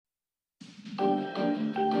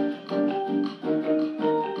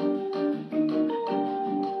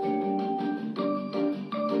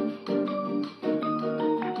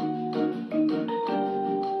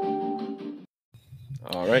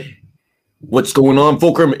What's going on,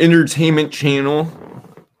 Fulcrum Entertainment Channel?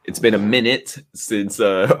 It's been a minute since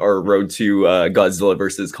our Road to Godzilla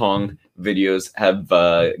vs. Kong videos have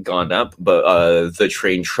gone up, but the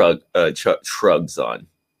train shrugs on.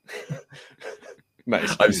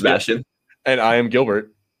 Nice. I'm Sebastian. And I am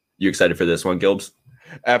Gilbert. You excited for this one, Gilbs?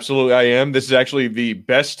 Absolutely, I am. This is actually the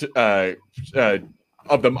best of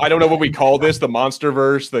them. I don't know what we call this, the monster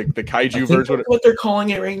verse, the kaiju verse. What they're calling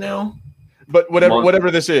it right now. But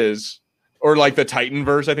whatever this is, or like the Titan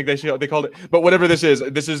verse, I think they called it. But whatever this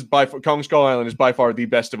is by Kong Skull Island is by far the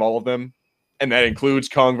best of all of them, and that includes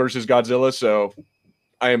Kong versus Godzilla. So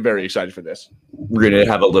I am very excited for this. We're going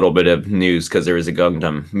to have a little bit of news because there was a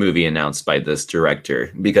Gundam movie announced by this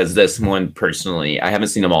director. Because this one, personally, I haven't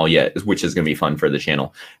seen them all yet, which is going to be fun for the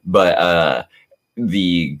channel. But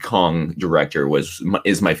the Kong director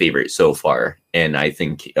is my favorite so far. And I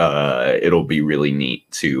think it'll be really neat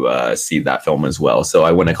to see that film as well. So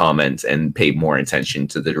I want to comment and pay more attention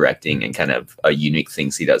to the directing and kind of unique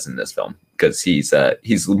things he does in this film. Because he's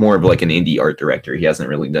more of like an indie art director. He hasn't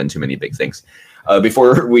really done too many big things.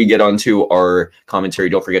 Before we get on to our commentary,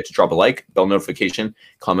 don't forget to drop a like, bell notification,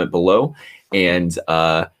 comment below. And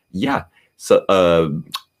yeah, so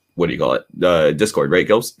what do you call it? Discord, right,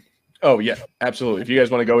 Gilbs? Oh, yeah, absolutely. If you guys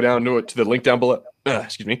want to go down to the link down below,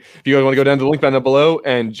 excuse me. If you guys want to go down to the link down below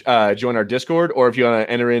and join our Discord, or if you want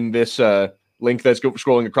to enter in this link that's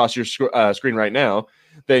scrolling across your screen right now,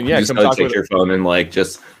 then yeah, come talk take your phone and like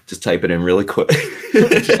just type it in really quick.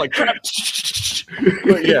 Just like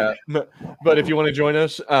but yeah, but if you want to join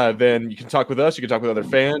us, then you can talk with us. You can talk with other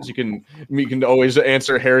fans. You can always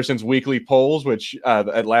answer Harrison's weekly polls, which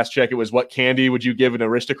at last check it was, what candy would you give an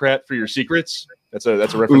aristocrat for your secrets? That's a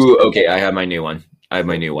reference. Ooh, okay, I have my new one.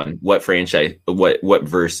 What franchise? What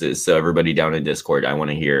verses? So everybody down in Discord, I want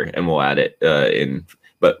to hear, and we'll add it in.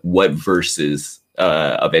 But what verses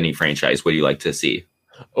of any franchise would you like to see?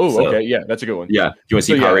 Oh, okay, yeah, that's a good one. Yeah, you want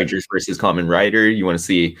to see Power Rangers versus Kamen Rider? You want to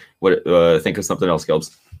see what? Think of something else,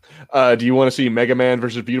 Gilbs. Do you want to see Mega Man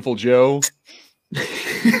versus Beautiful Joe?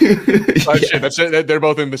 Shit, that's it. They're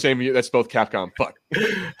both in the same. That's both Capcom. Fuck.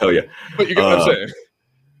 Hell yeah. But you get what I'm saying.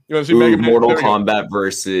 You want to see Mega Man? Mortal Kombat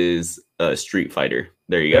versus Street Fighter.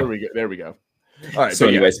 There you go. There we go. All right. So,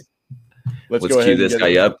 anyways, let's go cue this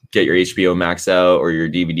guy up. Get your HBO Max out or your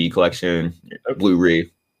DVD collection, your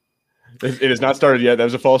Blu-ray. It has not started yet. That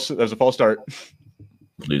was a false start.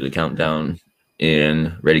 Do the countdown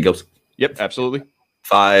in. Ready, Gilbs? Yep, absolutely.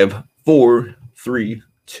 5, 4, 3,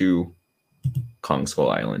 2. Kong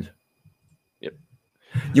Skull Island. Yep.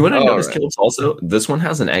 You want to notice, Gilbs, also, this one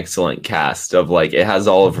has an excellent cast of like, it has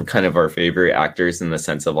all of kind of our favorite actors in the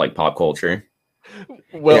sense of like pop culture.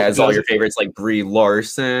 Well, it has all your favorites like Brie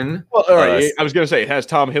Larson. Well, all right. I was going to say it has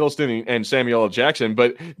Tom Hiddleston and Samuel L. Jackson,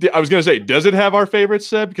 but I was going to say, does it have our favorites,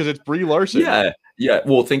 Seb? Because it's Brie Larson. Yeah.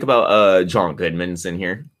 Well, think about John Goodman's in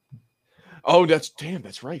here. Oh, that's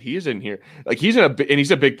right. He is in here. Like he's a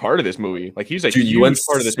big part of this movie. Like he's a huge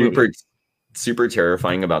part of this movie. Super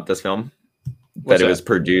terrifying about this film that it was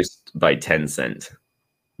produced by Tencent,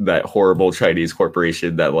 that horrible Chinese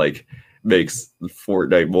corporation that like makes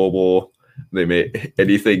Fortnite Mobile. They make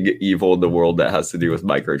anything evil in the world that has to do with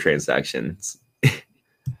microtransactions.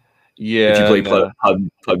 Yeah. Did you play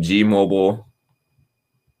PUBG Mobile?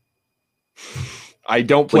 I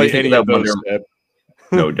don't play any of those.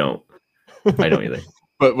 No, don't. I don't either.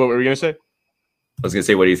 But what were we going to say? I was going to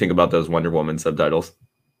say, what do you think about those Wonder Woman subtitles?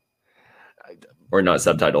 Or not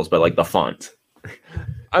subtitles, but like the font.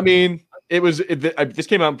 I mean, this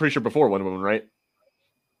came out, I'm pretty sure, before Wonder Woman, right?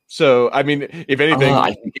 So, I mean, if anything...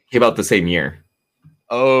 I think it came out the same year.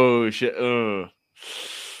 Oh, shit.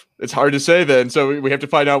 It's hard to say then. So we have to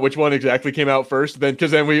find out which one exactly came out first. Then,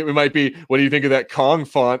 because then we might be, what do you think of that Kong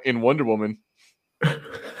font in Wonder Woman?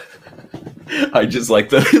 I just like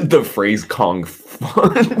the phrase Kong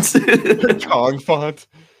font. Kong font?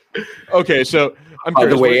 Okay, so... By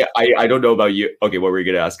the way, I don't know about you. Okay, what were you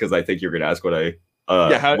going to ask? Because I think you're going to ask what I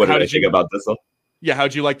think about this one. Yeah,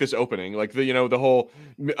 how'd you like this opening? Like the whole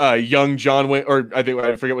young John Wayne, or I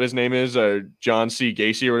forget what his name is, John C.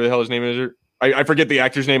 Gacy, or what the hell his name is. I forget the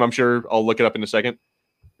actor's name. I'm sure I'll look it up in a second.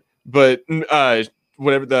 But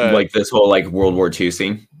whatever this whole like World War II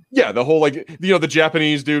scene. Yeah, the whole the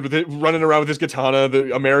Japanese dude running around with his katana,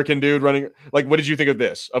 the American dude running. Like, what did you think of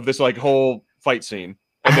this like whole fight scene?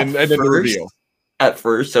 And then the reveal. At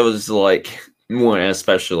first, I was like,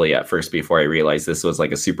 especially at first before I realized this was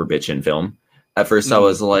like a super bitchin' film. At first, I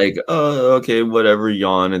was like, oh, okay, whatever,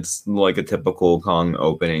 yawn. It's like a typical Kong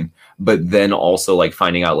opening. But then also like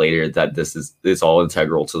finding out later that it's all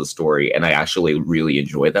integral to the story. And I actually really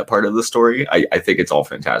enjoy that part of the story. I think it's all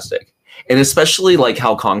fantastic. And especially like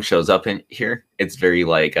how Kong shows up in here. It's very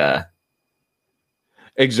like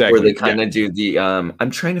exactly where they kind of do the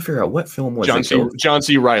I'm trying to figure out what film was it. John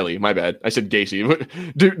C. Riley. My bad. I said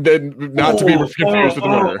Gacy. Dude, not to be confused with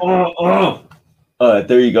the murder.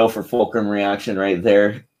 There you go for Fulcrum reaction right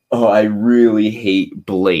there. Oh, I really hate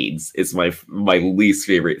blades. It's my least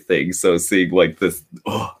favorite thing. So seeing like this,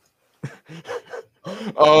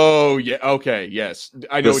 oh yeah, okay, yes,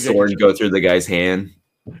 I know. The sword go through the guy's hand,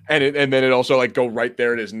 and then it also like go right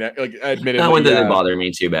there at his neck. Like, admittedly, that one doesn't bother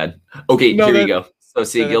me too bad. Okay, here you go. So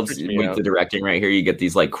see, Gilbs, with the directing right here, you get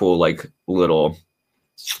these like cool like little.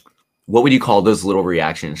 What would you call those little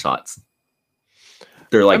reaction shots?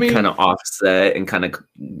 They're like kind of offset and kind of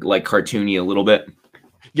like cartoony a little bit.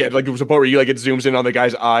 Yeah, like it was a part where you like it zooms in on the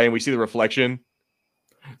guy's eye and we see the reflection.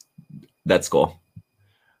 That's cool.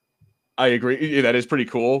 I agree. That is pretty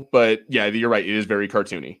cool. But yeah, you're right. It is very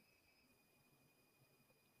cartoony.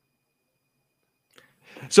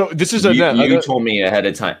 So this is you told me ahead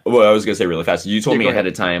of time. Well, I was gonna say really fast. You told me ahead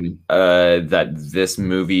of time that this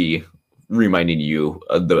movie reminded you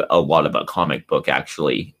a lot of a comic book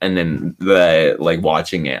actually, and then like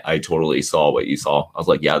watching it, I totally saw what you saw. I was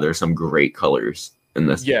like, yeah, there's some great colors in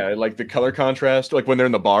this. Yeah, like the color contrast, like when they're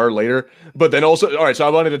in the bar later. But then also, all right. So I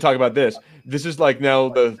wanted to talk about this. This is like now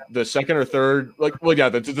the second or third, like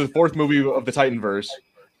the fourth movie of the Titanverse,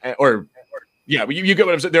 or. Yeah, you get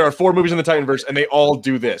what I'm saying. There are 4 movies in the Titanverse, and they all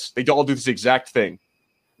do this. They all do this exact thing.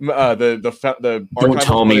 The don't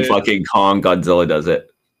tell me fucking Kong Godzilla does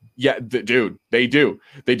it. Yeah, dude, they do.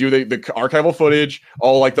 They do the archival footage,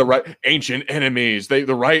 all like the right ancient enemies. They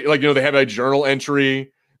have a journal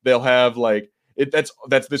entry. They'll have like it.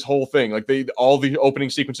 That's this whole thing. Like all the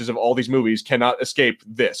opening sequences of all these movies cannot escape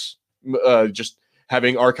this. Just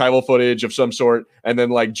having archival footage of some sort, and then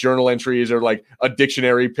like journal entries or like a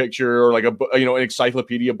dictionary picture or like an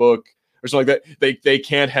encyclopedia book or something like that. They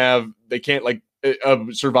can't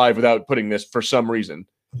survive without putting this for some reason,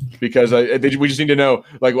 because we just need to know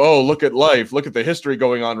like, oh, look at life, look at the history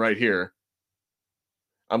going on right here.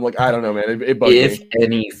 I'm like, I don't know, man. It bugs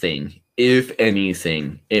me. If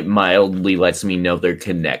anything, it mildly lets me know they're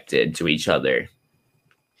connected to each other.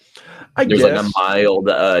 There's like a mild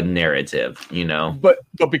narrative, but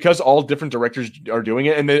because all different directors are doing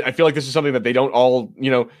it, and I feel like this is something that they don't all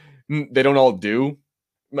do,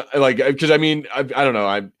 like, because I don't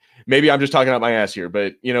know, maybe I'm just talking out my ass here,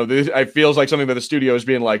 but I feels like something that the studio is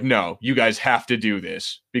being like, no, you guys have to do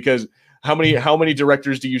this, because how many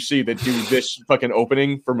directors do you see that do this fucking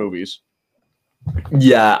opening for movies?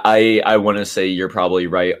 Yeah, I want to say you're probably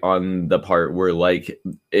right on the part where like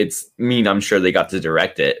I'm sure they got to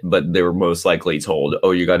direct it, but they were most likely told, oh,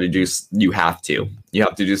 you have to do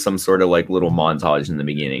some sort of like little montage in the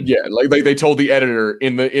beginning. Yeah, like they told the editor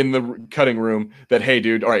in the cutting room that, hey,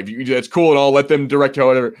 dude, all right, that's cool and I'll let them direct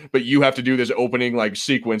however, but you have to do this opening like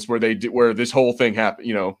sequence where where this whole thing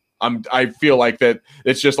happened. I feel like that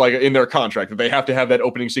it's just like in their contract that they have to have that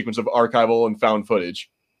opening sequence of archival and found footage.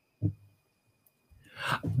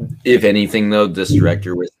 If anything, though, this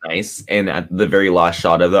director was nice, and at the very last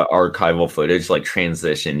shot of the archival footage, like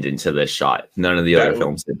transitioned into this shot. None of the other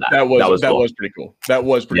films did that. That was pretty cool. That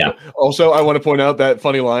was pretty cool. Also, I want to point out that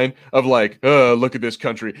funny line of like, look at this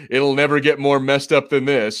country. It'll never get more messed up than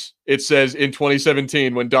this. It says in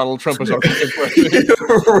 2017 when Donald Trump was our president.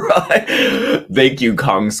 Right. Thank you,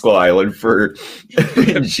 Kong Skull Island, for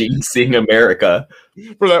jinxing America.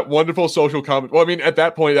 For that wonderful social comment. Well, I mean, at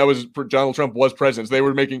that point, that was Donald Trump was president. So they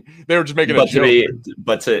were just making a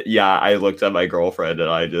joke. I looked at my girlfriend and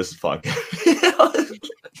I just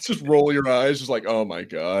just roll your eyes, just like, oh my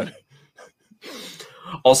god.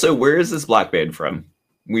 Also, where is this black man from?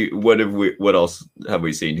 What else have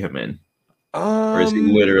we seen him in? Or is he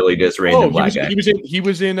literally just random black guy? He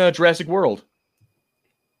was in Jurassic World.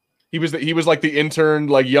 He was like the intern,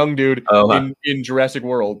 like young dude in Jurassic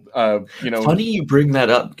World. Funny you bring that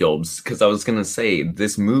up, Gilbs, because I was gonna say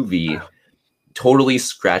this movie totally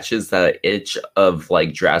scratches that itch of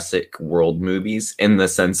like Jurassic World movies in the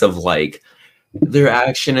sense of like they're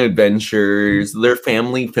action adventures, they're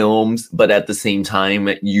family films, but at the same time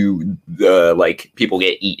like people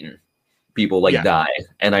get eaten, people die,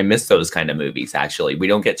 and I miss those kind of movies. Actually, we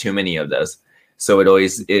don't get too many of those, so it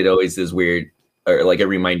always is weird. Or like a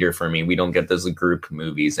reminder for me, we don't get those group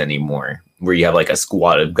movies anymore where you have like a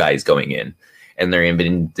squad of guys going in and they're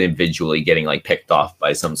individually getting like picked off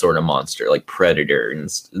by some sort of monster like Predator and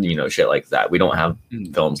shit like that. We don't have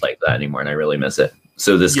films like that anymore, and I really miss it.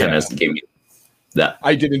 So this kind of gave me Yeah.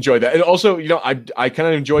 I did enjoy that, and also, I kind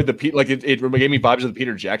of enjoyed like it gave me vibes of the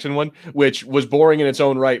Peter Jackson one, which was boring in its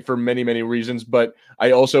own right for many many reasons. But I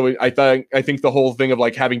think the whole thing of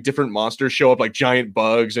like having different monsters show up, like giant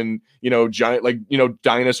bugs and giant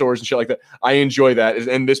dinosaurs and shit like that. I enjoy that,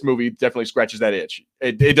 and this movie definitely scratches that itch.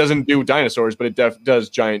 It doesn't do dinosaurs, but it does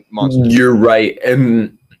giant monsters. You're right,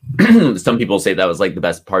 and some people say that was like the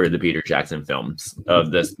best part of the Peter Jackson films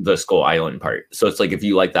of the Skull Island part. So it's like if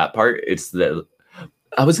you like that part, it's the.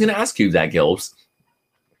 I was going to ask you that, Gilbs.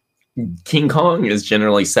 King Kong is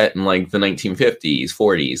generally set in like the 1950s,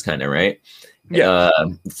 40s, kind of, right? Yeah.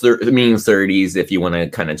 Meaning 30s if you want to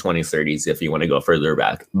kind of 20s, 30s if you want to go further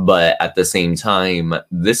back. But at the same time,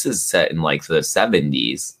 this is set in like the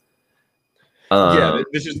 70s.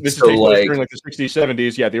 This takes place like, during like the 60s,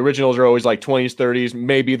 70s. Yeah, the originals are always like 20s, 30s,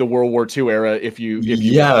 maybe the World War II era. If you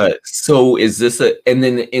so is this and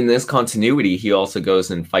then in this continuity, he also goes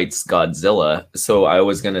and fights Godzilla. So I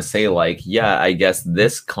was gonna say like, yeah, I guess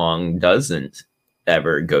this Kong doesn't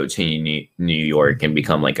ever go to New York and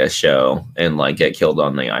become like a show and like get killed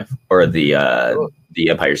on the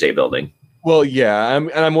Empire State Building. Well, yeah,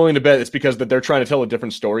 I'm willing to bet it's because that they're trying to tell a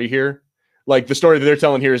different story here. Like the story that they're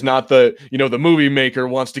telling here is not the movie maker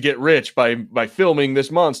wants to get rich by filming this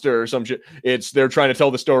monster or some shit. They're trying to tell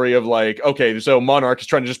the story of like, okay, so Monarch is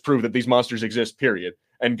trying to just prove that these monsters exist, period.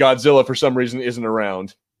 And Godzilla for some reason isn't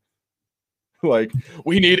around. Like,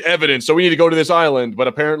 we need evidence, so we need to go to this island, but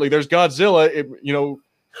apparently there's Godzilla,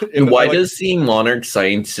 Why does the Monarch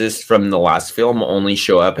scientist from the last film only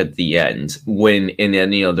show up at the end when in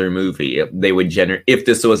any other movie they would if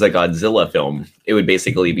this was a Godzilla film, it would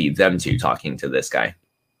basically be them two talking to this guy?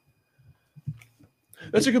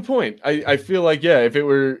 That's a good point. I feel like, yeah, if it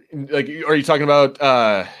were like, are you talking about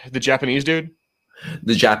the Japanese dude?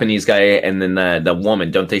 The Japanese guy and then the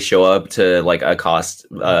woman, don't they show up to like accost?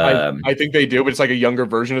 I think they do, but it's like a younger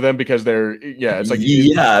version of them because it's like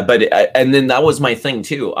but and then that was my thing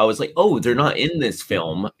too. I was like, oh, they're not in this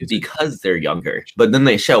film because they're younger, but then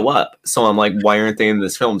they show up. So I'm like, why aren't they in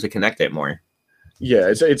this film to connect it more? Yeah,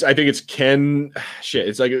 it's I think it's Ken. Shit,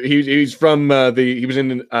 it's like he's from he was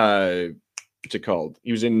in what's it called?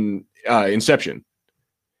 He was in Inception.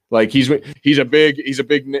 Like he's used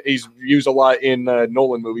a lot in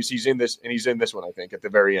Nolan movies. He's in this, and he's in this one, I think, at the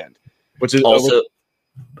very end. Which is also,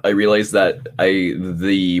 I realized that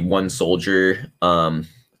the one soldier, I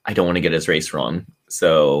don't want to get his race wrong,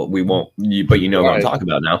 so we won't. But you know what I'm talking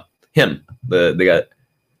about now. Him, the guy.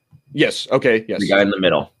 Yes. Okay. Yes. The guy in the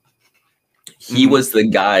middle. He was the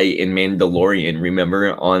guy in Mandalorian.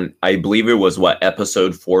 Remember I believe it was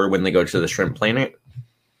episode 4 when they go to the shrimp planet.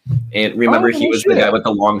 And remember, he was the guy with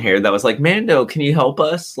the long hair that was like, Mando, can you help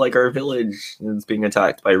us? Like, our village is being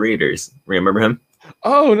attacked by raiders. Remember him?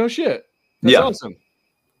 Oh, no shit. That's awesome.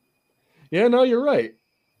 Yeah, no, you're right.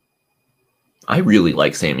 I really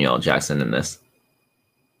like Samuel L. Jackson in this.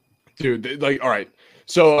 Dude, like, all right.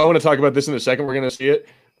 So I want to talk about this in a second. We're going to see it.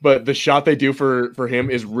 But the shot they do for him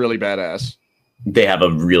is really badass. They have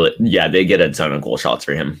they get a ton of cool shots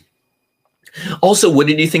for him. Also, what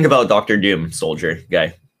did you think about Dr. Doom soldier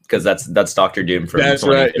guy? Because that's Dr. Doom from. That's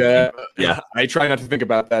right. Yeah, I try not to think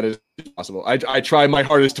about that as possible. I try my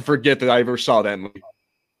hardest to forget that I ever saw that movie.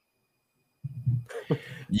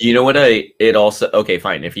 You know what? Okay,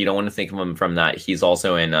 fine. If you don't want to think of him from that, he's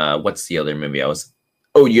also in what's the other movie?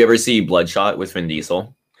 You ever see Bloodshot with Vin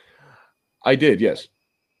Diesel? I did, yes.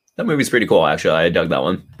 That movie's pretty cool, actually. I dug that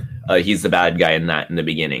one. He's the bad guy in that in the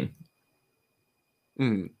beginning.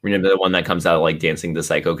 Remember the one that comes out like dancing the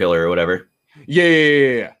psycho killer or whatever?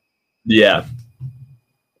 Yeah.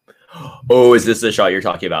 Oh, is this the shot you're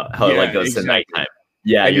talking about? How it like goes to nighttime?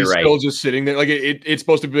 Yeah, and you're right. Still just sitting there, like it's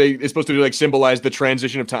supposed to be like symbolize the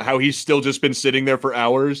transition of time. How he's still just been sitting there for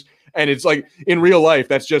hours, and it's like in real life,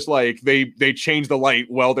 that's just like they changed the light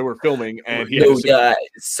while they were filming, and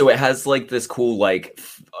so it has like this cool like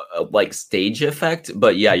stage effect.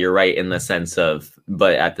 But yeah, you're right in the sense of,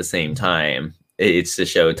 but at the same time, it's to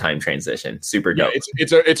show time transition. Super dope.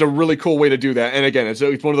 Yeah, it's a really cool way to do that. And again, it's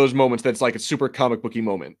one of those moments that's like a super comic booky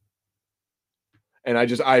moment. And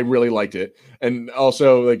I really liked it. And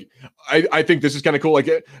also, like, I think this is kind of cool. Like,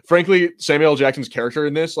 frankly, Samuel L. Jackson's character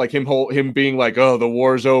in this, like him being like, oh, the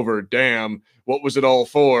war's over. Damn, what was it all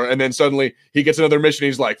for? And then suddenly he gets another mission.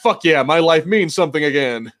 He's like, fuck yeah, my life means something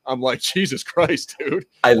again. I'm like, Jesus Christ, dude.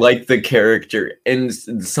 I like the character. And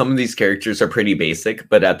some of these characters are pretty basic,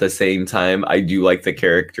 but at the same time, I do like the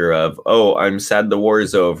character of, oh, I'm sad the war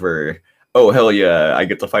is over. Oh, hell yeah, I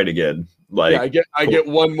get to fight again. Like, yeah, I get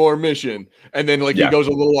one more mission, and then he goes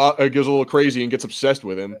a little crazy and gets obsessed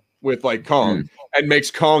with like Kong and makes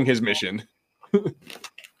Kong his mission.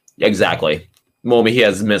 Exactly. Well, he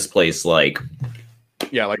has misplaced like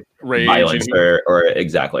like rage, violence, or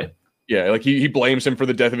exactly. Yeah, like he blames him for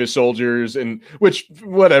the death of his soldiers, and which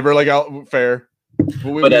whatever, like fair.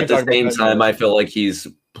 But at the same time, I feel like he's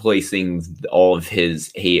placing all of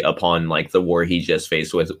his hate upon like the war he just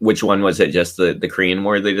faced with. Which one was it? Just the Korean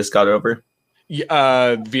War they just got over?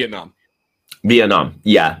 Vietnam. Vietnam,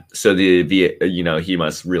 yeah. So he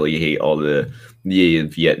must really hate all the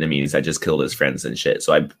Vietnamese that just killed his friends and shit.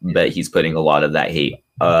 So I bet he's putting a lot of that hate,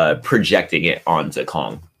 projecting it onto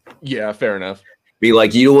Kong. Yeah, fair enough. Be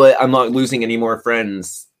like, you know what? I'm not losing any more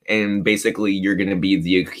friends, and basically, you're gonna be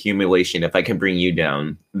the accumulation. If I can bring you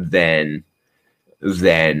down, then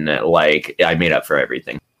like I made up for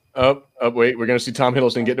everything. Wait, we're gonna see Tom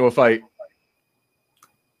Hiddleston get into a fight.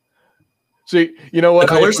 See, you know what?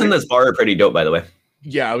 The colors in this bar are pretty dope, by the way.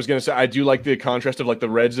 Yeah, I was gonna say I do like the contrast of like the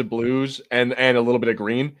reds and blues and a little bit of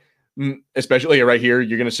green, especially right here.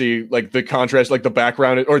 You're gonna see like the contrast, like the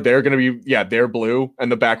background, or they're gonna be they're blue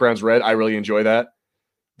and the background's red. I really enjoy that.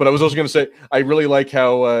 But I was also gonna say I really like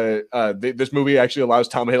how this movie actually allows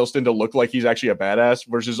Tom Hiddleston to look like he's actually a badass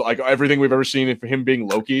versus like everything we've ever seen for him being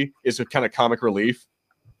Loki is a kind of comic relief.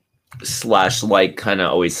 / like kind of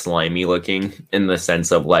always slimy looking in the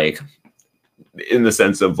sense of like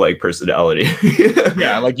personality.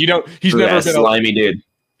 Yeah, like he's never been slimy dude.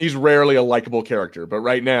 He's rarely a likable character, but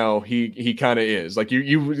right now he kind of is. Like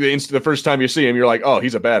the first time you see him, you're like, oh,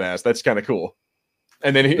 he's a badass. That's kind of cool.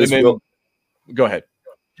 And then go ahead.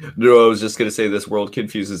 No, I was just gonna say this world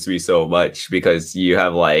confuses me so much because you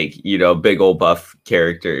have like big old buff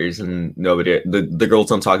characters and the girls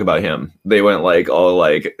don't talk about him. They went like all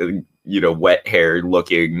like wet haired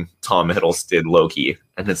looking Tom Hiddleston Loki,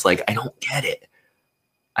 and it's like I don't get it.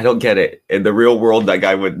 In the real world, that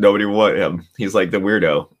guy nobody would want him. He's like the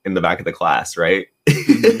weirdo in the back of the class, right?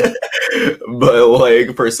 But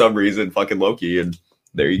like for some reason, fucking Loki, and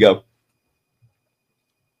there you go.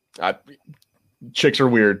 Chicks are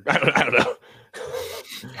weird. I don't know.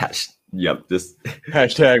 Yep. Just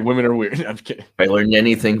hashtag women are weird. I'm kidding. If I learned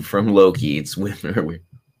anything from Loki, it's women are weird.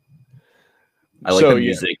 I like the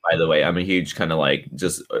music, by the way. I'm a huge kind of like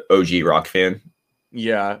just OG rock fan.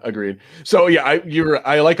 Yeah, agreed. So yeah,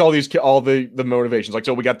 I like all the motivations. Like,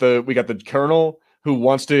 so we got the colonel who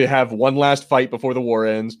wants to have one last fight before the war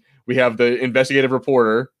ends. We have the investigative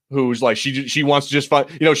reporter who's like she wants to just find,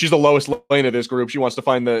 she's the lowest lane of this group. She wants to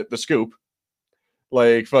find the scoop.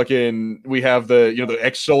 Like fucking, we have the the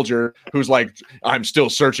ex-soldier who's like, I'm still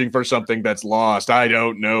searching for something that's lost. I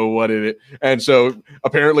don't know what it is. And so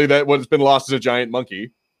apparently that what's been lost is a giant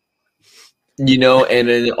monkey. And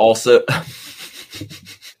then also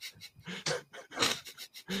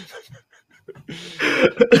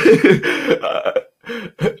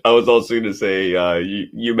I was also going to say,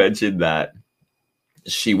 you mentioned that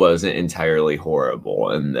she wasn't entirely horrible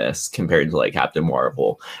in this compared to like Captain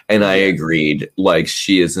Marvel, and I agreed. Like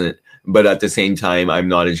she isn't, but at the same time, I'm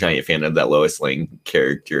not a giant fan of that Lois Lane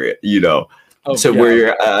character.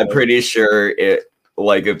 I'm pretty sure it.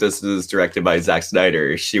 Like if this was directed by Zack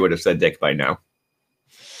Snyder, she would have said dick by now.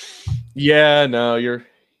 Yeah, no, you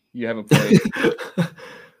have a point.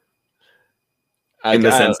 In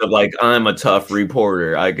the sense of like, I'm a tough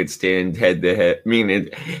reporter. I could stand head to head. I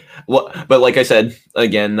mean, but like I said,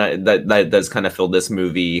 again, that does kind of fill this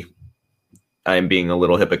movie. I'm being a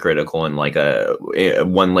little hypocritical in like a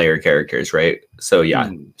one layer characters, right? So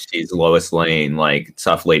yeah, she's Lois Lane, like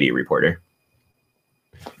tough lady reporter.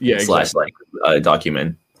 Yeah, / like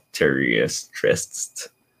documentarist.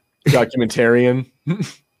 Documentarian.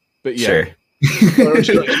 But yeah. Sure.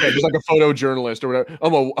 Just like a photojournalist or whatever.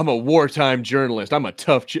 I'm a wartime journalist. I'm a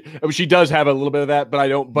tough. I mean, she does have a little bit of that, but I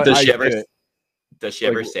don't. But does she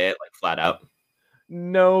ever say it like flat out?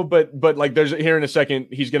 No, but like there's here in a second,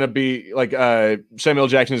 he's gonna be like Samuel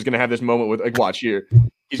Jackson is gonna have this moment with like watch here.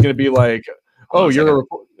 He's gonna be like, he's gonna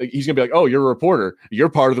be like, oh, you're a reporter. You're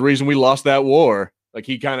part of the reason we lost that war. Like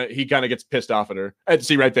he kind of gets pissed off at her.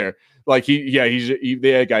 See right there, like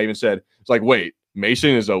the guy even said it's like, wait,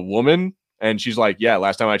 Mason is a woman. And she's like, yeah,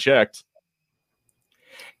 last time I checked.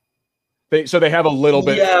 So they have a little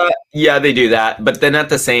bit. Yeah, they do that. But then at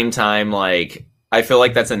the same time, like, I feel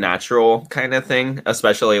like that's a natural kind of thing,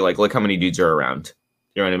 especially like, look how many dudes are around.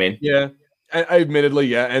 You know what I mean? Yeah, I admittedly,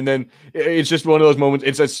 yeah. And then it's just one of those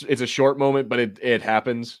moments. It's a short moment, but it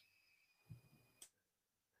happens.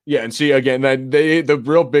 Yeah, and see again that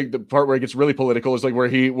the part where it gets really political is like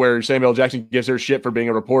where Samuel Jackson gives her shit for being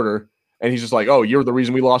a reporter. And he's just like, "Oh, you're the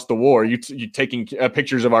reason we lost the war. You taking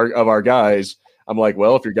pictures of our guys." I'm like,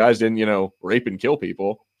 "Well, if your guys didn't, rape and kill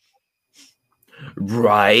people,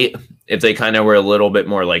 right? If they kind of were a little bit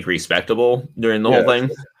more like respectable during the whole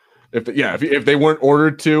thing." if they weren't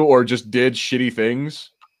ordered to or just did shitty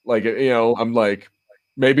things, like I'm like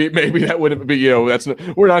maybe that wouldn't be that's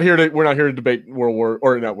we're not here to debate World War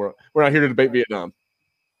or not world we're not here to debate Vietnam.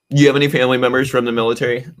 Do you have any family members from the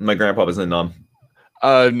military? My grandpa was in Vietnam.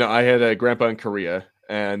 No, I had a grandpa in Korea,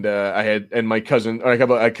 and my cousin, or I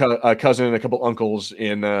have a cousin and a couple uncles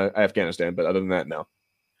in Afghanistan. But other than that, no.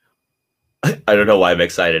 I don't know why I'm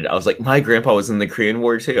excited. I was like, my grandpa was in the Korean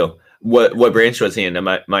War too. What branch was he in?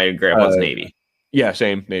 My grandpa's Navy. Yeah,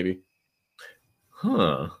 same Navy.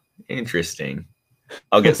 Huh. Interesting.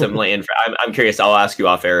 I'll get some info. I'm curious. I'll ask you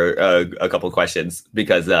off air a couple questions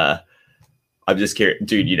because I'm just curious,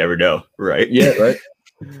 dude. You never know, right? Yeah, right.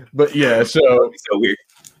 But yeah, so weird.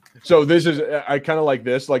 So this is I kind of like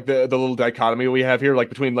this, like the little dichotomy we have here, like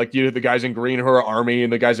between like the guys in green who are army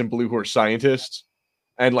and the guys in blue who are scientists,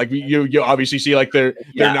 and like you obviously see like they're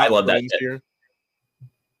not I love that here.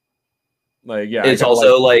 Like it's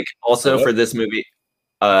also for this movie.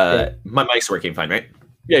 My mic's working fine, right?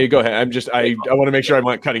 Yeah, you go ahead. I want to make sure I'm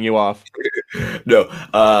not cutting you off. No.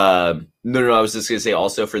 I was just gonna say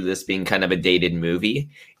also for this being kind of a dated movie,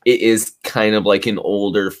 it is kind of like an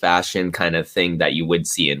older fashioned kind of thing that you would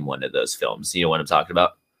see in one of those films. You know what I'm talking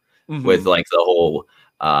about? Mm-hmm. With like the whole,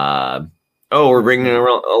 we're bringing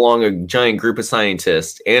along a giant group of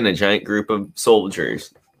scientists and a giant group of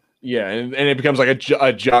soldiers. Yeah, and it becomes like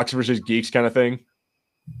a jocks versus geeks kind of thing.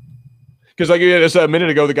 Because like just a minute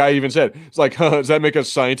ago, the guy even said, it's like, does that make us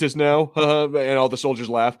scientists now? And all the soldiers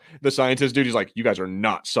laugh. The scientist dude, he's like, you guys are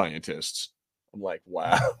not scientists. I'm like,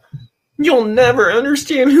 wow. You'll never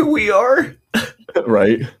understand who we are.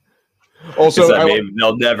 Right. Also,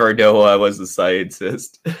 they'll never know I was a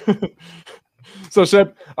scientist. So,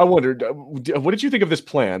 Seb, I wondered, what did you think of this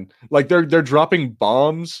plan? Like, they're dropping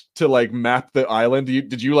bombs to like map the island.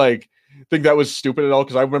 Did you like think that was stupid at all?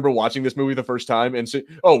 Because I remember watching this movie the first time and say,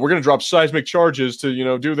 "Oh, we're gonna drop seismic charges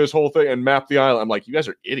to do this whole thing and map the island." I'm like, you guys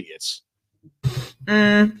are idiots.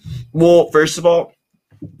 Well, first of all,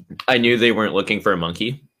 I knew they weren't looking for a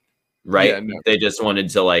monkey, right? Yeah, no. They just wanted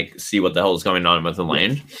to like see what the hell is going on with the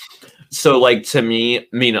land. So, like to me, I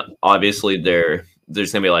mean, obviously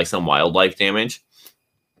there's gonna be like some wildlife damage.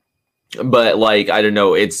 But like I don't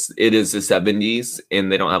know, it is the 70s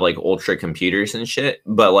and they don't have like ultra computers and shit.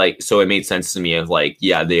 But like so it made sense to me of like,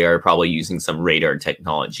 yeah, they are probably using some radar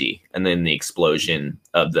technology, and then the explosion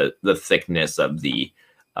of the thickness of the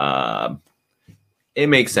it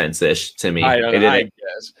makes sense-ish to me. I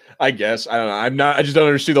guess. I don't know. I just don't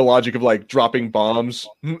understand the logic of like dropping bombs.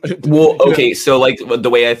 Well, okay, so like the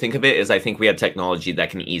way I think of it is I think we have technology that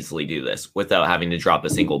can easily do this without having to drop a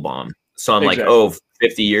single bomb. So I'm exactly. Like,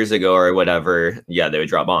 50 years ago or whatever, yeah, they would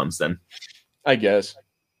drop bombs then. I guess.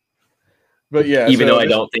 But yeah, even though I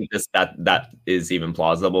don't think that is even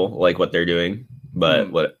plausible, like what they're doing.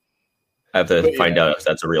 But what I have to find out if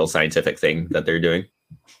that's a real scientific thing that they're doing.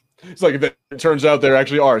 It's like it turns out there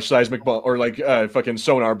actually are seismic bomb or like fucking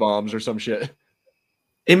sonar bombs or some shit.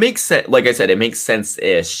 It makes sense. Like I said, it makes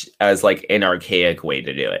sense-ish as like an archaic way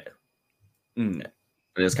to do it.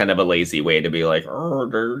 And it's kind of a lazy way to be like, oh,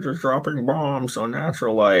 they're just dropping bombs on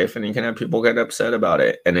natural life, and you can have people get upset about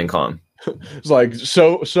it, and then calm. It's like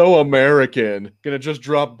so American, gonna just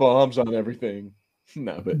drop bombs on everything.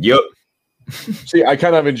 No, but yep. See, I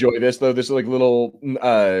kind of enjoy this though. This like little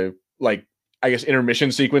like I guess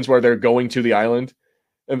intermission sequence where they're going to the island,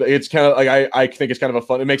 and it's kind of like I think it's kind of a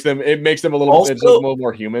fun. It makes them a little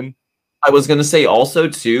more human. I was gonna say also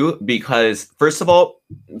too because first of all,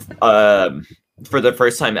 for the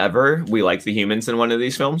first time ever, we like the humans in one of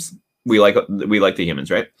these films. We like the humans,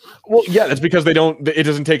 right? Well, yeah, that's because it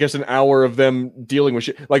doesn't take us an hour of them dealing with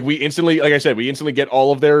shit. Like we instantly get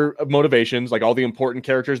all of their motivations, like all the important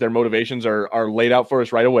characters, their motivations are laid out for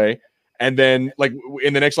us right away. And then like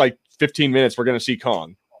in the next like 15 minutes, we're going to see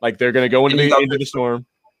Kong. Like they're going to go into the storm.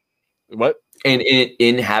 What? And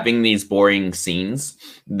in having these boring scenes,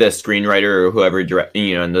 the screenwriter or whoever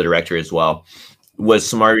and the director as well, was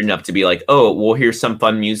smart enough to be like, oh, well, here's some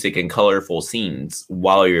fun music and colorful scenes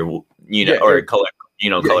while you're, colorful.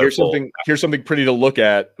 Here's something pretty to look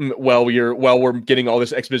at while we're getting all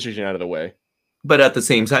this exposition out of the way. But at the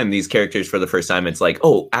same time, these characters for the first time, it's like,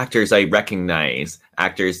 oh, actors I recognize,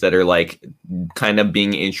 actors that are like kind of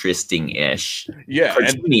being interesting-ish. Yeah.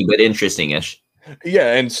 Cartoony, but interesting-ish.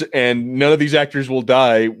 Yeah. And none of these actors will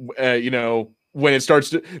die, when it starts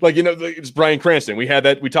to it's Bryan Cranston. We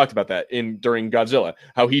talked about that during Godzilla,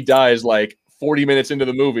 how he dies like 40 minutes into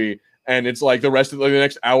the movie, and it's like the rest of the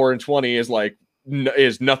next hour and 20 is like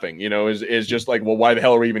is nothing, is just like, well, why the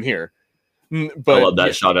hell are we even here? But I love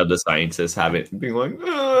that shot of the scientists being like,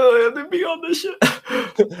 I have to be on this shit.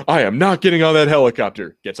 I am not getting on that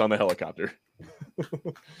helicopter. Gets on the helicopter.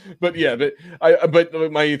 But yeah,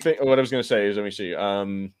 but my thing, what I was gonna say is, let me see.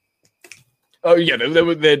 Oh yeah,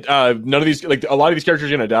 none of these, like a lot of these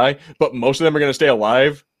characters are gonna die, but most of them are gonna stay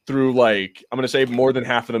alive through, like, I'm gonna say more than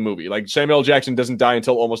half of the movie. Like Samuel L. Jackson doesn't die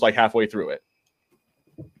until almost like halfway through it.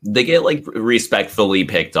 They get like respectfully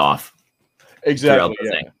picked off. Exactly.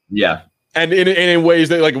 Yeah. And in ways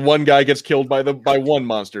that, like, one guy gets killed by one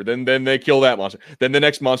monster, then they kill that monster, then the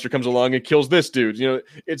next monster comes along and kills this dude. You know,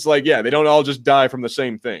 it's like, yeah, they don't all just die from the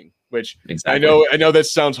same thing. Which exactly. I know that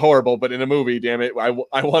sounds horrible, but in a movie, damn it, I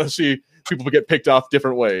want to see people get picked off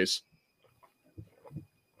different ways.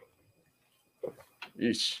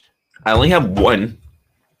 Eesh. I only have one.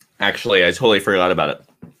 Actually, I totally forgot about it.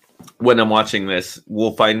 When I'm watching this,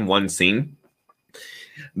 we'll find one scene.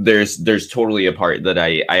 There's totally a part that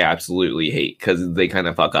I absolutely hate because they kind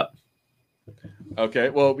of fuck up. Okay,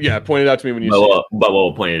 well, yeah, point it out to me when you see it. But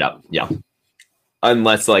we'll point it out, yeah.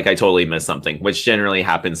 Unless, like, I totally missed something, which generally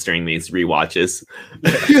happens during these rewatches.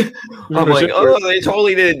 Yeah. I'm like, oh, they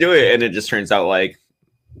totally didn't do it, and it just turns out like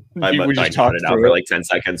I just talked it out for like 10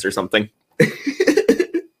 seconds or something.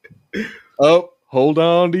 Oh, hold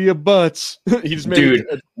on to your butts. He just made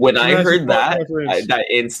Dude, when I heard that, that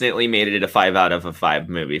instantly made it a 5 out of 5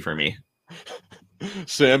 movie for me.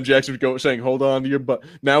 Sam Jackson would go saying, "Hold on to your butt."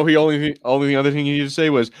 Now the only other thing he needed to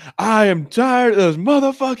say was, "I am tired of this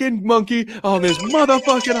motherfucking monkey on this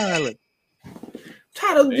motherfucking island."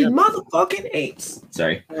 Tired of these motherfucking apes.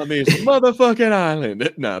 Sorry, on this motherfucking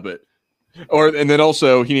island. Nah, but and then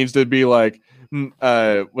also he needs to be like,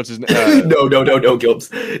 what's his name? No,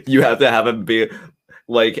 Gilbs. You have to have him be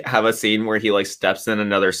like, have a scene where he like steps in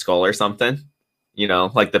another skull or something. You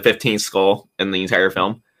know, like the 15th skull in the entire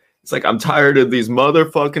film. It's like, I'm tired of these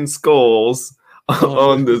motherfucking skulls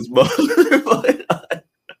on this motherfucking.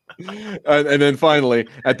 And then finally,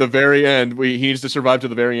 at the very end, he needs to survive to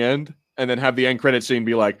the very end, and then have the end credit scene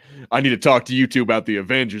be like, "I need to talk to you two about the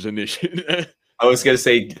Avengers Initiative." I was gonna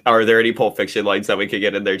say, are there any Pulp Fiction lines that we could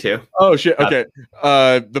get in there too? Oh shit! Okay,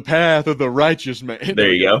 the path of the righteous man.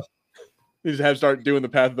 There you go. You just have to start doing the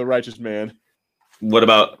path of the righteous man. What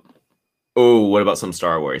about some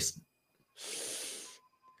Star Wars?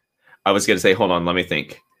 I was gonna say, hold on, let me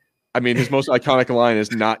think. I mean, his most iconic line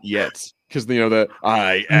is "not yet," because you know the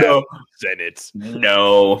 "I am Senate."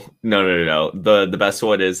 No. The best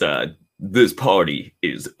one is "This party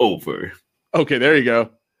is over." Okay, there you go.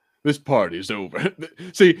 This party is over.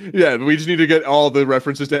 See, yeah, we just need to get all the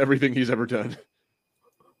references to everything he's ever done.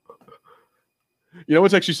 You know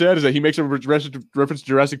what's actually sad is that he makes a reference to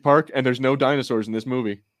Jurassic Park, and there's no dinosaurs in this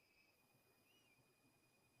movie.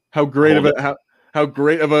 How great of a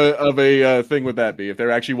thing would that be if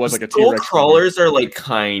there actually was like a T-Rex? Skull crawlers are like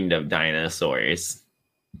kind of dinosaurs.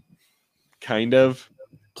 Kind of.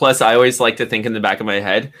 Plus, I always like to think in the back of my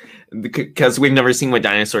head, because we've never seen what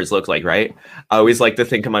dinosaurs look like, right? I always like to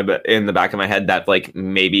think in the back of my head that like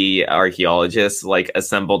maybe archaeologists like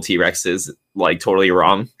assembled T-Rexes like totally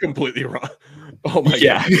wrong. Completely wrong. Oh my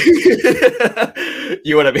god.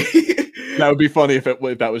 You know what I mean? That would be funny if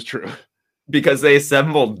that was true. Because they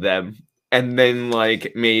assembled them and then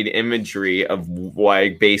like made imagery of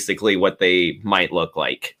basically what they might look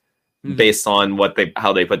like based on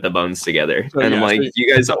how they put the bones together. So, and I'm like,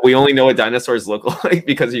 you guys, we only know what dinosaurs look like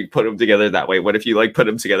because you put them together that way. What if you like put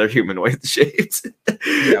them together humanoid shapes?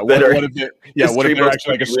 Yeah. What if they're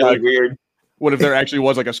actually like really weird? What if there actually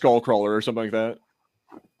was like a skull crawler or something like that?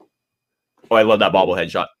 Oh, I love that bobblehead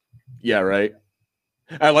shot. Yeah. Right.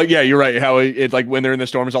 You're right. How it like when they're in the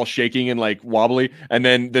storm is all shaking and like wobbly, and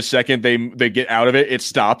then the second they get out of it, it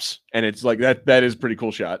stops, and it's like that is a pretty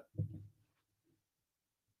cool shot.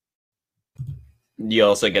 You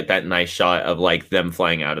also get that nice shot of like them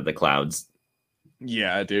flying out of the clouds.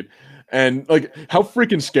 Yeah, dude. And like, how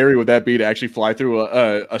freaking scary would that be to actually fly through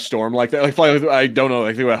a storm like that? Like fly through, I don't know,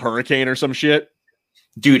 like through a hurricane or some shit.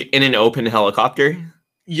 Dude, in an open helicopter.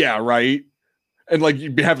 Yeah, right. And like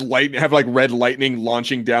you have like red lightning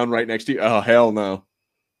launching down right next to you. Oh hell no!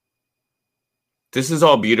 This is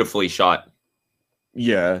all beautifully shot.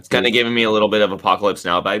 Yeah, it's kind of giving me a little bit of Apocalypse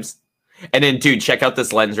Now vibes. And then, dude, check out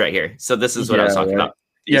this lens right here. So this is what I was talking about.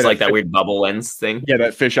 It's like that weird bubble lens thing. Yeah,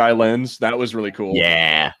 that fisheye lens. That was really cool.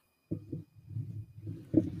 Yeah.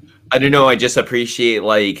 I don't know. I just appreciate,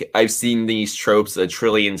 like, I've seen these tropes a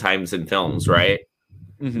trillion times in films, right?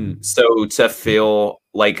 Mm-hmm. So to feel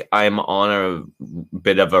like I'm on a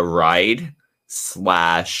bit of a ride /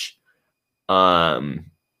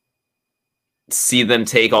 see them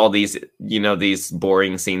take all these, these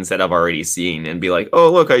boring scenes that I've already seen and be like,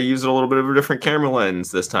 oh, look, I used a little bit of a different camera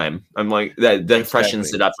lens this time. I'm like, that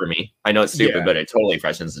freshens it up for me. I know it's stupid, but it totally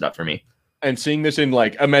freshens it up for me. And seeing this in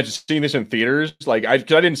imagine seeing this in theaters, cause I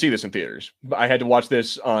didn't see this in theaters. I had to watch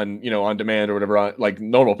this on, on demand or whatever, like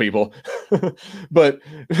normal people. but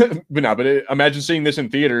imagine seeing this in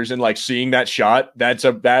theaters and seeing that shot.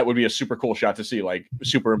 That would be a super cool shot to see,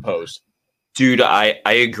 superimposed. Dude, I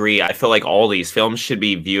agree. I feel like all these films should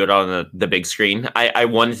be viewed on the big screen. I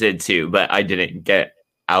wanted to, but I didn't get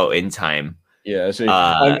out in time. Yeah, so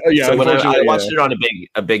when I watched it on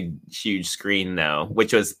a big, huge screen though,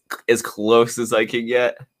 which was as close as I could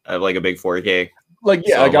get, like a big 4K.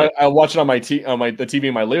 I watch it on the TV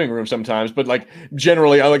in my living room sometimes, but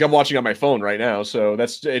generally, I'm watching on my phone right now. So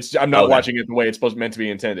I'm not watching it the way it's meant to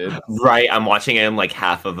be intended. Right, I'm watching it in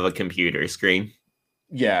half of a computer screen.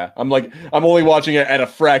 Yeah, I'm only watching it at a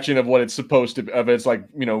fraction of what it's supposed to of its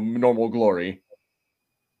normal glory.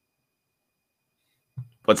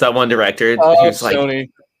 What's that one director who's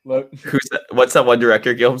Sony. What's that one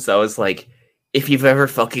director, Gilbs, that was like, if you've ever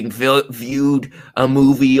fucking viewed a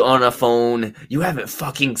movie on a phone, you haven't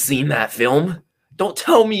fucking seen that film? Don't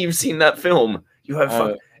tell me you've seen that film. You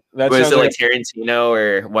have was it like Tarantino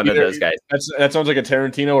or one of those guys? That sounds like a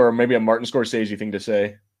Tarantino or maybe a Martin Scorsese thing to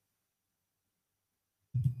say.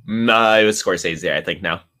 No, it was Scorsese, I think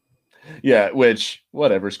now. Yeah, which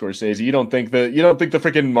whatever, Scorsese. You don't think the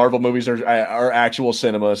freaking Marvel movies are actual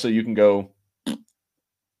cinema, so you can go.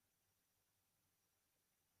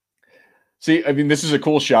 See, I mean, this is a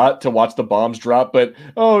cool shot to watch the bombs drop, but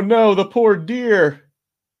oh no, the poor deer,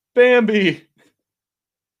 Bambi.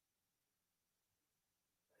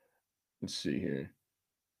 Let's see here.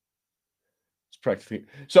 Practically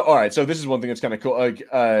so. All right, so this is one thing that's kind of cool.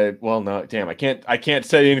 Well, no, damn, I can't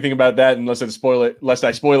say anything about that unless I spoil it.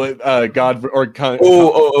 God or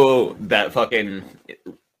that fucking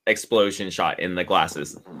explosion shot in the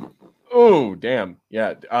glasses. Oh, damn,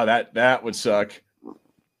 yeah. That would suck.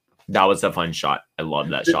 That was a fun shot. I love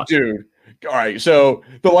that shot, dude. All right, so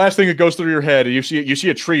the last thing that goes through your head, you see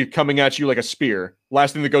a tree coming at you like a spear.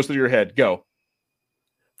 Last thing that goes through your head, go.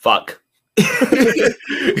 Fuck.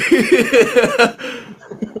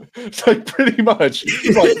 It's pretty much.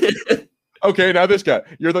 It's okay, now this guy.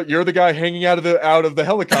 You're the guy hanging out of the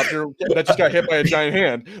helicopter that just got hit by a giant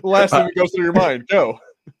hand. The last thing that goes through your mind, go.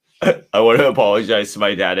 I want to apologize to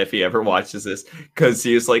my dad if he ever watches this, because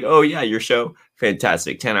he was like, "Oh yeah, your show,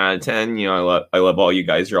 fantastic, 10 out of 10. I love all you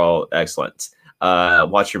guys. You're all excellent.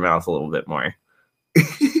 Watch your mouth a little bit more."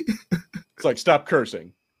 It's stop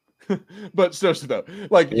cursing. But seriously though,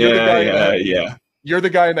 you're the guy. You're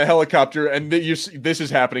the guy in the helicopter, and this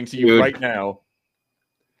is happening to you, dude, right now.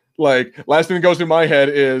 Last thing that goes through my head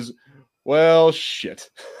is, well, shit.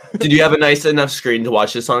 Did you have a nice enough screen to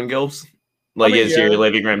watch this on, Gilbs? Is your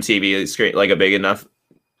living room TV screen a big enough?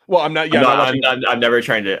 Well, I'm not. I'm never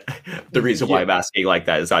trying to. The reason why I'm asking like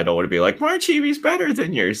that is I don't want to be like, my TV's better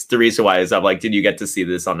than yours. The reason why is I'm like, did you get to see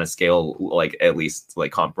this on a scale at least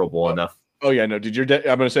comparable enough? Oh yeah, no. I'm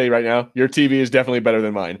going to say right now, your TV is definitely better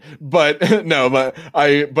than mine. But no,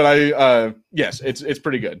 yes, it's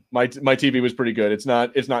pretty good. My TV was pretty good. It's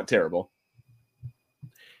not terrible.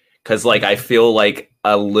 Because I feel like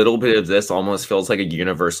a little bit of this almost feels like a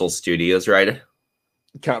Universal Studios ride.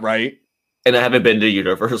 Right. And I haven't been to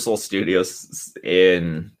Universal Studios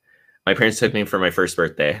my parents took me for my first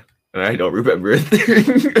birthday, and I don't remember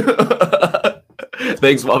anything.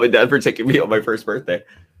 Thanks, Mom and Dad, for taking me on my first birthday.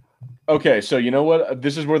 Okay, so you know what?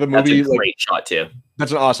 This is where the movie. That's a great shot too.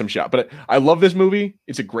 That's an awesome shot. But I love this movie.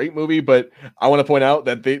 It's a great movie. But I want to point out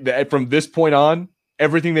that from this point on,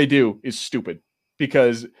 everything they do is stupid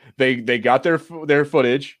because they got their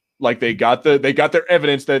footage. They got their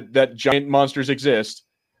evidence that giant monsters exist.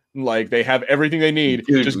 They have everything they need.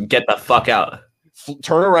 Dude, just get the fuck out.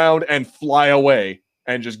 Turn around and fly away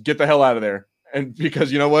and just get the hell out of there. And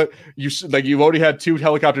because you know what, you've already had 2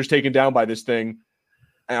 helicopters taken down by this thing.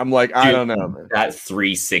 I'm dude, I don't know, man. That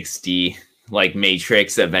 360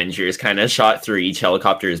 Matrix Avengers kind of shot through each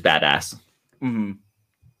helicopter is badass. Mm-hmm.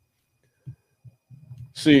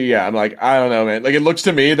 See, yeah, I'm I don't know, man. It looks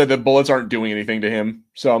to me that the bullets aren't doing anything to him.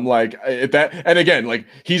 So I'm and again,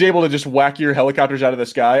 he's able to just whack your helicopters out of the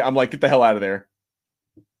sky. I'm get the hell out of there.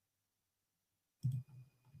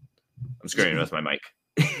 I'm screwing with my mic.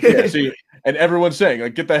 Yeah, see, and everyone's saying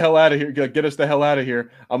get the hell out of here, get us the hell out of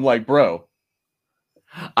here. I'm bro.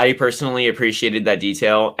 I personally appreciated that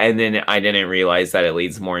detail, and then I didn't realize that it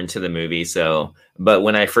leads more into the movie. But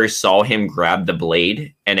when I first saw him grab the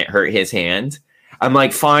blade and it hurt his hand, I'm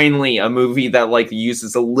like, finally a movie that like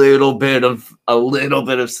uses a little bit of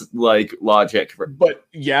like logic. But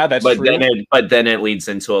yeah, that's true. But then it leads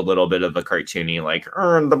into a little bit of a cartoony like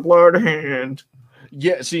earn the blood hand.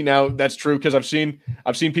 Yeah, see now that's true because I've seen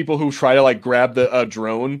people who try to like grab the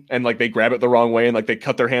drone and like they grab it the wrong way and like they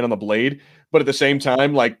cut their hand on the blade. But at the same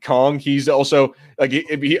time, like Kong, he's also like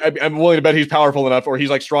I'm willing to bet he's powerful enough or he's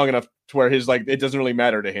like strong enough to where his like it doesn't really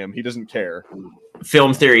matter to him. He doesn't care.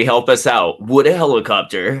 Film theory, help us out. Would a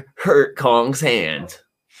helicopter hurt Kong's hand?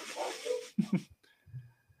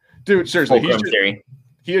 Dude, seriously, Fulcrum theory.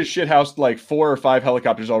 He has shithoused like 4 or 5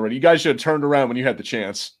 helicopters already. You guys should have turned around when you had the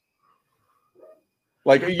chance.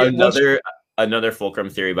 Like another Fulcrum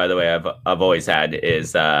theory, by the way, I've always had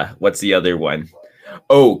is what's the other one?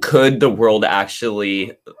 Oh, could the world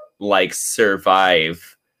actually like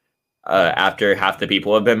survive after half the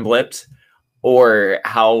people have been blipped? Or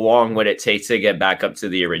how long would it take to get back up to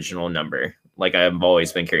the original number? Like I've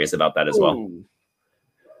always been curious about that as well. Ooh.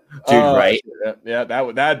 Dude, right? Yeah,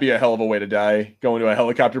 that'd be a hell of a way to die, going to a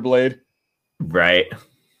helicopter blade. Right.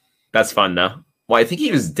 That's fun though. Well, I think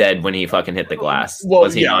he was dead when he fucking hit the glass. Well,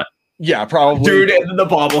 was he not? Yeah, probably. Dude, and the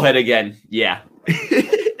bobblehead again. Yeah.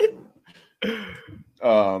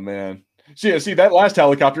 Oh man. See that last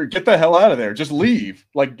helicopter, get the hell out of there. Just leave.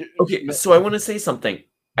 Like okay, so I want to say something.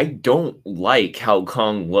 I don't like how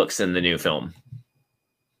Kong looks in the new film.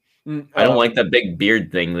 I don't like the big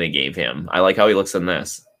beard thing they gave him. I like how he looks in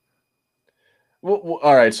this. Well,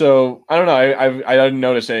 all right. So I don't know. I didn't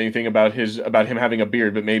notice anything about him having a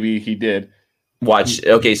beard, but maybe he did.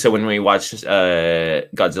 Okay, so when we watched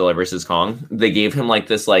Godzilla versus Kong, they gave him like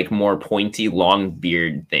this like more pointy long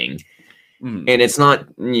beard thing. And it's not,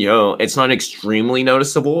 it's not extremely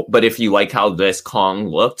noticeable, but if you like how this Kong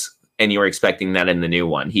looked and you were expecting that in the new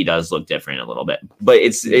one, he does look different a little bit. But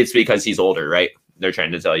it's because he's older, right? They're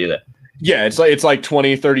trying to tell you that. Yeah, it's like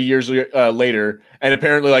 20, 30 years later. And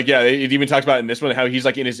apparently like, yeah, it even talks about in this one how he's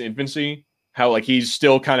like in his infancy, how like he's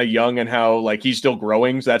still kind of young and how like he's still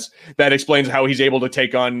growing. So that explains how he's able to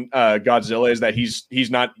take on Godzilla, is that he's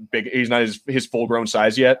not big, he's not his full grown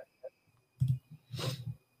size yet.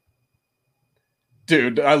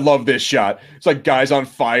 Dude, I love this shot. It's like guys on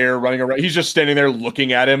fire running around. He's just standing there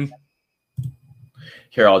looking at him.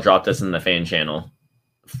 Here, I'll drop this in the fan channel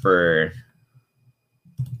for.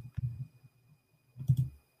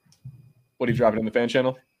 What do you drop it in the fan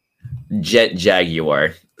channel? Jet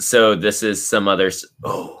Jaguar. So this is some others.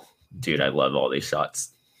 Oh, dude, I love all these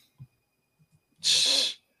shots.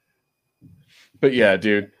 But yeah,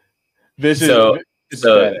 dude, this so is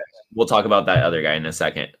we'll talk about that other guy in a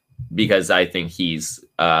second, because I think he's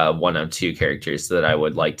one of 2 characters that I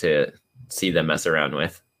would like to see them mess around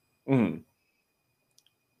with.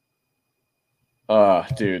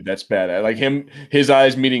 Dude, that's bad. I like his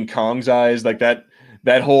eyes meeting Kong's eyes, like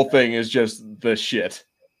that whole thing is just the shit.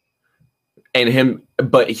 And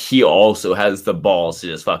but he also has the balls to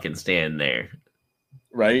just fucking stand there.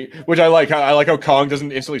 Right? Which I like how Kong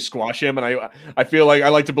doesn't instantly squash him, and I feel like I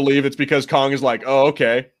like to believe it's because Kong is like, oh,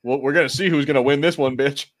 okay, well, we're gonna see who's gonna win this one,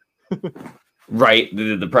 bitch. Right,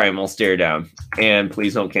 the primal stare down. And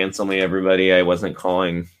please don't cancel me, everybody. I wasn't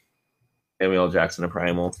calling Samuel Jackson a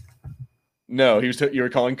primal. No, you were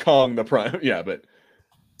calling Kong the primal. Yeah, but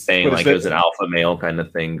saying like it was an alpha male kind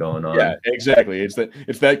of thing going on. Yeah, exactly.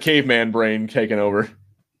 It's that caveman brain taking over.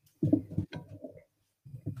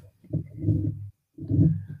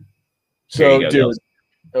 So, dude.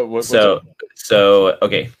 So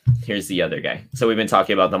okay, here's the other guy. So we've been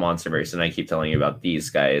talking about the MonsterVerse, and I keep telling you about these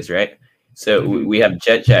guys, right? So we have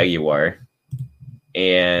Jet Jaguar,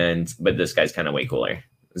 but this guy's kind of way cooler.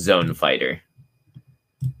 Zone Fighter.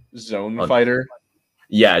 Fighter?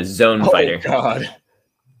 Yeah, Zone Fighter. Oh, God.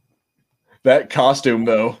 That costume,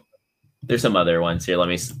 though. There's some other ones here. Let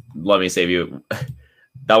me save you.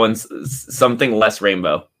 That one's something less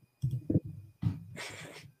rainbow.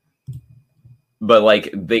 But like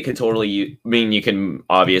they could totally. I mean, you can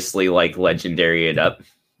obviously like legendary it up.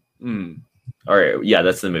 Or yeah,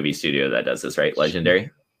 that's the movie studio that does this, right? Legendary.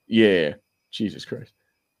 Yeah. Jesus Christ.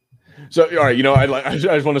 So, all right, I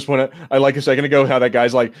just want to point out, I like a second ago how that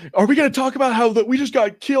guy's like, are we going to talk about how that we just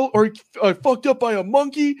got killed or fucked up by a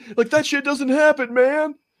monkey? Like, that shit doesn't happen,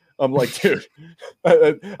 man. I'm like, dude,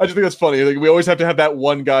 I just think that's funny. Like, we always have to have that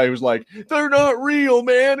one guy who's like, they're not real,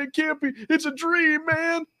 man. It can't be. It's a dream,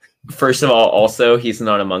 man. First of all, also, he's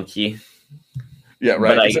not a monkey. Yeah,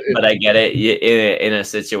 right. But I get it. In a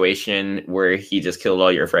situation where he just killed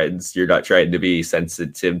all your friends, you're not trying to be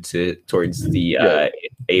sensitive towards the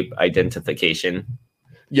ape identification.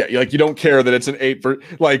 Yeah, like you don't care that it's an ape. For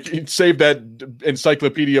like, save that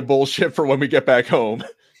encyclopedia bullshit for when we get back home.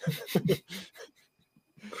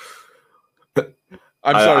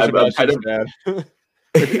 I'm sorry, Sebastian's dad.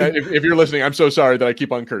 if you're listening, I'm so sorry that I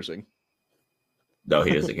keep on cursing. No,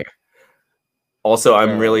 he doesn't care. Also,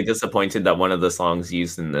 I'm really disappointed that one of the songs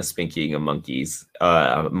used in the Spanking of Monkeys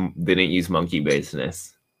didn't use Monkey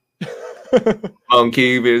Business.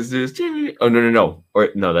 Monkey Business. Oh, no. Or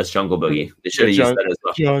no, that's Jungle Boogie. They should have used that as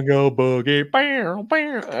well. Jungle Boogie.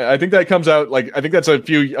 I think that comes out I think that's a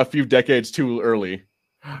few decades too early.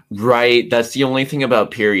 Right. That's the only thing about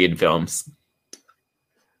period films.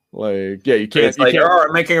 Like, yeah, you can't. It's like,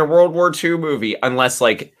 I'm making a World War II movie, unless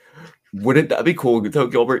like. Wouldn't that be cool, though,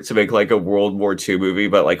 Gilbert, to make like a World War II movie,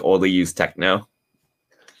 but like only use techno?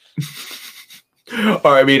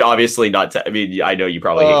 Or I mean, obviously not. I mean, I know you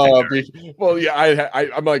probably. Well, yeah,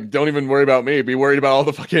 I'm like, don't even worry about me. Be worried about all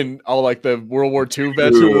the World War II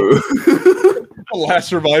vets the last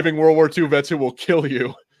surviving World War II vets who will kill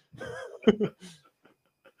you.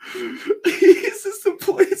 This is the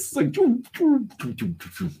place. Like,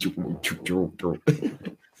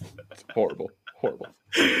 it's horrible.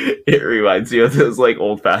 It reminds me of those like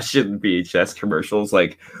old-fashioned VHS commercials,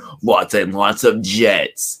 like lots and lots of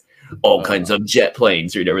jets, all kinds of jet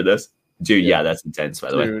planes. Remember this, dude? Yeah, that's intense.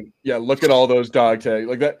 By the way, yeah, look at all those dog tags.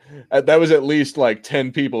 Like that. That was at least like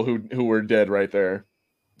 10 people who were dead right there.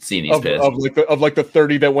 Of like the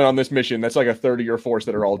 30 that went on this mission. That's like a 30-year force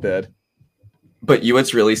that are all dead. But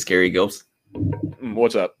what's really scary, Gilbs?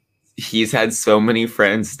 What's up? He's had so many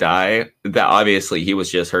friends die that obviously he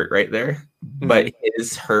was just hurt right there. But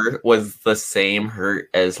his hurt was the same hurt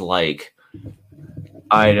as like,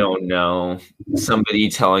 I don't know, somebody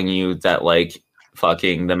telling you that like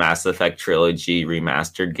fucking the Mass Effect trilogy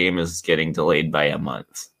remastered game is getting delayed by a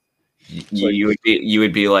month. You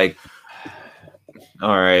would be like,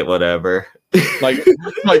 all right, whatever. like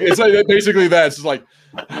it's like basically that. It's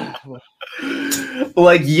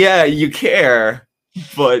like yeah, you care,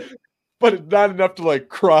 but not enough to like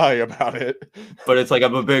cry about it. But it's like,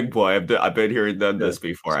 I'm a big boy. I've been here and done this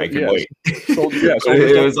before. I can wait. So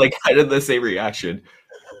it was like kind of the same reaction.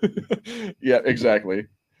 Yeah, exactly.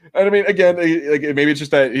 And I mean, again, like maybe it's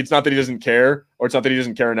just that it's not that he doesn't care, or it's not that he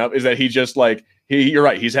doesn't care enough. Is that he just like you're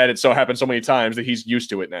right. He's had it happen so many times that he's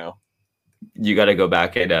used to it now. You got to go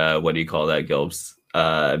back and what do you call that, Gilbs?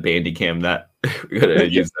 Bandicam that. We got to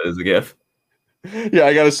use that as a GIF. Yeah,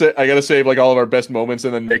 I gotta save like all of our best moments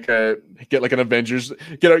and then get like an Avengers,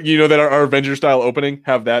 that our Avengers style opening,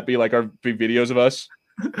 have that be like our videos of us.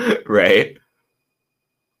 Right.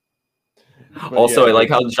 But also, I like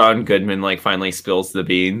how John Goodman like finally spills the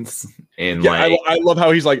beans. And I love how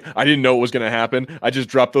he's like, I didn't know it was gonna happen. I just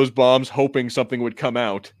dropped those bombs hoping something would come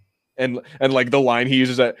out. And like the line he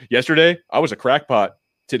uses that yesterday, I was a crackpot.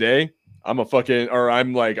 Today, I'm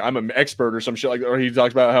an expert or some shit like that. Or he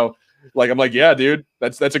talks about how. Like, I'm like, yeah, dude,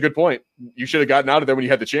 that's a good point. You should have gotten out of there when you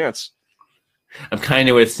had the chance. I'm kind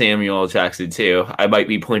of with Samuel Jackson too. I might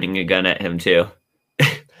be pointing a gun at him too.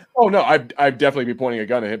 Oh no, I'd definitely be pointing a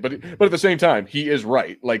gun at him. But at the same time, he is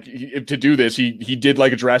right. Like to do this, he did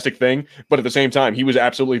like a drastic thing. But at the same time, he was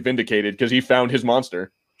absolutely vindicated because he found his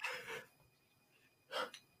monster.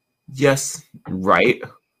 Yes, right.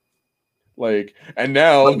 Like, and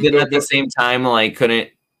now, but then at the same time, like,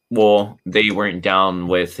 they weren't down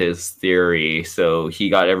with his theory, so he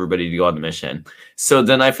got everybody to go on the mission. So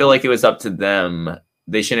then I feel like it was up to them.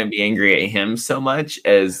 They shouldn't be angry at him so much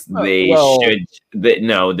as they should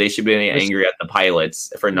be angry at the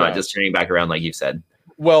pilots for not just turning back around, like you said.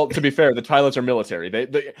 Well, to be fair, the pilots are military.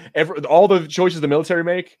 All the choices the military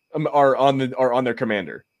make are on their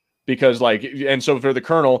commander. Because and so for the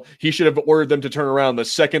colonel, he should have ordered them to turn around the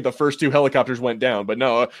second the first 2 helicopters went down. But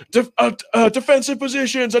no, defensive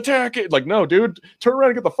positions, attack it. Like, no, dude, turn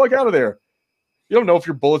around and get the fuck out of there. You don't know if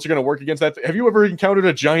your bullets are going to work against that. Have you ever encountered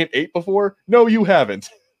a giant 8 before? No, you haven't.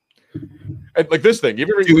 And like this thing,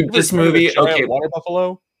 this movie, okay, water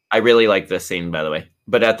buffalo. I really like this scene, by the way.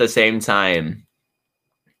 But at the same time,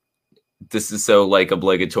 this is so like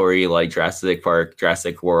obligatory, like Jurassic Park,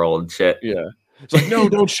 Jurassic World shit. Yeah. It's like, no,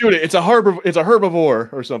 don't shoot it. It's a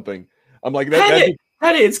herbivore or something. I'm like,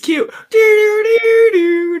 it's cute.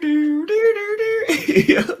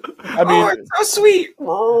 I mean, it's so sweet.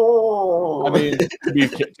 I mean,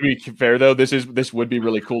 to be fair though, this would be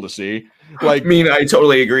really cool to see. Like, I mean, I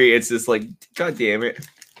totally agree. It's just like, God damn it.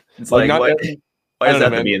 It's like why does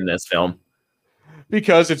that have to be in this film?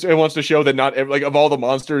 Because it wants to show that not of all the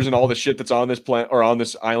monsters and all the shit that's on this planet or on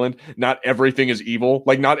this island, not everything is evil.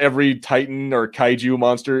 Like, not every Titan or kaiju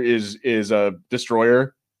monster is a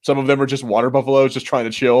destroyer. Some of them are just water buffaloes just trying to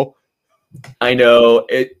chill. I know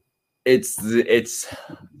it's the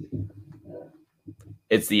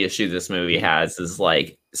issue this movie has is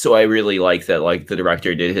like so I really like that, like the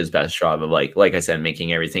director did his best job of like I said,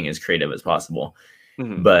 making everything as creative as possible.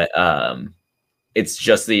 Mhm. But it's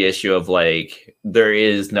just the issue of like there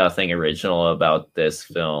is nothing original about this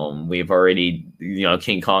film. We've already,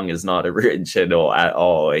 King Kong is not original at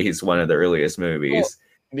all. He's one of the earliest movies.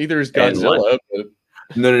 Neither is And, like, Godzilla.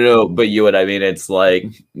 But no, but you know what I mean? It's like,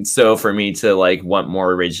 so for me to like want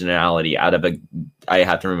more originality out of I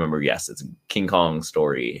have to remember, yes, it's a King Kong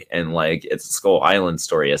story and like it's a Skull Island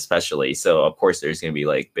story, especially. So of course there's going to be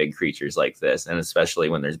like big creatures like this. And especially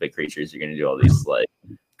when there's big creatures, you're going to do all these like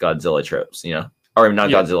Godzilla tropes, or not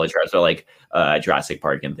Godzilla tropes, but like Jurassic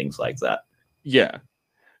Park and things like that. Yeah.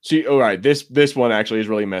 See, all right, this one actually is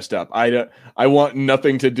really messed up. I want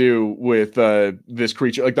nothing to do with this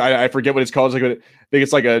creature. Like I forget what it's called. It's like I think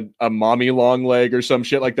it's like a mommy long leg or some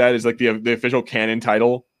shit like that. Is like the official canon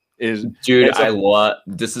title. Is dude, I love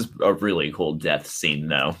this. Is a really cool death scene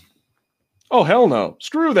though. Oh hell no!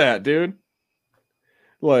 Screw that, dude.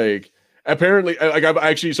 Like apparently, like I've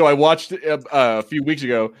actually. So I watched a few weeks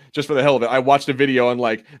ago, just for the hell of it. I watched a video on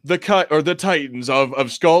like the Titans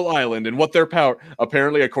of Skull Island and what their power.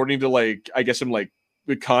 Apparently, according to like I guess some like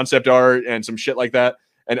concept art and some shit like that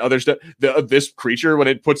and other stuff. This creature when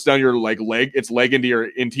it puts down your like its leg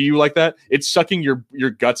into you like that, it's sucking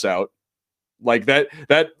your guts out. Like that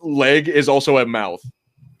leg is also a mouth.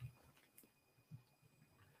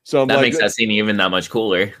 So that makes that scene even that much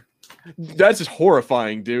cooler. That's just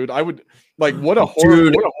horrifying, dude. I would like what a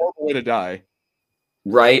horrible way to die.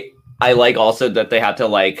 Right. I like also that they have to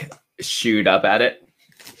like shoot up at it.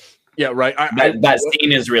 Yeah, right. That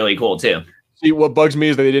scene is really cool too. See, what bugs me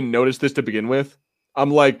is that they didn't notice this to begin with.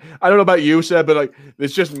 I'm like, I don't know about you, Seb, but like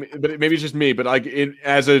it's just but maybe it's just me, but like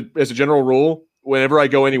as a general rule, whenever I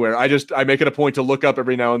go anywhere, I make it a point to look up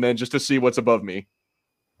every now and then just to see what's above me.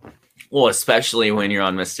 Well, especially when you're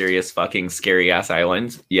on mysterious fucking scary ass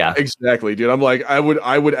islands. Yeah, exactly, dude. I'm like, I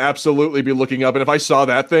would absolutely be looking up, and if I saw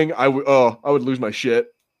that thing, I would lose my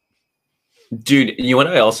shit. Dude, you know what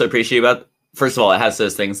I also appreciate about? First of all, it has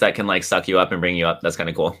those things that can like suck you up and bring you up. That's kind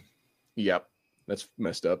of cool. Yep, that's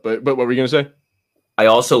messed up. But what were you gonna say? I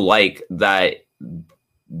also like that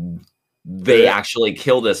they actually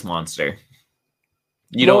kill this monster.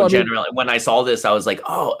 You don't generally. When I saw this, I was like,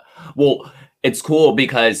 oh, well. It's cool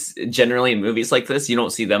because generally in movies like this, you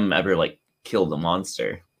don't see them ever like kill the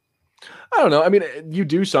monster. I don't know. I mean, you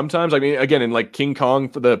do sometimes. I mean, again, in like King Kong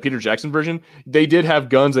for the Peter Jackson version, they did have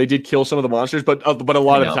guns. They did kill some of the monsters, but a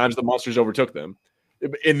lot of times the monsters overtook them.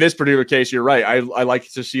 In this particular case, you're right. I like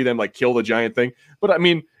to see them like kill the giant thing, but I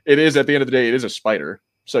mean, it is at the end of the day, it is a spider.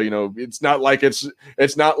 So, it's not like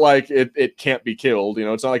it can't be killed.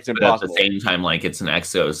 It's not like it's impossible. But at the same time, like it's an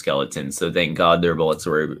exoskeleton. So thank God their bullets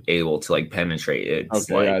were able to like penetrate it.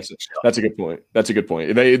 Okay, like, that's a good point. That's a good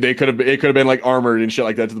point. It could have been like armored and shit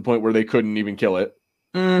like that to the point where they couldn't even kill it.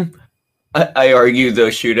 I argue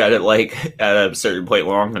they'll shoot at it like at a certain point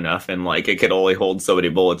long enough, and like it could only hold so many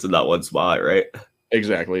bullets in that one spot, right?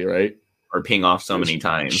 Exactly, right. Or ping off so many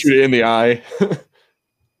times. Shoot it in the eye.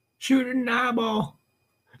 Shoot it in the eyeball.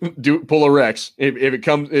 Pull a Rex. If it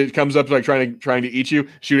comes up like trying to eat you,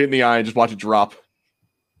 shoot it in the eye and just watch it drop.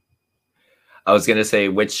 I was gonna say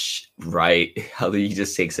how he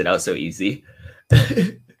just takes it out so easy.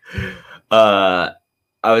 I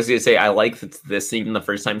was gonna say I like this scene the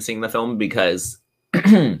first time seeing the film because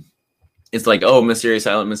it's like, oh, mysterious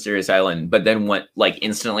island. But then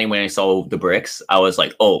instantly when I saw the bricks, I was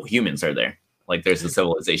like, oh, humans are there. Like there's a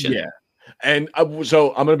civilization. Yeah. And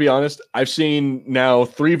so I'm going to be honest. I've seen now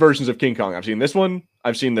 3 versions of King Kong. I've seen this one.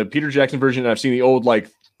 I've seen the Peter Jackson version. And I've seen the old like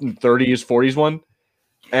 30s, 40s one.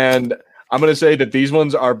 And I'm going to say that these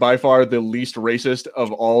ones are by far the least racist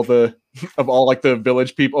of all like the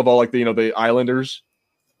village people, of all like the islanders.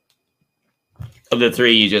 Of the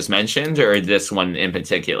 3 you just mentioned, or this one in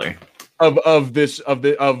particular? Of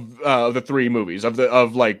the 3 movies of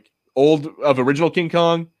original King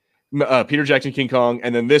Kong. Peter Jackson King Kong,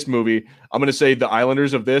 and then this movie. I'm going to say the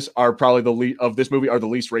Islanders of this are probably the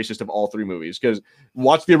least racist of all 3 movies. Because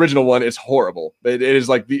watch the original one; it's horrible. It is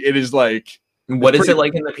like. What is it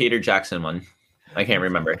like in the Peter Jackson one? I can't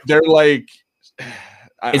remember. They're like.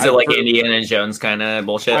 Is it like Indiana Jones kind of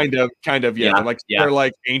bullshit? Kind of, yeah. They're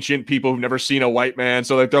like ancient people who've never seen a white man,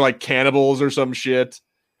 so they're like cannibals or some shit.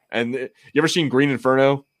 And you ever seen Green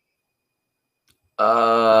Inferno?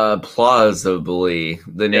 Plausibly.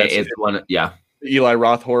 It's one, yeah. The Eli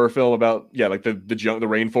Roth horror film about like the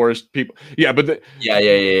rainforest people. Yeah, but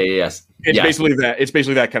yes. It's basically that. It's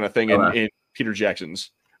basically that kind of thing in Peter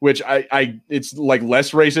Jackson's, which it's like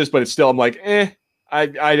less racist, but it's still I'm like,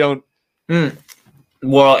 I don't.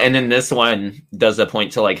 Well, and then this one does a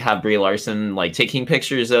point to like have Brie Larson like taking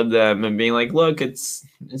pictures of them and being like, "Look, it's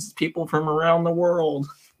people from around the world."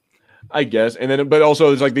 I guess. And then, but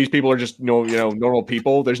also, it's like these people are just normal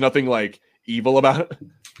people. There's nothing like evil about it.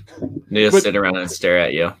 They just sit around and stare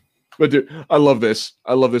at you. But dude, I love this.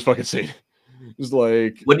 I love this fucking scene. It's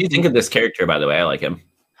like, what do you think of this character? By the way, I like him.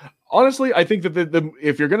 Honestly, I think that the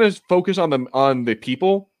if you're gonna focus on the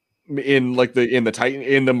people in like in the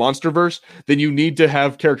monsterverse, then you need to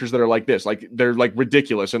have characters that are like this, like they're like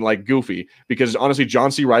ridiculous and like goofy. Because honestly,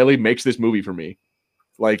 John C. Reilly makes this movie for me.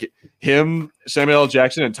 Like him, Samuel L.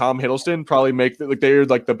 Jackson, and Tom Hiddleston probably make they're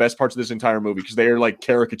like the best parts of this entire movie because they are like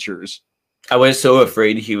caricatures. I was so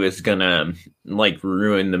afraid he was gonna like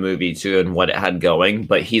ruin the movie too and what it had going,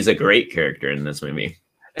 but he's a great character in this movie.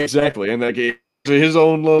 Exactly, and like his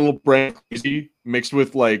own little brand crazy mixed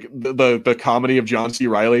with like the comedy of John C.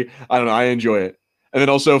 Reilly. I don't know, I enjoy it. And then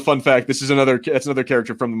also, fun fact: that's another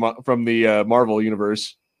character from the Marvel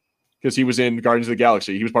universe because he was in Guardians of the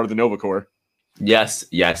Galaxy. He was part of the Nova Corps. Yes,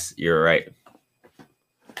 you're right.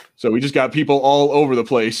 So we just got people all over the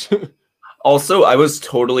place. Also, I was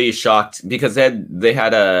totally shocked because they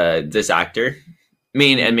had this actor. I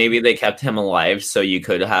mean, and maybe they kept him alive so you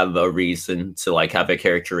could have a reason to like have a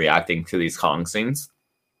character reacting to these Kong scenes.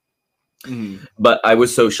 Mm-hmm. But I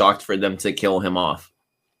was so shocked for them to kill him off.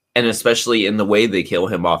 And especially in the way they kill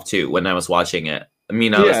him off too when I was watching it. I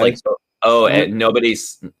mean, I was like, oh, and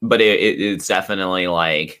nobody's, but it's definitely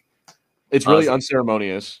like it's really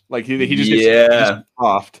unceremonious. Like he just gets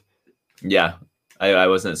offed. Yeah, I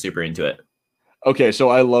wasn't super into it. Okay, so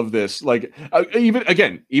I love this. Like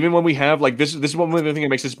even when we have like this is one of the things that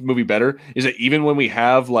makes this movie better is that even when we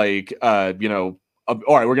have like all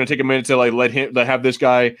right, we're gonna take a minute to like let have this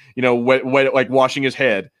guy wet like washing his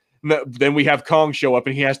head. Then we have Kong show up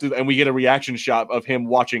and he has to, and we get a reaction shot of him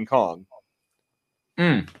watching Kong.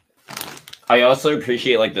 I also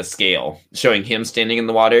appreciate like the scale showing him standing in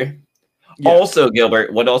the water. Yeah. Also,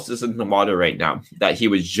 Gilbert, what else is in the water right now that he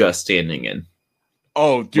was just standing in?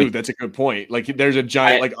 Oh, dude, that's a good point. Like, there's a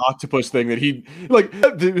giant like octopus thing that he like.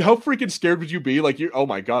 How freaking scared would you be? Like, oh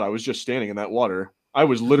my god, I was just standing in that water. I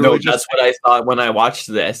was literally. No, that's what I thought when I watched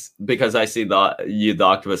this because I see the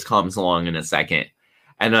octopus comes along in a second,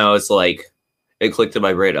 and I was like, it clicked in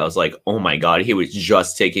my brain. I was like, oh my god, he was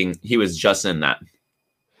just in that.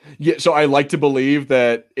 Yeah, so I like to believe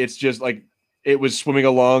that it's just like it was swimming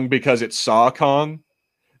along because it saw Kong,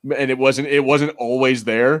 and it wasn't always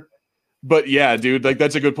there. But yeah, dude, like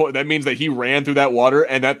that's a good point. That means that he ran through that water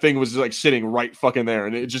and that thing was like sitting right fucking there,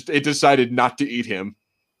 and it decided not to eat him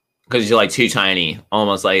because you're like too tiny,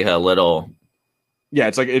 almost like a little.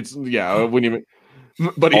 Yeah, when you.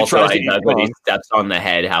 But he also, tries to when he steps on the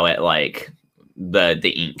head, how it like the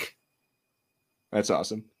ink. That's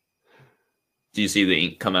awesome. Do you see the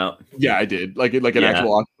ink come out? Yeah, I did. Like an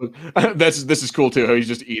actual octopus. This is cool too. How he's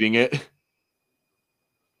just eating it.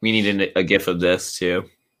 We need a gif of this too.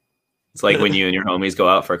 It's like when you and your homies go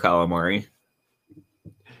out for calamari.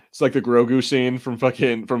 It's like the Grogu scene from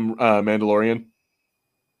Mandalorian.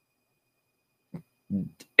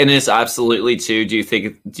 And it's absolutely too. Do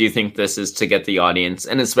you think this is to get the audience,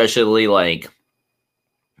 and especially like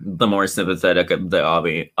the more sympathetic of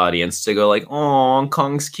the audience, to go like, "Oh,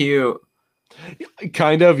 Kong's cute."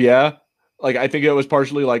 Kind of, yeah. Like, I think it was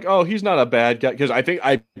partially like, oh, he's not a bad guy. Because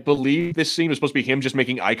I believe this scene was supposed to be him just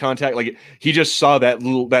making eye contact. Like, he just saw that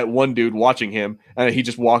one dude watching him, and he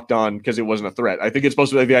just walked on because it wasn't a threat. I think it's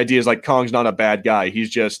supposed to be the idea is like Kong's not a bad guy. He's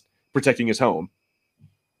just protecting his home.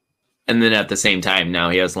 And then at the same time, now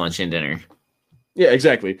he has lunch and dinner. Yeah,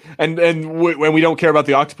 exactly. And when we don't care about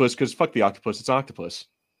the octopus, because fuck the octopus, it's octopus.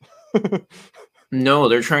 No,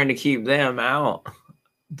 they're trying to keep them out.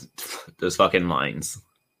 Those fucking lines.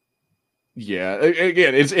 Yeah,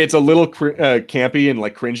 again, it's a little campy and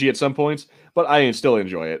like cringy at some points, but I still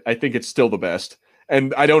enjoy it. I think it's still the best,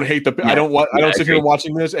 and I don't hate I don't sit here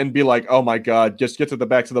watching this and be like, oh my god, just get to the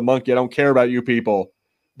back to the monkey. I don't care about you people,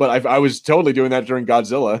 but I was totally doing that during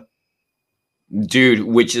Godzilla, dude,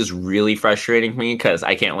 which is really frustrating me because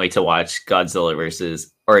I can't wait to watch Godzilla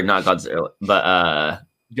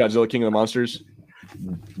Godzilla King of the Monsters.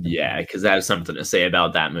 Yeah, because I have something to say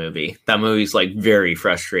about that movie. That movie's like very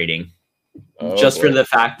frustrating. Oh, just boy. For the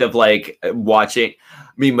fact of like watching,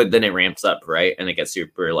 I mean, but then it ramps up, right? And it gets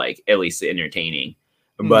super like at least entertaining.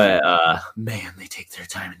 But man, they take their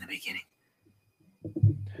time in the beginning.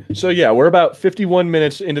 So yeah, we're about 51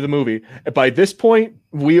 minutes into the movie. By this point,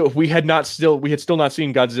 we had still not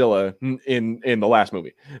seen Godzilla in the last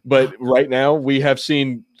movie. But right now we have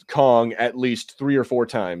seen Kong at least 3 or 4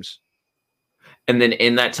 times. And then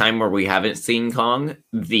in that time where we haven't seen Kong,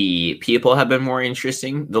 the people have been more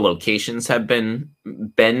interesting. The locations have been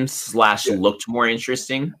slash looked more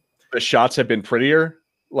interesting. The shots have been prettier,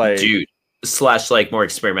 like dude, slash like more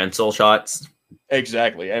experimental shots.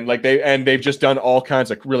 Exactly, and like they've just done all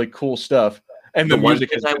kinds of really cool stuff. And the one music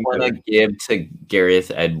thing I want to give to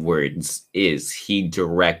Gareth Edwards is he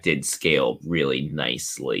directed scale really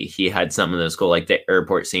nicely. He had some of those cool, like the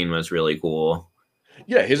airport scene was really cool.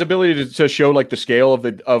 Yeah, his ability to show like the scale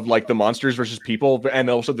of like the monsters versus people, and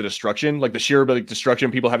also the destruction, like the sheer like destruction,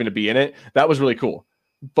 people having to be in it. That was really cool.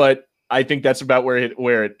 But I think that's about where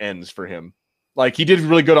it ends for him. Like he did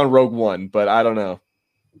really good on Rogue One, but I don't know.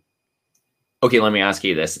 Okay, let me ask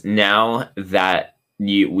you this: now that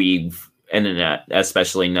we've internet,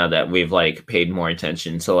 especially now that we've like paid more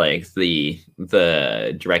attention to like the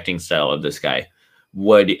directing style of this guy,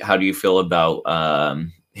 how do you feel about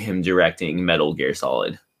him directing Metal Gear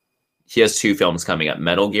Solid? He has 2 films coming up,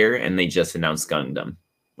 Metal Gear, and they just announced Gundam,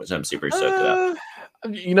 which I'm super stoked about.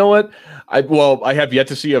 You know what? I have yet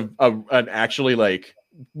to see an actually like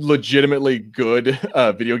legitimately good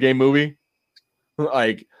video game movie.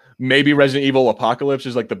 Like maybe Resident Evil Apocalypse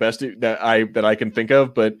is like the best that I can think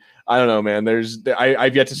of, but I don't know, man.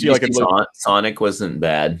 I've yet to see like Sonic wasn't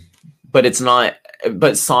bad, but it's not.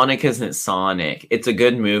 But Sonic isn't Sonic. It's a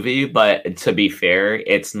good movie, but to be fair,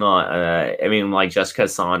 it's not. I mean, like just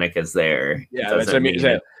because Sonic is there, yeah. That's, I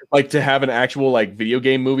mean, like to have an actual like video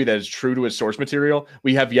game movie that is true to its source material,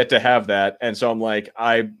 we have yet to have that, and so I'm like,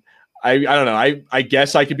 I don't know. I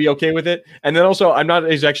guess I could be okay with it. And then also, I'm not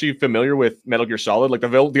as actually familiar with Metal Gear Solid. Like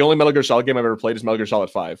the only Metal Gear Solid game I've ever played is Metal Gear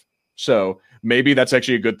Solid 5. So maybe that's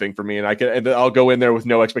actually a good thing for me, and I'll go in there with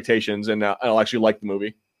no expectations, and I'll actually like the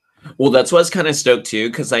movie. Well, that's what's kind of stoked too,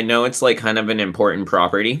 because I know it's like kind of an important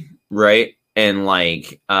property, right? And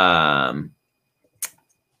like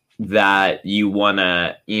that you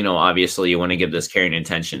wanna, obviously you want to give this caring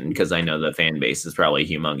attention because I know the fan base is probably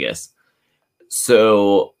humongous.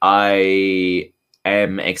 So I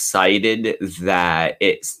am excited that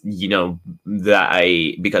it's,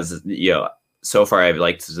 because so far I've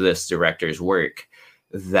liked this director's work,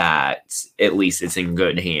 that at least it's in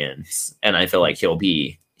good hands, and I feel like he'll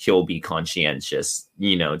be conscientious,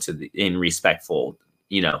 and respectful,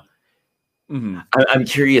 Mm-hmm. I'm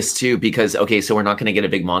curious too, because so we're not going to get a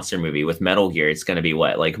big monster movie with Metal Gear. It's going to be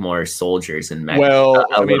what, like more soldiers and mech.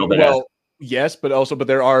 Yes, but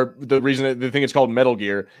there are the thing it's called Metal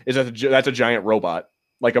Gear is that's a giant robot.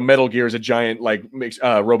 Like a Metal Gear is a giant like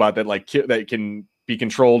robot that like that can be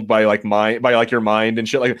controlled by like your mind and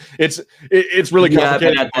shit. Like it's really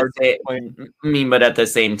complicated. But at the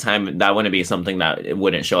same time, that wouldn't be something that it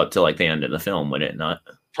wouldn't show up till like the end of the film, would it not?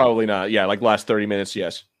 Probably not. Yeah, like last 30 minutes.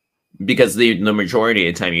 Yes, because the majority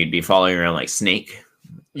of the time you'd be following around like Snake.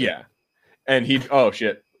 Yeah, and oh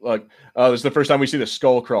shit! Look, this is the first time we see the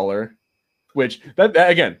skull crawler, which that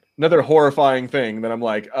again another horrifying thing that I'm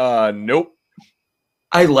like, nope.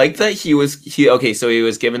 I like that he was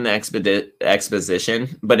given the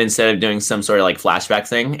exposition, but instead of doing some sort of like flashback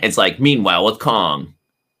thing, it's like meanwhile with Kong.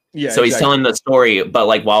 Yeah. So exactly. He's telling the story, but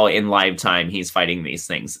like while in live time, he's fighting these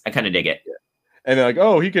things. I kind of dig it. Yeah. And they're like,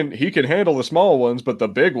 oh, he can handle the small ones, but the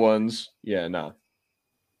big ones, yeah, nah.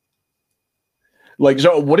 Like,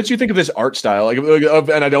 so what did you think of this art style? Like,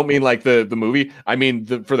 and I don't mean like the movie. I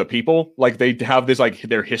mean for the people. Like, they have this like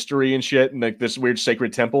their history and shit, and like this weird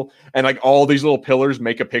sacred temple, and like all these little pillars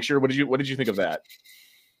make a picture. What did you think of that?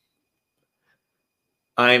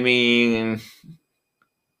 I mean,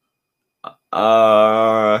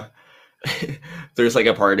 there's like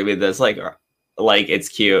a part of me that's like it's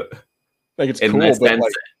cute. Like it's cool,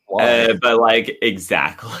 but like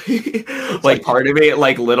exactly, like part of it,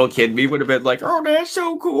 like little kid me would have been like, "Oh, that's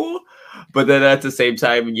so cool," but then at the same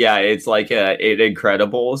time, yeah, it's like it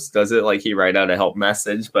Incredibles does it like he write out a help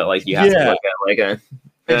message, but like you have to look at like a.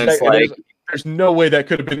 And it's like there's no way that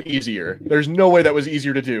could have been easier. There's no way that was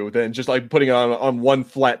easier to do than just like putting it on one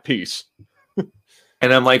flat piece.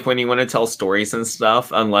 And I'm like, when you want to tell stories and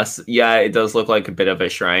stuff, unless, it does look like a bit of a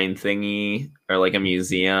shrine thingy or like a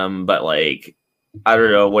museum, but like, I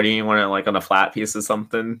don't know. What do you want to like on a flat piece of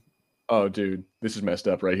something? Oh, dude, this is messed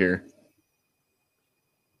up right here.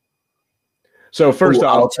 So first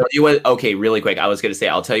off, I'll tell you what. Okay, really quick. I was gonna say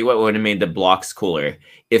I'll tell you what would have made the blocks cooler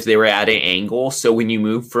if they were at an angle. So when you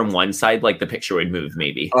move from one side, like the picture would move,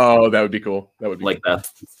 maybe. Oh, that would be cool. That would be like cool. that.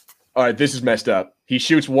 All right, this is messed up. He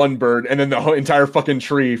shoots one bird, and then the whole entire fucking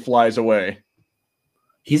tree flies away.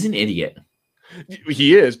 He's an idiot.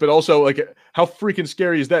 He is, but also like, how freaking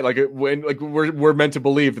scary is that? Like when like we're meant to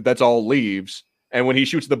believe that that's all leaves, and when he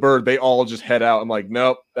shoots the bird, they all just head out. I'm like,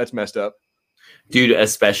 nope, that's messed up. Dude,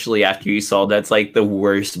 especially after you saw that's like the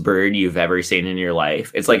worst bird you've ever seen in your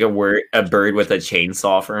life. It's like a bird with a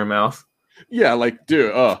chainsaw for a mouth. Yeah, like,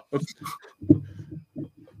 dude,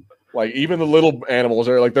 like even the little animals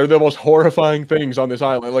are like they're the most horrifying things on this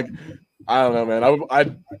island. Like, I don't know,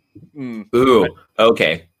 man. Ooh,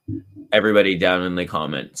 okay. Everybody down in the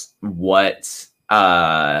comments. What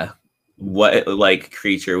like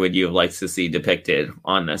creature would you have liked to see depicted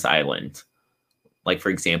on this island? Like, for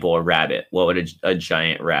example, a rabbit. What would a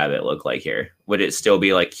giant rabbit look like here? Would it still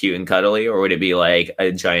be like cute and cuddly, or would it be like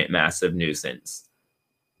a giant massive nuisance?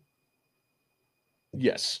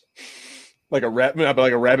 Yes. Like a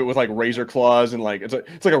rabbit with like razor claws and like it's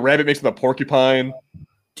like a rabbit mixed with a porcupine.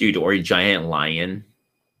 Dude, or a giant lion.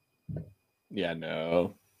 Yeah,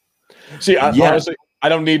 no. See, honestly, I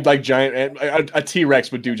don't need like giant. A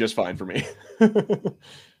T-Rex would do just fine for me.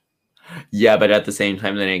 Yeah, but at the same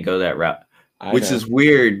time, they didn't go that route, which is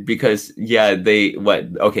weird because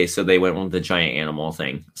okay, so they went with the giant animal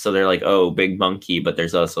thing. So they're like, oh, big monkey, but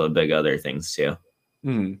there's also big other things too.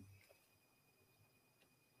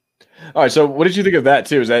 All right, so what did you think of that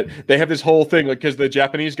too? Is that they have this whole thing like because the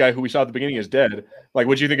Japanese guy who we saw at the beginning is dead. Like,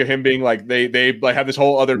 what do you think of him being like they like have this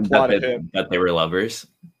whole other plot of him that they were lovers?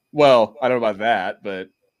 Well, I don't know about that, but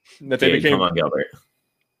that they became. Come on, Gilbert.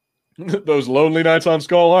 Those lonely nights on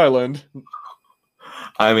Skull Island.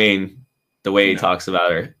 I mean, the way he talks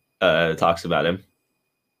about her, talks about him.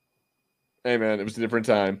 Hey man, it was a different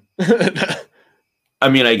time. I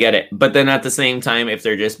mean, I get it, but then at the same time, if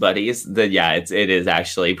they're just buddies, then yeah, it is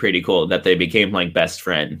actually pretty cool that they became like best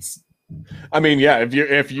friends. I mean, yeah,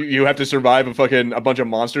 if you have to survive a bunch of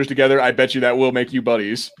monsters together, I bet you that will make you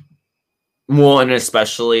buddies. Well, and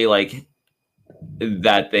especially like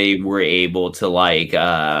that they were able to like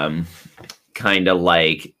kind of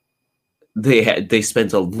like they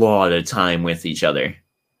spent a lot of time with each other.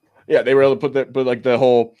 Yeah, they were able to put like the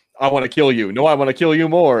whole I want to kill you. No, I want to kill you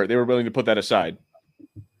more. They were willing to put that aside.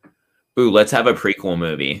 Ooh, let's have a prequel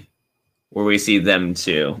movie where we see them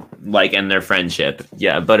two, like, and their friendship.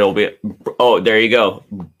 Yeah, but it'll be... Oh, there you go.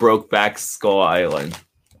 Brokeback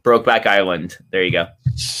Island. There you go.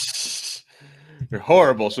 You're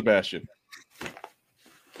horrible, Sebastian.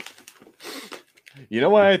 You know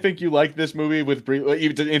why I think you like this movie with Brie,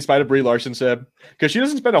 in spite of Brie Larson, Seb? Because she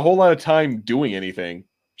doesn't spend a whole lot of time doing anything.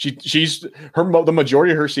 The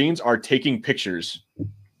majority of her scenes are taking pictures.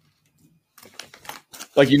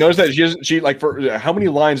 Like, you notice that she like for how many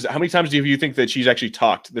times do you think that she's actually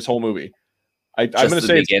talked this whole movie? I'm gonna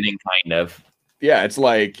say beginning, kind of. Yeah, it's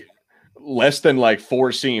like less than like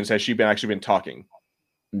 4 scenes has she actually been talking.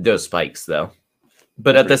 Those spikes though.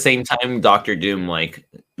 But at the same time, Doctor Doom, like,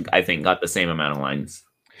 I think got the same amount of lines.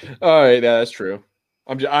 All right, yeah, that's true.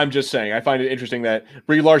 I'm just saying, I find it interesting that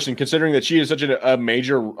Brie Larson, considering that she is such a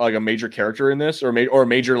major character in this, or a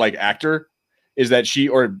major like actor, is that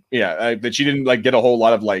that she didn't like get a whole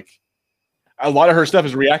lot of like a lot of her stuff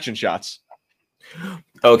is reaction shots.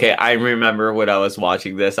 Okay, I remember when I was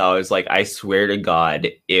watching this, I was like, I swear to God,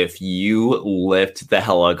 if you lift the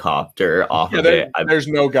helicopter off of it, there's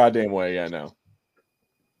no goddamn way. Yeah, no.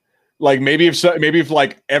 Like maybe if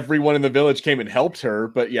like everyone in the village came and helped her,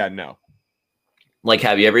 but yeah, no. Like,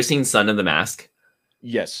 have you ever seen Son of the Mask?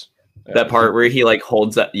 Yes. That part where he like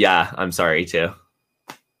holds up. Yeah, I'm sorry too.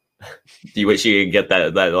 Do you wish you could get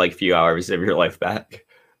that like few hours of your life back?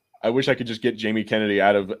 I wish I could just get Jamie Kennedy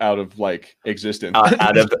out of like existence.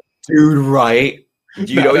 Dude, right?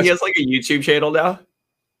 Do you know he has like a YouTube channel now?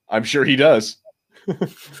 I'm sure he does.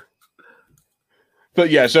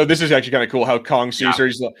 But yeah, so this is actually kind of cool how Kong sees her.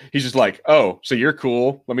 He's just like, oh, so you're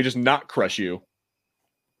cool. Let me just not crush you.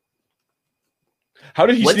 How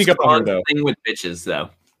did he sneak up on her though? Thing with bitches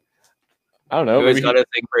though. I don't know. He's got a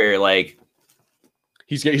thing for like.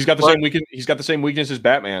 He's got the same weakness. He's got the same weakness as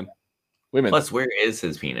Batman. Women. Plus, where is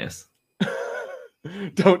his penis?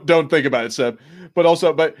 Don't think about it, Seb.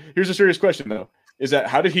 But here's a serious question though: is that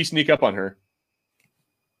how did he sneak up on her?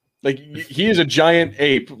 Like he is a giant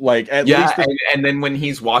ape. Like at least, and then when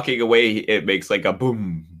he's walking away, it makes like a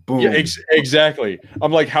boom, boom. Yeah, exactly.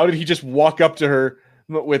 I'm like, how did he just walk up to her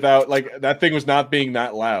without like that thing was not being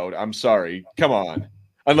that loud? I'm sorry. Come on.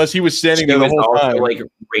 Unless he was standing there the whole time. Like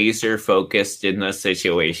razor focused in the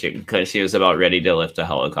situation because she was about ready to lift a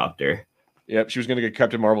helicopter. Yep, she was gonna get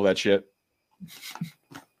Captain Marvel that shit.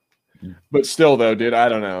 But still, though, dude, I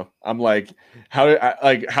don't know. I'm like, how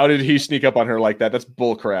did he sneak up on her like that? That's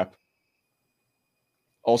bull crap.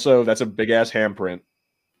 Also, that's a big ass handprint.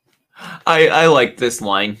 I like this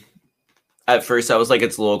line. At first, I was like,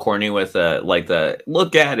 it's a little corny with like the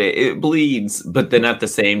look at it, it bleeds. But then at the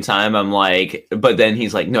same time, I'm like, but then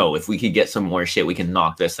he's like, no, if we could get some more shit, we can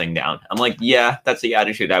knock this thing down. I'm like, yeah, that's the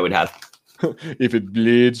attitude I would have. If it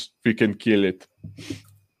bleeds, we can kill it.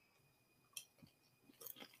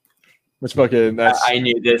 That's fucking. I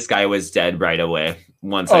knew this guy was dead right away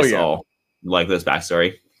once I saw like this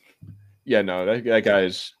backstory. Yeah, no, that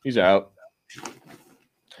guy's he's out.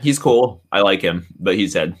 He's cool. I like him, but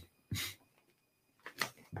he's dead.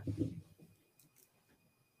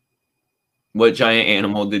 What giant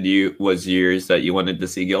animal was yours that you wanted to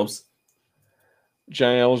see, Gilbs?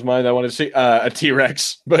 Giant animal's mine. I wanted to see a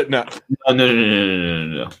T-Rex, but no.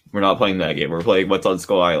 No. We're not playing that game. We're playing What's on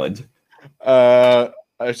Skull Island. I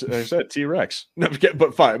said T-Rex. No,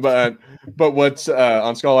 but fine. But what's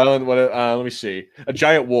on Skull Island? What? Let me see. A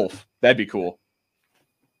giant wolf. That'd be cool.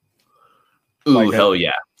 Ooh, like hell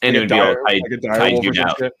yeah! And it would be all tied you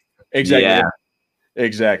out. Exactly. Yeah.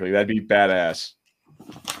 Exactly. That'd be badass.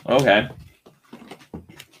 Okay.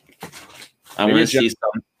 I want to see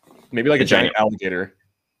some. Maybe like a giant alligator.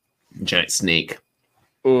 Giant snake.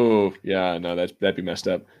 Oh, yeah. No, that'd be messed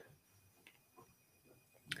up.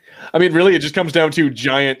 I mean, really, it just comes down to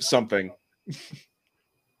giant something.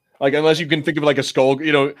 Like, unless you can think of like a skull,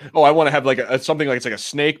 I want to have like something like it's like a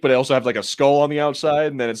snake, but it also have like a skull on the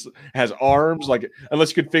outside, and then it has arms. Like, unless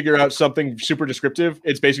you could figure out something super descriptive,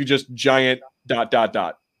 it's basically just giant ...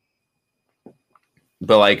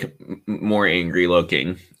 But like more angry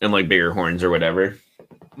looking and like bigger horns or whatever.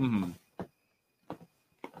 Mm-hmm.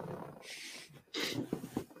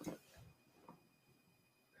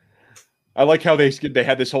 I like how they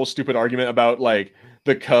had this whole stupid argument about like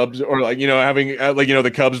the cubs or like having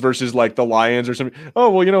the cubs versus like the lions or something. Oh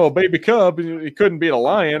well, a baby cub he couldn't beat a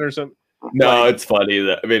lion or something. No, it's funny.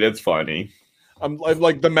 It's funny. I'm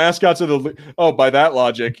like the mascots of the by that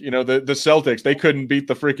logic, the Celtics, they couldn't beat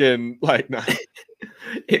the freaking like. Nah.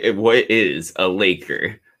 What is a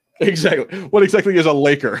Laker? Exactly. What exactly is a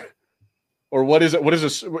Laker? Or what is it? What is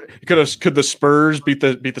this? Could the Spurs beat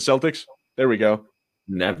the Celtics? There we go.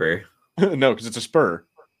 Never. No, because it's a spur.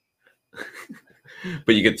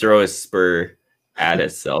 But you could throw a spur at a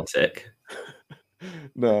Celtic.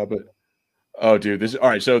 No, but oh, dude, all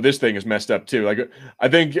right. So this thing is messed up too. Like, I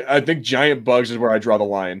think giant bugs is where I draw the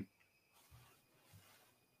line.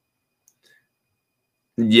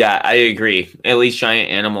 Yeah, I agree. At least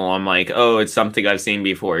giant animal, I'm like, oh, it's something I've seen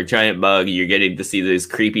before. Giant bug, you're getting to see these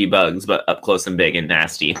creepy bugs, but up close and big and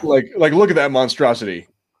nasty. Like, look at that monstrosity.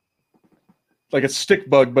 Like a stick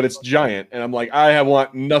bug, but it's giant, and I'm like, I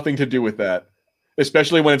want nothing to do with that.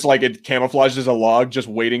 Especially when it's like it camouflages as a log, just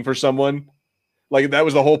waiting for someone. Like that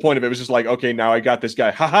was the whole point of it. It was just like, okay, now I got this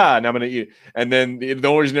guy, haha, now I'm gonna eat it. And then the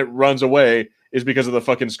only reason it runs away is because of the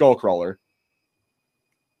fucking skull crawler.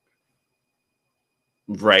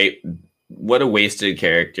 Right. What a wasted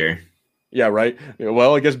character. Yeah, right.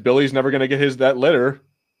 Well, I guess Billy's never gonna get that letter.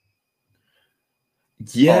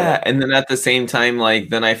 Yeah, and then at the same time, like,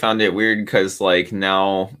 then I found it weird because, like,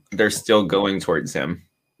 now they're still going towards him.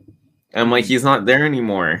 And I'm like, he's not there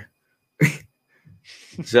anymore.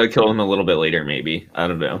 So I'll kill him a little bit later, maybe. I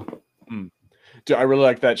don't know. Dude, I really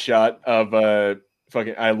like that shot of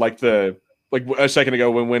I like the a second ago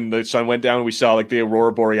when the sun went down, we saw like the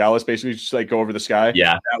aurora borealis basically just like go over the sky.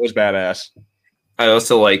 Yeah, that was badass. I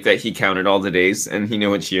also like that he counted all the days and he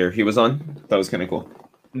knew which year he was on. That was kind of cool.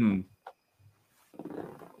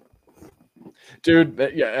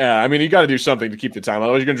 Dude, yeah. I mean, you got to do something to keep the time.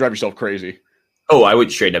 Otherwise, you're gonna drive yourself crazy. Oh, I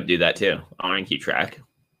would straight up do that too. I want to keep track.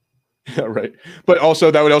 Yeah, right. But also,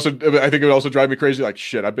 I think it would also drive me crazy. Like,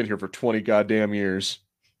 shit, I've been here for 20 goddamn years.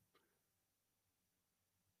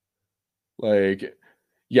 Like,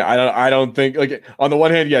 yeah, I don't think like on the one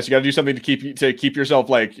hand, yes, you got to do something to keep yourself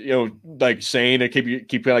like like sane and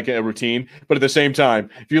keep like a routine. But at the same time,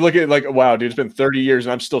 if you look at like, wow, dude, it's been 30 years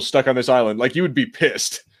and I'm still stuck on this island, like you would be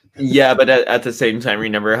pissed. Yeah, but at the same time,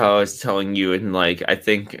 remember how I was telling you and like I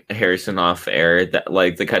think Harrison off air that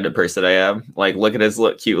like the kind of person I am. Like, look at his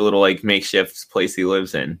cute little like makeshift place he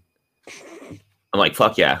lives in. I'm like,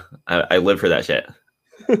 fuck yeah, I live for that shit.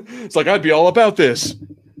 It's like I'd be all about this.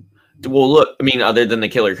 Well, look, I mean, other than the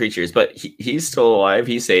killer creatures, but he's still alive.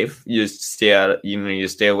 He's safe. You just stay out. You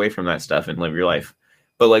stay away from that stuff and live your life.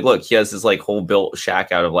 But like, look, he has this like whole built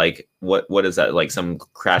shack out of like what is that? Like some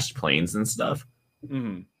crashed planes and stuff.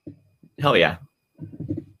 Mm-hmm. Hell yeah,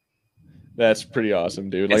 that's pretty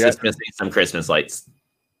awesome, dude. It's just missing some Christmas lights.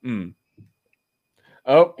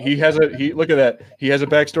 Oh, look at that. He has a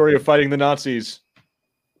backstory of fighting the Nazis.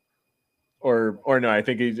 Or no, I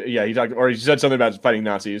think he said something about fighting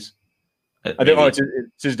Nazis. I think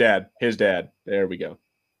it's his dad. His dad. There we go.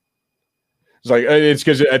 It's like it's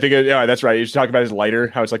because I think yeah, that's right. He's talking about his lighter,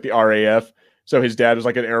 how it's like the RAF. So his dad was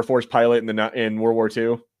like an Air Force pilot in World War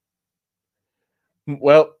II.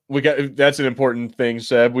 Well, we got that's an important thing,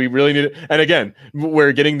 Seb. We really need it. And again,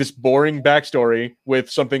 we're getting this boring backstory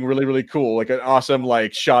with something really, really cool, like an awesome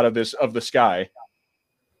like shot of the sky.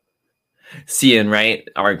 Seeing right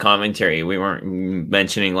our commentary, we weren't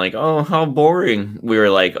mentioning like, oh, how boring. We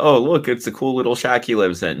were like, oh, look, it's a cool little shack he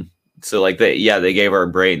lives in. So like they gave our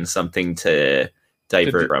brains something to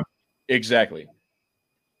divert from. Exactly.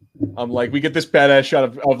 Like we get this badass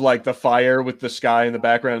shot of like the fire with the sky in the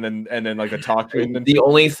background and then like the talk between them. The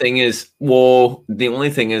only thing is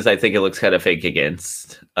I think it looks kind of fake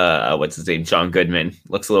against what's his name? John Goodman.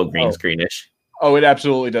 Looks a little green screenish. Oh, it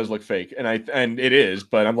absolutely does look fake. And it is,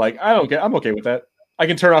 but I'm like, I'm okay with that. I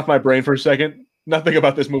can turn off my brain for a second. Nothing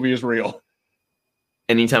about this movie is real.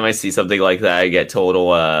 Anytime I see something like that, I get total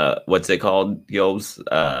what's it called, Gilbs?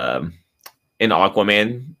 In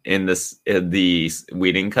Aquaman in the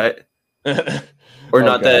Whedon cut. Or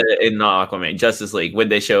not God. In the Aquaman, Justice League, when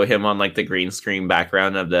they show him on like the green screen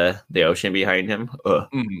background of the ocean behind him.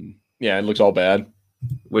 Mm-hmm. Yeah, it looks all bad.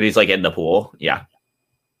 When he's like in the pool. Yeah.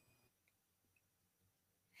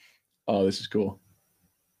 Oh, this is cool.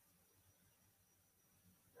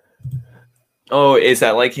 Oh, is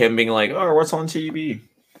that like him being like, oh, what's on TV?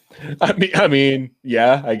 I mean,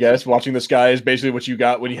 yeah, I guess watching the sky is basically what you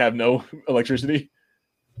got when you have no electricity.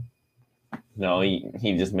 No,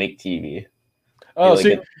 he just make TV. Oh,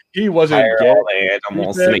 see, he wasn't gay. All the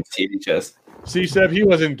animals to make TV shows. See, Seb, he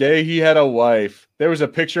wasn't gay. He had a wife. There was a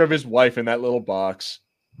picture of his wife in that little box.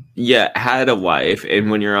 Yeah, had a wife, and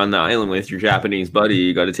when you're on the island with your Japanese buddy,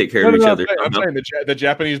 you got to take care of each other. I'm saying the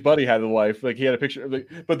Japanese buddy had a wife. Like he had a picture of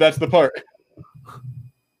but that's the part.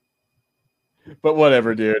 But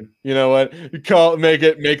whatever, dude. You know what?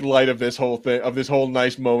 Make light of this whole thing, of this whole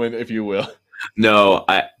nice moment, if you will. No,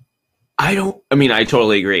 I don't. I mean, I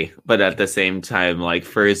totally agree, but at the same time, like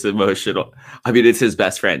for his emotional, I mean, it's his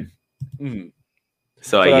best friend,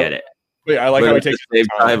 so I get it. Wait, I like how he takes the same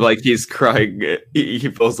time, like he's crying. He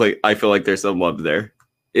feels like I feel like there's some love there.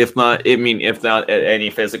 If not any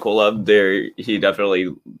physical love there, he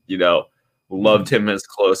definitely, loved him as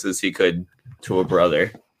close as he could to a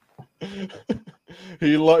brother.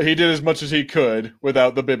 He did as much as he could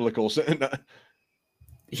without the biblical.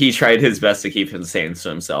 He tried his best to keep him sane to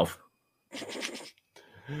himself.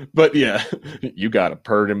 But yeah, you got a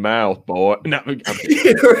purty mouth, boy. No,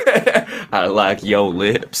 I like your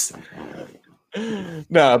lips.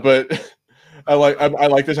 Nah, but I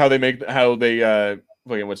like this how he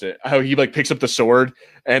like picks up the sword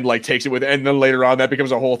and like takes it with, and then later on that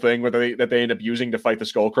becomes a whole thing that they end up using to fight the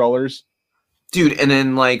skull crawlers. Dude, and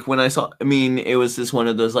then like when it was just one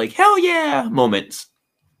of those like hell yeah moments.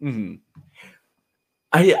 Mm-hmm.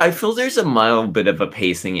 I feel there's a mild bit of a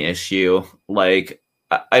pacing issue. Like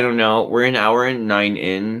I don't know, we're an hour and 9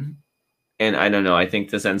 in, and I don't know. I think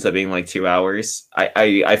this ends up being like 2 hours.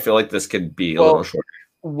 I feel like this could be a little shorter.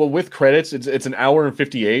 Well, with credits, it's an hour and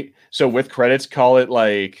 58. So with credits, call it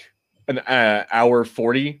like an hour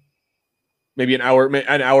 40. Maybe an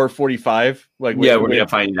hour 45. Like we're gonna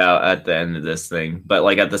find out at the end of this thing. But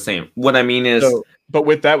like at the same, what I mean is, but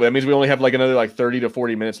with that means we only have like another like 30 to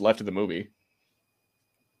 40 minutes left of the movie.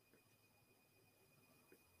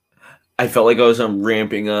 I felt like I was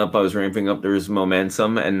ramping up. There was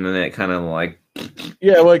momentum, and then it kind of like,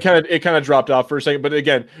 yeah. Well, it kind of dropped off for a second. But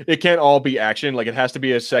again, it can't all be action. Like it has to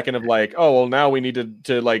be a second of like, oh well, now we need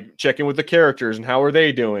to like check in with the characters and how are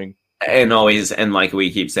they doing. And like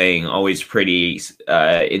we keep saying, always pretty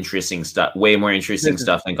interesting stuff. Way more interesting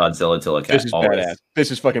stuff than Godzilla to look at. This is badass.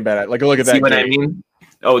 This is fucking badass. Like look at that. See what I mean?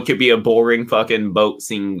 Oh, it could be a boring fucking boat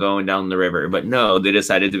scene going down the river, but no, they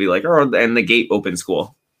decided to be like, oh, and the gate opens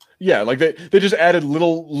cool. Yeah, like they just added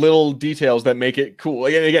little details that make it cool.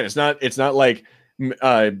 Like, again, it's not like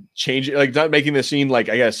changing, like not making the scene like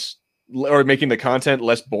I guess or making the content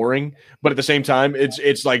less boring, but at the same time,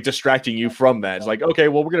 it's like distracting you from that. It's like, okay,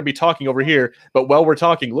 well, we're gonna be talking over here, but while we're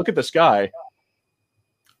talking, look at the sky.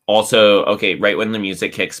 Also, okay, right when the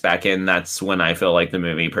music kicks back in, that's when I feel like the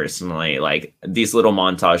movie personally, like these little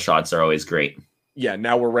montage shots are always great. Yeah,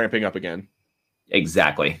 now we're ramping up again.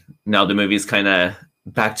 Exactly. Now the movie's kind of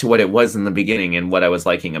back to what it was in the beginning and what I was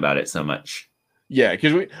liking about it so much. Yeah,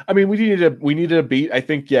 because we needed a beat. I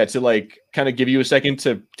think to like kind of give you a second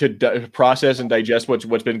to process and digest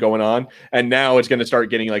what's been going on, and now it's going to start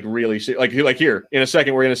getting like really like here in a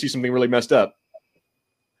second we're going to see something really messed up.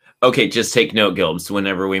 Okay, just take note, Gilbs.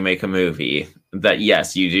 Whenever we make a movie, that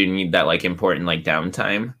yes, you do need that like important like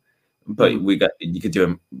downtime, but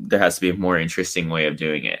there has to be a more interesting way of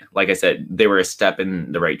doing it. Like I said, they were a step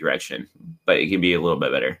in the right direction, but it can be a little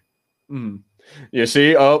bit better. Mm. You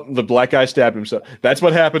see, oh, the black guy stabbed himself. That's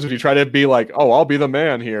what happens when you try to be like, oh, I'll be the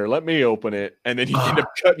man here. Let me open it. And then you end up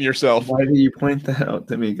cutting yourself. Why did you point that out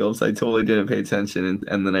to me, Ghost? I totally didn't pay attention,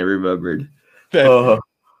 and then I remembered. Because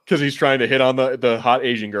he's trying to hit on the hot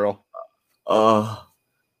Asian girl.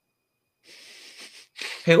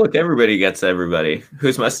 Hey, look, everybody gets everybody.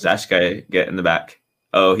 Who's mustache guy get in the back?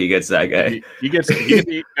 Oh, he gets that guy. He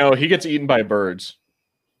gets eaten by birds.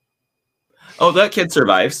 Oh, that kid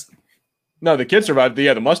survives. No, the kid survived.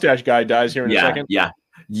 The mustache guy dies here in a second. Yeah.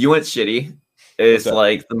 You went shitty. It's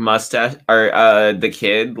like the mustache or the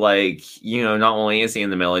kid, like, not only is he in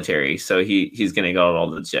the military, so he's gonna go all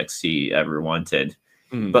the chicks he ever wanted.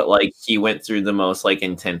 But like he went through the most like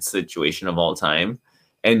intense situation of all time.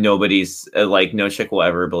 And nobody's like, no chick will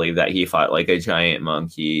ever believe that he fought like a giant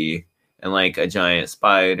monkey and like a giant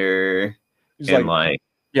spider. He's and like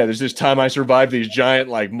yeah, there's this time I survived these giant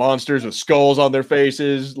like monsters with skulls on their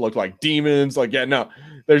faces, look like demons. Like, yeah, no,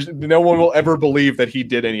 there's no one will ever believe that he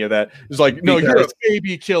did any of that. It's like, no, you're a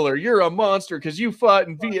baby killer. You're a monster because you fought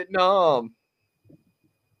in Vietnam.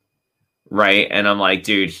 Right. And I'm like,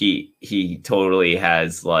 dude, he totally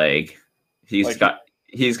has like, he's got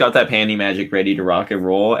that panty magic ready to rock and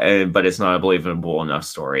roll, but it's not a believable enough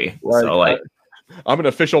story. Like, so like, I'm an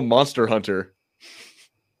official monster hunter.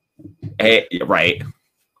 Hey, right.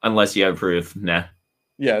 Unless you have proof. Nah.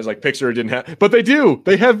 Yeah, it's like Pixar didn't have, but they do.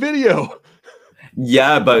 They have video.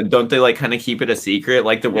 Yeah, but don't they like kind of keep it a secret?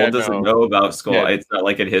 Like the world doesn't know about Skull. Yeah. It's not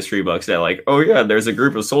like in history books that like, oh yeah, there's a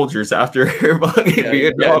group of soldiers after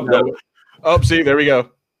Vietnam. Oh, see, there we go.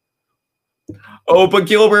 Oh, but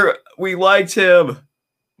Gilbert, we liked him.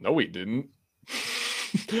 No, we didn't.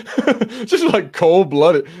 Just like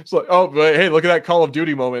cold-blooded. It's like, oh, but hey, look at that Call of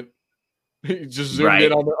Duty moment. He just zoomed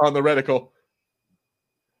in on the reticle.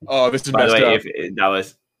 Oh, this is messed up.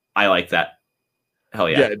 I like that. Hell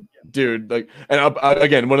yeah. Yeah, dude. Like, and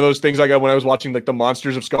again, one of those things I got when I was watching like the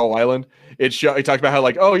Monsters of Skull Island. It talked about how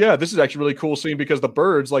like, oh yeah, this is actually really cool scene because the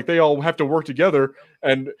birds like they all have to work together,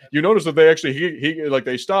 and you notice that they actually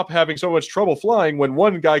they stop having so much trouble flying when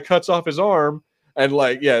one guy cuts off his arm, and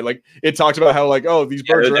like it talks about how like, oh, these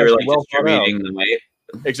birds are actually well thought out.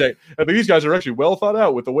 Exactly. I think these guys are actually well thought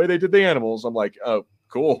out with the way they did the animals. I'm like, oh,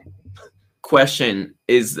 cool. Question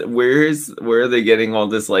is, where are they getting all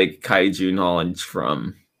this like kaiju knowledge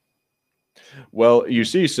from? Well, you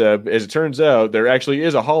see, Seb, as it turns out, there actually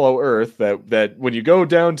is a hollow earth that when you go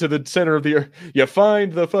down to the center of the earth, you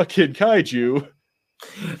find the fucking kaiju.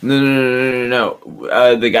 No.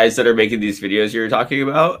 The guys that are making these videos you're talking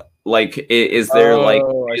about, like, is there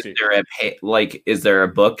is there a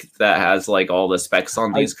book that has like all the specs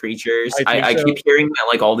on these creatures? I keep hearing that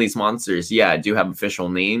like all these monsters, do have official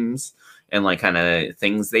names and like kind of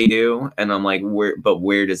things they do, and I'm like,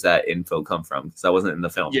 where does that info come from? Because that wasn't in the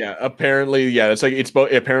film. Yeah, apparently, it's like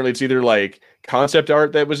apparently it's either like concept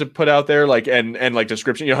art that was put out there, like and like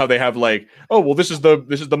description. You know how they have like, oh well, this is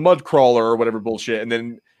the mud crawler or whatever bullshit, and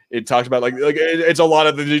then it talks about like it's a lot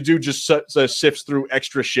of the dude just sifts through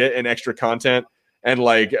extra shit and extra content. And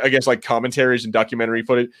like, I guess like commentaries and documentary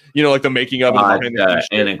footage, like the making of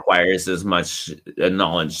and acquires as much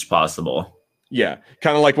knowledge as possible. Yeah,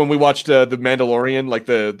 kind of like when we watched the Mandalorian, like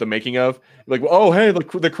the making of, like, oh hey,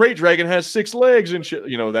 the crate dragon has 6 legs and shit,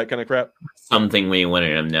 that kind of crap. Something we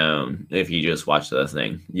wouldn't have known if you just watched the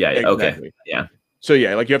thing. Yeah, exactly. Okay, yeah. So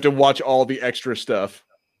yeah, like you have to watch all the extra stuff.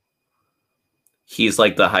 He's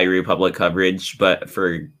like the High Republic coverage, but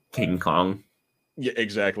for King Kong. Yeah,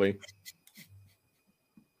 exactly.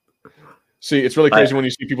 See, it's really crazy when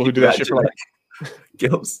you see people who do that shit for like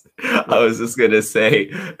Gills. I was just gonna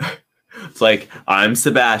say. It's like, I'm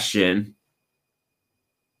Sebastian.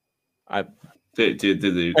 I'm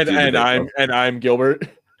Gilbert.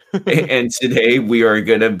 And today we are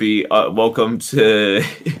gonna be welcome to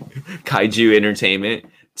Kaiju Entertainment.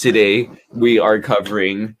 Today we are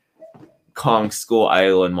covering Kong Skull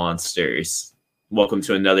Island monsters. Welcome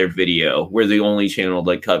to another video. We're the only channel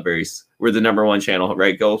that covers. We're the number 1 channel,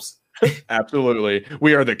 right, Gulps? Absolutely.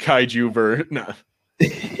 We are the Kaiju No.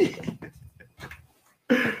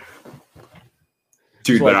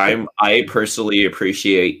 Dude, but I personally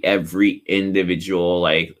appreciate every individual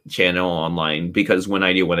like channel online, because when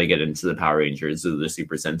I get into the Power Rangers or the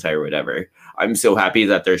Super Sentai or whatever, I'm so happy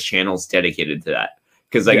that there's channels dedicated to that,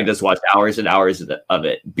 because I can just watch hours and hours of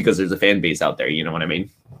it because there's a fan base out there. You know what I mean?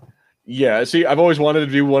 Yeah. See, I've always wanted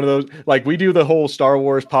to do one of those. Like we do the whole Star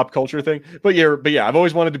Wars pop culture thing, but yeah, I've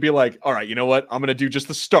always wanted to be like, all right, you know what? I'm gonna do just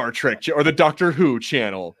the Star Trek or the Doctor Who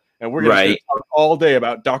channel, and we're gonna talk all day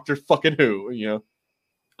about Doctor fucking Who.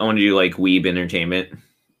 I want to do like Weeb Entertainment.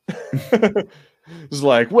 It's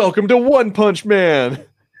like, welcome to One Punch Man.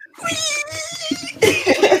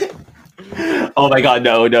 Oh my god,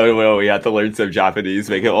 no, we have to learn some Japanese,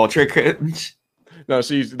 make it ultra cringe. No,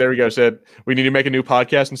 see, there we go. Said we need to make a new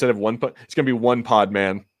podcast instead of one. It's gonna be One Pod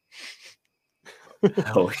Man.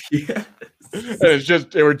 Oh yeah.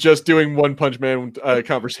 And we're just doing One Punch Man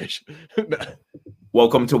conversation.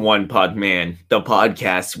 Welcome to One Pod Man, the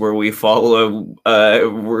podcast where we follow,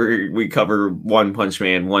 where we cover One Punch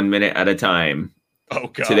Man 1 minute at a time. Oh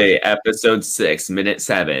god! Today, episode 6, minute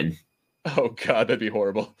 7. Oh god, that'd be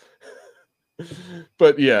horrible.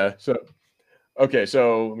 But yeah, so okay,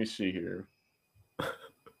 so let me see here.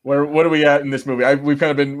 What are we at in this movie? We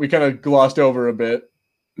kind of glossed over a bit.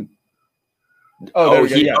 He's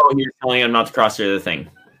telling him not to cross through the thing.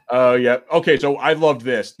 Oh yeah. Okay, so I loved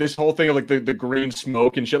this. This whole thing of like the green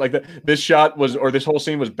smoke and shit like that. This whole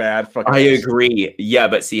scene was bad. I agree. Yeah,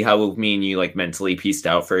 but see how me and you like mentally pieced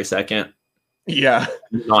out for a second? Yeah.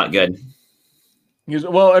 Not good.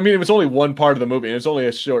 Well, I mean, it was only one part of the movie, and it's only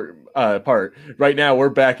a short part. Right now, we're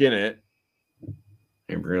back in it.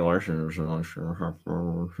 Hey, Brie Larson is not sure.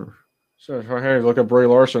 So, hey, look at Brie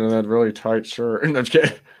Larson in that really tight shirt. I'm just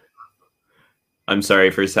kidding. I'm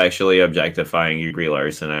sorry for sexually objectifying you, Brie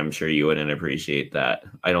Larson. I'm sure you wouldn't appreciate that.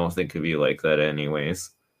 I don't think of you like that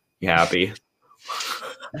anyways. You happy?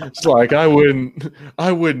 It's like, I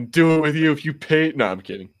wouldn't do it with you if you paid. No, I'm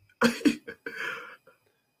kidding.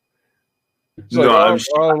 I'm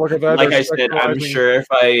sure. Look at that. Like I said, I'm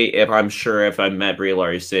sure if I met Brie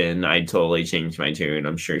Larson, I'd totally change my tune.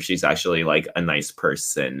 I'm sure she's actually like a nice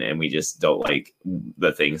person, and we just don't like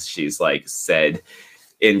the things she's like said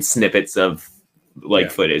in snippets of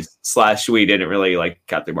like footage. / we didn't really like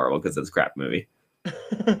Captain Marvel because it's a crap movie.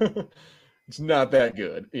 It's not that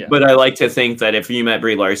good. Yeah. But I like to think that if you met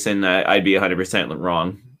Brie Larson, I'd be 100%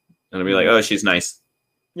 wrong, and I'd be like, oh, she's nice.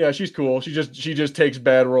 Yeah, she's cool. She just takes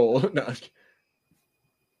bad roles. No.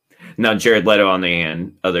 Now, Jared Leto, on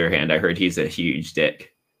the other hand, I heard he's a huge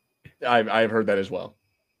dick. I've heard that as well.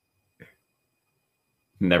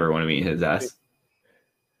 Never want to meet his ass.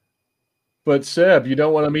 But Seb, you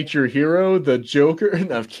don't want to meet your hero, the Joker?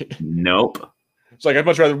 No, I'm kidding. Nope. It's like I'd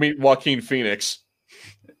much rather meet Joaquin Phoenix.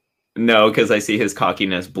 No, because I see his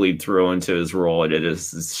cockiness bleed through into his role, and it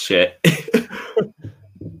is shit.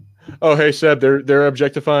 Oh, hey Seb, they're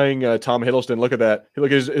objectifying Tom Hiddleston. Look at that.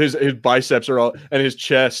 Look at his biceps are all, and his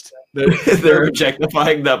chest. They're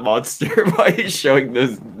objectifying that monster by showing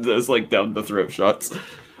those like down the throat shots.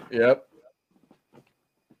 Yep.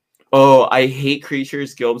 Oh, I hate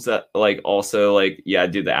creatures guilds that like also like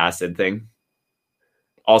do the acid thing.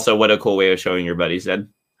 Also, what a cool way of showing your buddy's dead.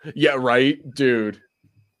 Yeah, right, dude.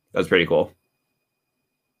 That's pretty cool.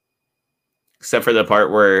 Except for the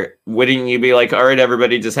part where wouldn't you be like, all right,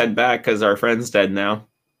 everybody just head back because our friend's dead now.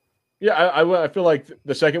 Yeah, I feel like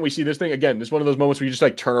the second we see this thing, again, it's one of those moments where you just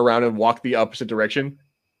like turn around and walk the opposite direction.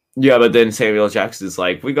 Yeah, but then Samuel Jackson's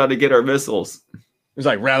like, we got to get our missiles. It's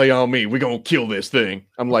like, rally on me. We're going to kill this thing.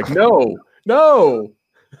 I'm like, no.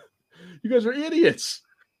 You guys are idiots.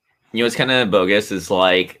 You know what's kind of bogus is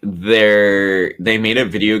like they made a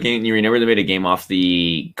video game. You remember they made a game off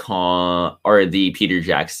the Peter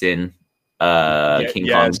Jackson King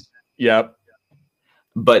Kong. Yep.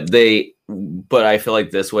 But I feel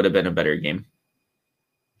like this would have been a better game.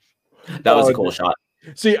 That was a cool shot.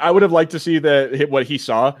 See, I would have liked to see what he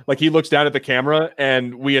saw. Like he looks down at the camera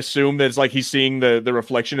and we assume that it's like he's seeing the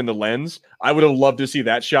reflection in the lens. I would have loved to see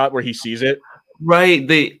that shot where he sees it.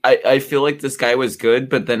 Right. I feel like this guy was good,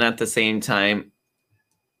 but then at the same time,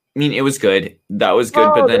 I mean, it was good. That was good,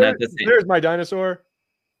 but then at the same there's my dinosaur.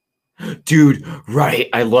 Dude, right.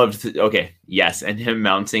 I loved okay, yes, and him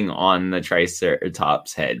mounting on the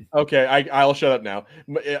Triceratops head. Okay, I'll shut up now.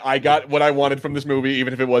 I got what I wanted from this movie,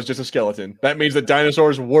 even if it was just a skeleton. That means that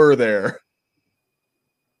dinosaurs were there.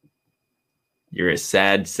 You're a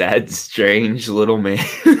sad, strange little man.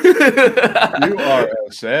 You are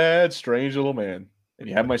a sad, strange little man, and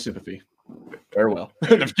you have my sympathy. Farewell.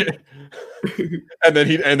 And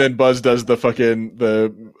then Buzz does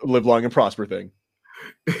the live long and prosper thing.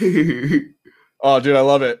 Oh, dude, I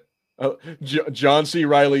love it. John C.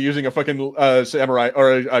 Reilly using a fucking samurai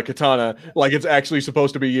or a katana like it's actually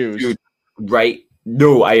supposed to be used. Dude, right?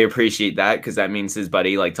 No, I appreciate that because that means his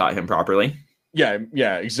buddy like taught him properly. Yeah,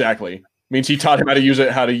 exactly. Means he taught him how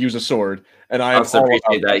to use a sword. And I also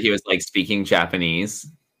appreciate that he was like speaking Japanese.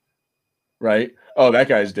 Right? Oh, that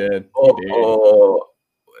guy's dead. Oh,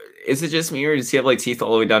 is it just me or does he have like teeth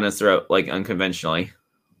all the way down his throat, like unconventionally?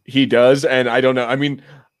 He does, and I don't know. I mean,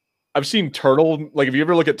 I've seen turtle. Like, if you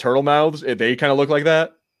ever look at turtle mouths, they kind of look like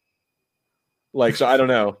that. Like, so I don't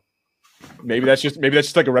know. Maybe that's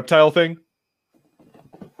just like a reptile thing.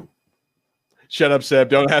 Shut up, Seb.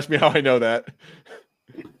 Don't ask me how I know that.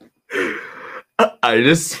 I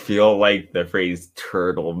just feel like the phrase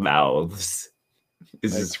turtle mouths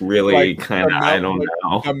is just really kind of, I don't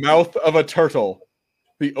know. The mouth of a turtle.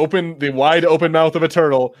 The wide open mouth of a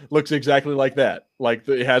turtle looks exactly like that. Like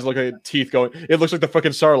it has like a teeth going. It looks like the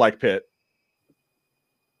fucking Sarlacc pit.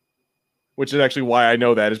 Which is actually why I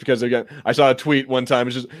know that, is because again I saw a tweet one time.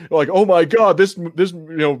 It's just like, oh my god, this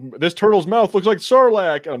turtle's mouth looks like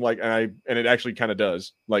Sarlacc. And I'm like, and it actually kind of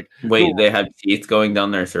does. Like, wait, they have teeth going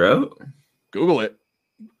down their throat? Google it.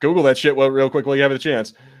 Google that shit real quick while you have the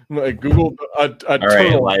chance. Like, Google a turtle.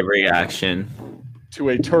 Right, live reaction to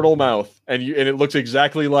a turtle mouth, and it looks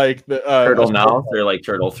exactly like the turtle mouth or like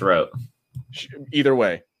turtle throat. Either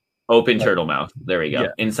way, open turtle mouth. There we go. Yeah.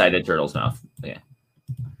 Inside a turtle's mouth. Yeah.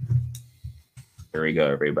 Here we go,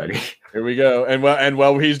 everybody. Here we go. And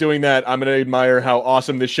while he's doing that, I'm gonna admire how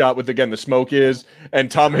awesome this shot with the smoke is,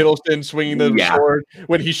 and Tom Hiddleston swinging the sword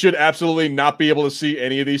when he should absolutely not be able to see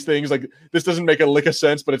any of these things. Like, this doesn't make a lick of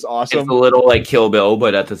sense, but it's awesome. It's a little like Kill Bill,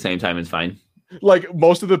 but at the same time, it's fine. Like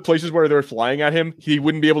most of the places where they're flying at him, he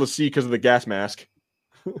wouldn't be able to see because of the gas mask.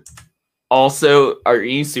 Also, are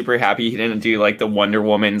you super happy he didn't do like the Wonder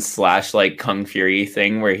Woman / like Kung Fury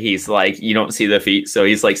thing where he's like, you don't see the feet, so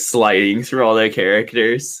he's like sliding through all the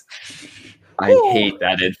characters? I hate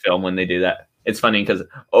that in film when they do that. It's funny because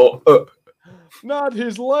not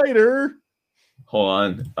his lighter. Hold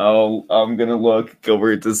on. Oh, I'm gonna look,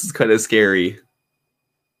 Gilbert. This is kind of scary.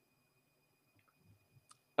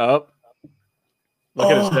 Up. Look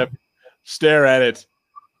at it, Step. Stare at it.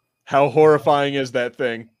 How horrifying is that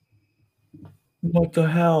thing? What the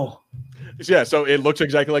hell? Yeah, so it looks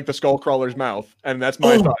exactly like the Skullcrawler's mouth, and that's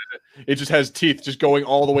my thought. It just has teeth just going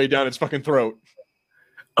all the way down its fucking throat.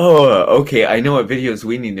 Oh, okay. I know what videos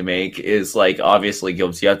we need to make is like, obviously,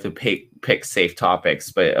 Gilbs, you have to pick safe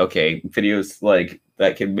topics, but okay, videos like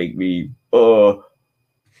that can make me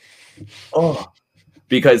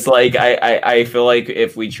because like I feel like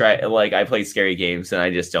if we try, like, I play scary games and I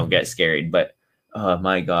just don't get scared, but oh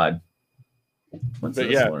my god. What's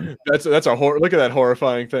this one? That's a horror. Look at that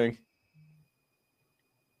horrifying thing.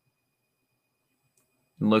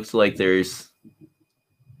 It looks like there's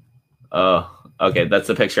okay, that's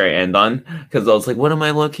the picture I end on, because I was like, what am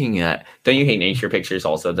I looking at? Don't you hate nature pictures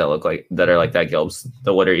also that are like that, Gilbs?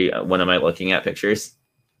 The what am I looking at pictures?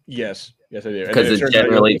 Yes, I do. Because it's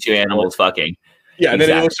generally two animals fucking. Yeah, and then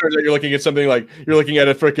it looks like you're looking at something like you're looking at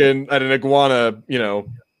an iguana,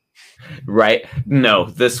 Right? No,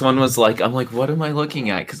 this one was like, I'm like, what am I looking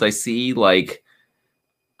at? Because I see like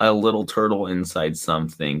a little turtle inside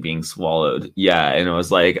something being swallowed. Yeah, and it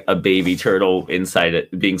was like a baby turtle inside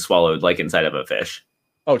it being swallowed, like inside of a fish.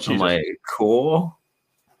 Oh, Jesus. I'm like, cool.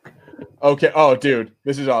 Okay. Oh, dude,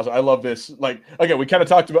 this is awesome. I love this. Like, again, we kind of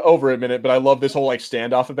talked about over a minute, but I love this whole like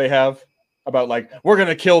standoff that they have about like, we're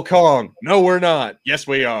gonna kill Kong. No, we're not. Yes,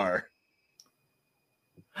 we are.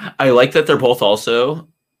 I like that they're both also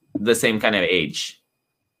the same kind of age.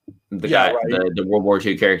 The guy, right. the World War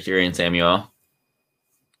II character and Samuel.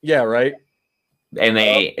 Yeah, right. And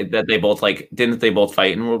they both like, didn't they both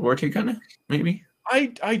fight in World War II? Kind of, maybe.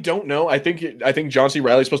 I don't know. I think John C.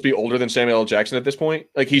 Reilly's supposed to be older than Samuel L. Jackson at this point.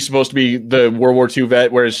 Like, he's supposed to be the World War II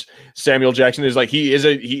vet, whereas Samuel Jackson is like he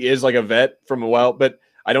is like a vet from a while, but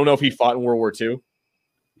I don't know if he fought in World War II.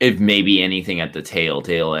 If maybe anything at the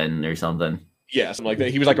tail end or something. Yeah, something like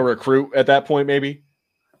that. He was like a recruit at that point, maybe.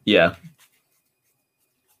 Yeah.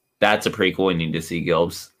 That's a prequel we need to see,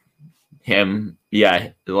 Gilbs. Him, yeah,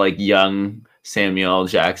 like young Samuel L.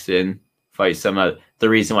 Jackson fight some of the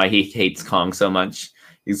reason why he hates Kong so much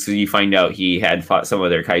is so you find out he had fought some of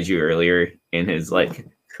their kaiju earlier in his like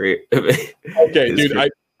career. Okay,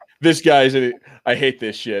 dude, this guy's I hate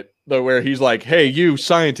this shit. Though, where he's like, "Hey, you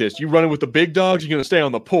scientist, you running with the big dogs? You're gonna stay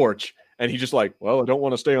on the porch?" And he's just like, "Well, I don't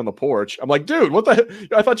want to stay on the porch." I'm like, "Dude, what the?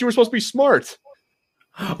 I thought you were supposed to be smart."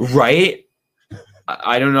 Right?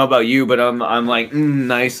 I don't know about you, but I'm like,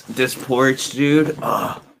 nice, this porch, dude.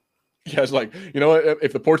 Ugh. Yeah, it's like, you know what?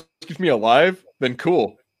 If the porch keeps me alive, then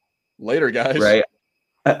cool. Later, guys. Right.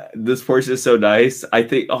 This porch is so nice. I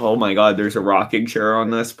think, oh my god, there's a rocking chair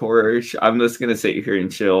on this porch. I'm just gonna sit here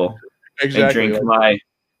and chill, exactly, and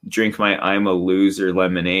drink my I'm a loser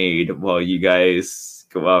lemonade while you guys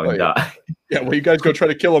go out and die. Yeah, well, you guys go try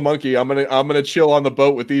to kill a monkey. I'm gonna chill on the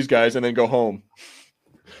boat with these guys and then go home.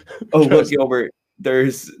 Oh, look, Gilbert.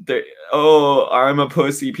 Oh, I'm a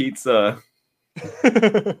pussy pizza.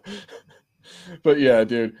 But yeah,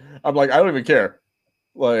 dude, I'm like, I don't even care.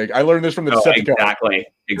 Like, I learned this from the Decepticon.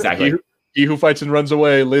 Exactly. He who fights and runs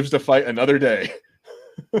away lives to fight another day.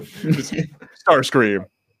 Starscream.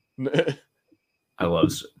 I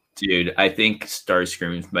love Dude, I think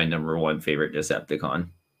Starscream's my number one favorite Decepticon.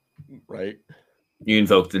 Right. You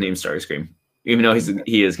invoke the name Starscream, even though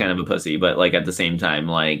he is kind of a pussy, but like at the same time,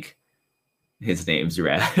 like his name's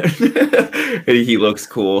rad. He looks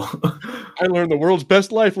cool. I learned the world's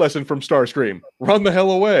best life lesson from Starscream. Run the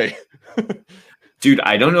hell away. Dude,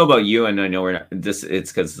 I don't know about you, and I know we're not this.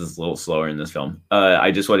 It's because it's a little slower in this film.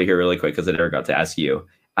 I just want to hear really quick because I never got to ask you.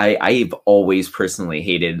 I've always personally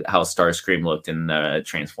hated how Starscream looked in the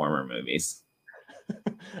Transformer movies.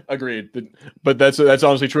 Agreed, but that's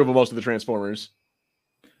honestly true of most of the Transformers.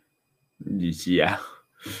 Yeah.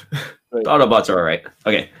 The Autobots are all right.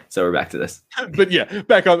 Okay, so we're back to this. But yeah,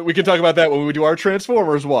 back on. We can talk about that when we do our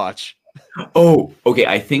Transformers watch. Oh, okay.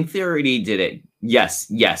 I think they already did it. Yes.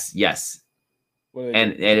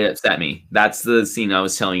 And it upset me. That's the scene I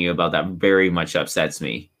was telling you about that very much upsets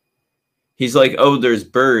me. He's like, oh, there's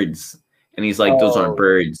birds. And he's like, those aren't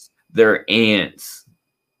birds. They're ants.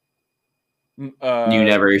 You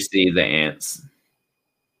never see the ants.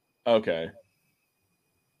 Okay.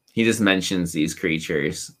 He just mentions these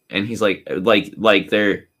creatures. And he's like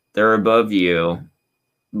they're above you.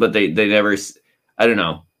 But they never, I don't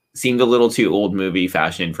know, seemed a little too old movie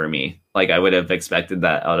fashion for me. Like I would have expected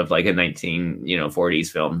that out of like a 1940s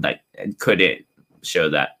film that couldn't show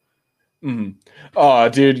that. Mm-hmm. Oh,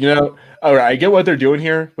 dude, all right, I get what they're doing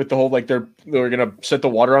here with the whole like they're gonna set the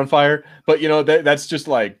water on fire, but that's just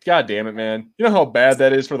like, god damn it, man. You know how bad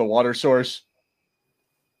that is for the water source.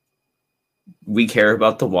 We care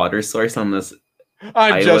about the water source on this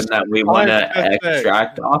island that we want to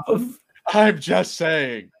extract off of. I'm just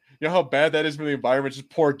saying. You know how bad that is for the environment?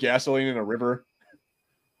 Just pour gasoline in a river.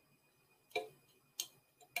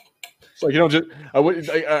 It's like,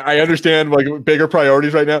 I understand like bigger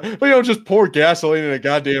priorities right now, but you don't just pour gasoline in a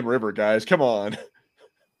goddamn river, guys. Come on.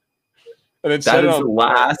 And then that is the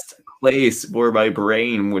last place where my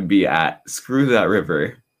brain would be at. Screw that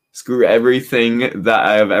river. Screw everything that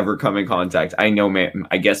I have ever come in contact. I know, man.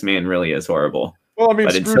 I guess man really is horrible. Well, I mean,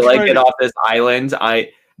 but until I get off this island,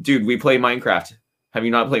 dude, we play Minecraft. Have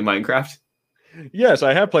you not played Minecraft? Yes,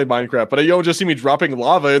 I have played Minecraft, but you don't just see me dropping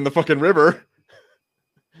lava in the fucking river.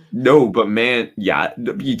 No, but man, yeah,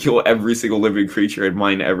 you kill every single living creature and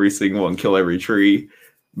mine every single and kill every tree.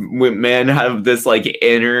 Men have this like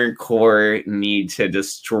inner core need to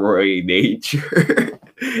destroy nature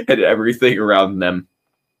and everything around them.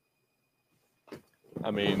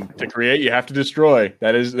 I mean, to create, you have to destroy.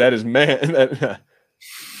 That is man.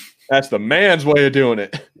 That's the man's way of doing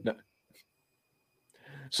it. No.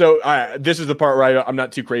 So this is the part where I'm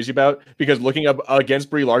not too crazy about, because looking up against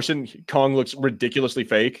Brie Larson, Kong looks ridiculously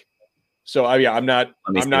fake. So I'm not.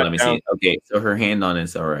 Let me see. Okay, so her hand on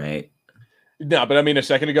it's all right. No, but I mean, a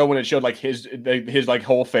second ago when it showed like his like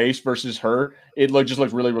whole face versus her, it just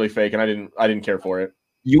looked really, really fake, and I didn't care for it.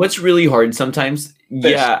 You know what's really hard sometimes?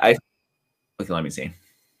 Yeah, okay, let me see.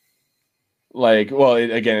 Like, well,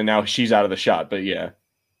 again, and now she's out of the shot, but yeah.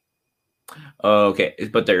 Okay,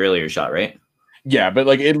 but the earlier shot, right? Yeah, but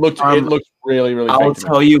like it looked really, really. I'll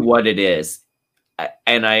tell you what it is,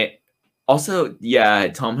 and I also, yeah,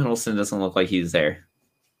 Tom Hiddleston doesn't look like he's there.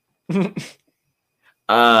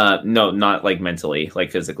 No, not like mentally, like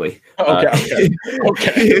physically. Okay.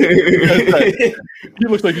 He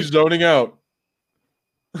looks like he's zoning out.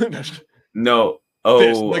 No.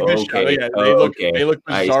 Oh, okay. They look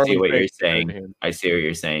I see what you're saying. I see what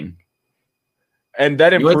you're saying. And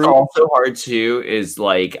that improves. What's also hard too is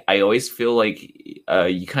like I always feel like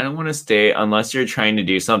you kind of want to stay, unless you're trying to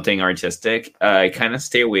do something artistic. Kind of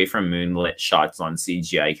stay away from moonlit shots on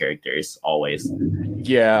CGI characters always.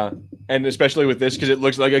 Yeah, and especially with this, because it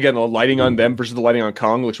looks like, again, the lighting on them versus the lighting on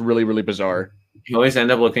Kong looks really, really bizarre. You always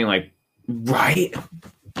end up looking like, right?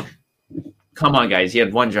 Come on, guys, you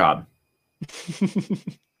had one job.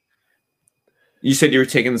 You said you were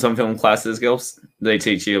taking some film classes, Gilps. They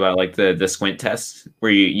teach you about like the squint test,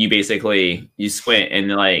 where you basically you squint and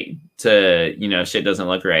like shit doesn't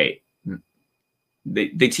look right. They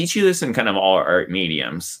teach you this in kind of all art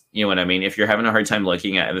mediums. You know what I mean? If you're having a hard time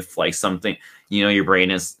looking at if like something, your brain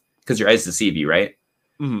is, because your eyes deceive you, right?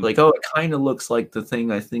 Mm-hmm. Like, oh, it kind of looks like the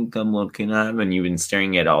thing I think I'm looking at, and you've been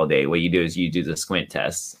staring at it all day. What you do is you do the squint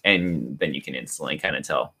test, and then you can instantly kind of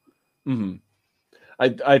tell. Mm-hmm.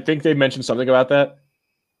 I think they mentioned something about that.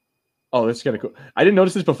 Oh, that's kind of cool. I didn't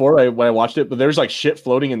notice this before when I watched it, but there's like shit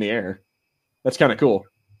floating in the air. That's kind of cool.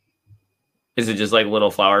 Is it just like little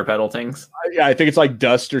flower petal things? Yeah, I think it's like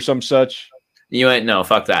dust or some such. You went, no,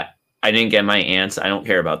 fuck that. I didn't get my ants. I don't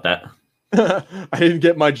care about that. I didn't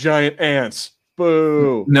get my giant ants.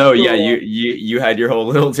 Boo. No, yeah, Boo. you had your whole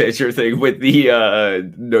little teacher thing with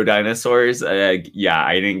the no dinosaurs. Yeah,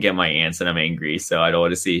 I didn't get my ants and I'm angry, so I don't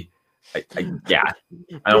want to see. Yeah,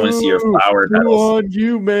 I don't want to see your flower Boo petals. on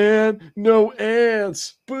you, man. No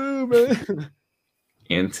ants. Boo, man.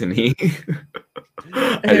 Anthony.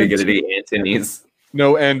 I didn't get any Antonys.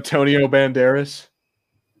 No Antonio Banderas.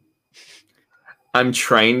 I'm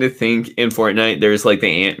trying to think in Fortnite, there's like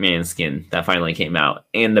the Ant-Man skin that finally came out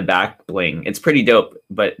and the back bling. It's pretty dope,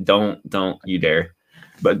 but don't you dare.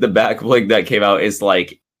 But the back bling that came out is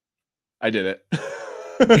like I did it.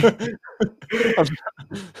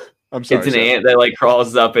 I'm sorry. It's an ant that like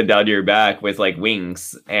crawls up and down your back with like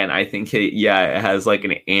wings, and I think it has like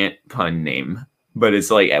an ant pun name, but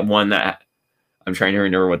it's like one that I'm trying to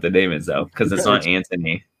remember what the name is though, because it's not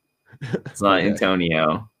Anthony, it's not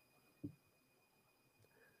Antonio.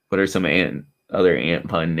 What are some other ant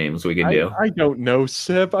pun names we can do? I don't know,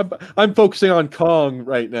 Sip. I'm focusing on Kong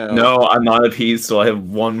right now. No, I'm not appeased, so I have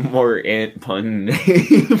one more ant pun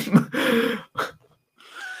name.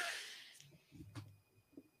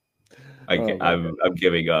 I'm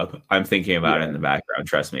giving up. I'm thinking about it in the background.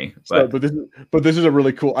 Trust me. But this is a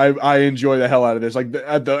really cool. I enjoy the hell out of this. Like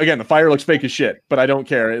again, the fire looks fake as shit, but I don't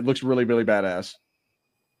care. It looks really really badass.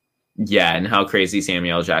 Yeah, and how crazy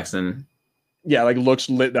Samuel L. Jackson. Yeah, like looks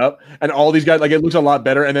lit up, and all these guys like it looks a lot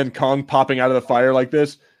better. And then Kong popping out of the fire like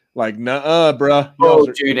this, like nuh-uh, bruh. Oh,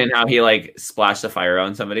 dude, and how he like splashed the fire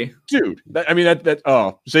on somebody. Dude,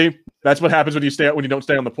 see, that's what happens when you don't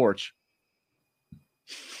stay on the porch.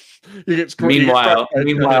 You get meanwhile,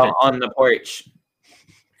 on the porch,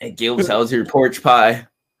 Gil sells your porch pie.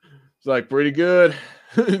 It's like pretty good.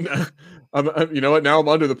 I'm, you know what? Now I'm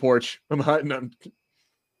under the porch. I'm hiding.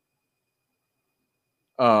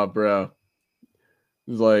 Oh, bro.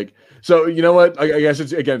 It's like, so you know what? I guess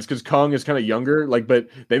it's because Kong is kind of younger, like, but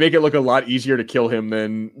they make it look a lot easier to kill him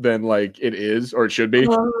than like it is or it should be.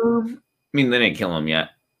 I mean, they didn't kill him yet.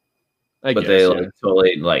 But they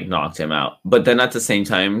totally like knocked him out. But then at the same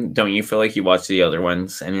time, don't you feel like you watch the other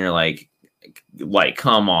ones and you're like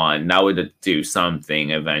come on, that would do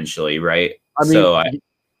something eventually, right? I mean,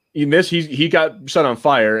 in this, he got set on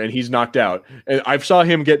fire and he's knocked out. And I saw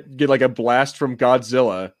him get like a blast from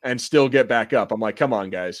Godzilla and still get back up. I'm like, come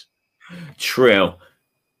on, guys. True.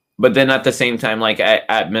 But then at the same time, like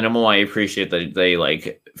at minimal, I appreciate that they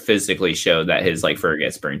like physically show that his like fur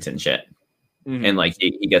gets burnt and shit. Mm-hmm. And like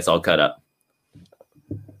he gets all cut up.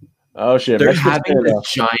 Oh shit! They're having a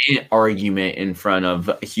giant argument in front of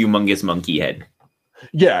a humongous monkey head.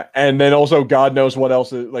 Yeah, and then also God knows what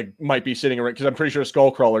else like might be sitting around because I'm pretty sure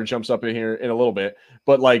Skullcrawler jumps up in here in a little bit.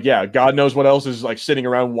 But like, yeah, God knows what else is like sitting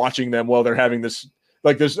around watching them while they're having this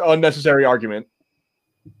unnecessary argument.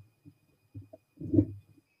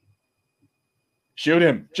 Shoot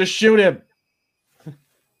him! Just shoot him!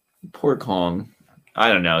 Poor Kong. I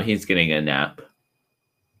don't know. He's getting a nap.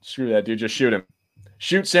 Screw that, dude. Just shoot him.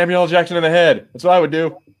 Shoot Samuel L. Jackson in the head. That's what I would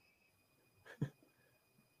do.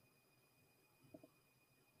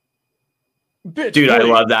 Dude, I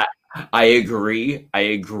love that. I agree.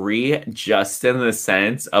 Just in the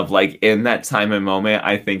sense of like in that time and moment,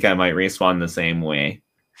 I think I might respond the same way.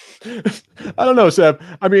 I don't know, Seb.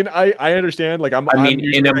 I mean, I understand. Like, in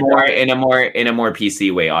a more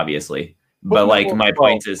PC way, obviously. But like, my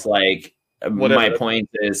point is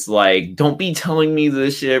like, don't be telling me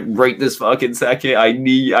this shit right this fucking second.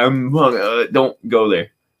 Don't go there.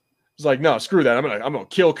 It's like, no, screw that. I'm gonna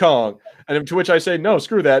kill Kong. And to which I say, no,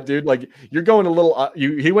 screw that, dude. Like, you're going a little.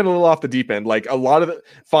 He went a little off the deep end. Like, a lot of it.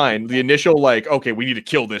 Fine. The initial, like, okay, we need to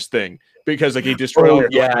kill this thing because like he destroyed.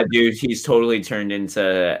 Yeah, dude. He's totally turned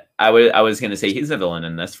into. I was gonna say he's a villain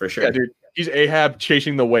in this for sure. Yeah, dude. He's Ahab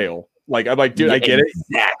chasing the whale. Like, I'm like, dude, I get it.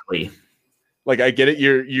 Exactly. Like, I get it.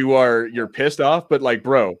 You're pissed off, but like,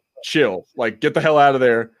 bro, chill. Like, get the hell out of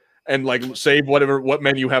there and like save what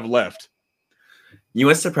men you have left. You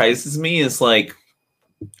know what surprises me is like,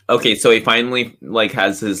 okay, so he finally like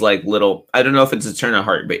has his like little. I don't know if it's a turn of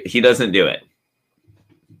heart, but he doesn't do it.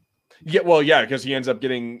 Yeah, well, yeah, because he ends up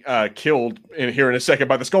getting killed here in a second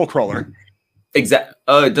by the Skullcrawler.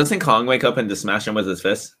 Exactly. Doesn't Kong wake up and just smash him with his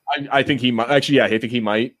fist? I think he might. Actually, yeah, I think he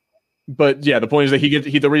might. But yeah, the point is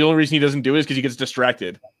that the real reason he doesn't do it is because he gets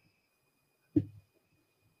distracted.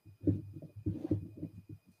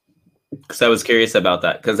 Because I was curious about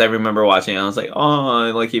that. Because I remember watching it, I was like,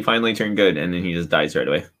 oh, like he finally turned good, and then he just dies right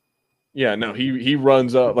away. Yeah, no, he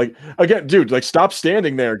runs up. Like, again, dude, like, stop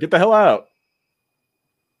standing there. Get the hell out.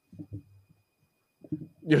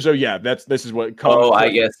 So yeah, this is what. Kong I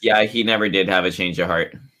guess he never did have a change of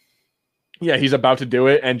heart. Yeah, he's about to do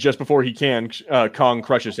it, and just before he can, Kong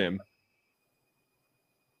crushes him.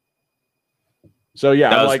 So yeah,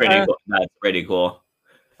 That I'm was like, pretty cool. That's pretty cool.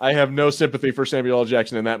 I have no sympathy for Samuel L.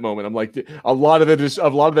 Jackson in that moment. I'm like, a lot of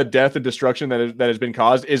the death and destruction that has been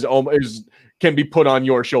caused is can be put on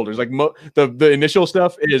your shoulders. Like the initial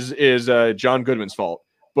stuff is John Goodman's fault,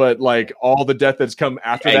 but like all the death that's come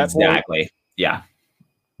after that point, Exactly. Yeah.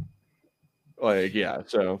 like yeah.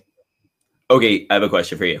 So Okay, I have a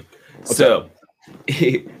question for you. What's So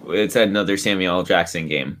it's another Samuel L. Jackson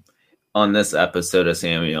game. On this episode of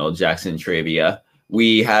Samuel L. Jackson Trivia,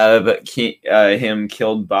 we have him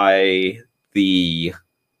killed by the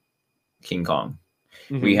King Kong.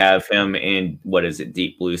 mhm. We have him in, what is it,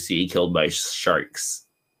 Deep Blue Sea, killed by sharks.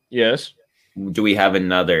 Yes. Do we have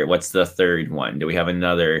another? What's the third one? Do we have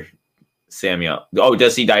another Samuel? Oh,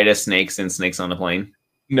 does he die to snakes and snakes on the plane?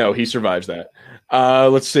 No, he survives that.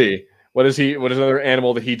 Let's see. What is another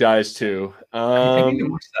animal that he dies to? I need to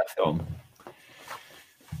watch that film.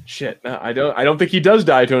 Shit, no, I don't think he does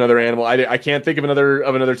die to another animal. I can't think of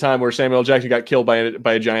another time where Samuel L. Jackson got killed by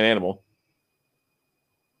a giant animal.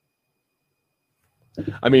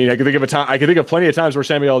 I mean, I can think of plenty of times where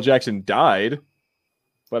Samuel L. Jackson died,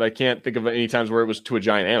 but I can't think of any times where it was to a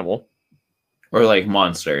giant animal. Or like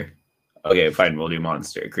monster. Okay, fine, we'll do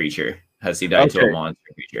monster creature. Has he died to a monster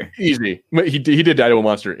creature? Easy. He did die to a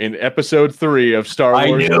monster in episode 3 of Star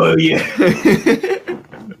Wars. I knew, yeah.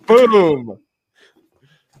 Boom.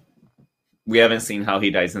 We haven't seen how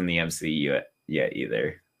he dies in the MCU yet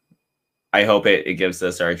either. I hope it gives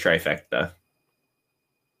us our trifecta.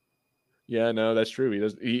 Yeah, no, that's true. He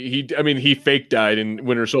does. He fake died in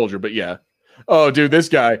Winter Soldier, but yeah. Oh, dude, this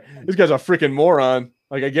guy's a freaking moron.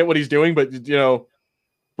 Like, I get what he's doing, but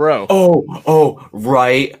bro. Oh,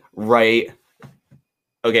 right.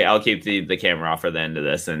 Okay, I'll keep the camera off for the end of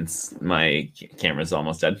this since my camera's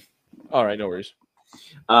almost dead. All right, no worries.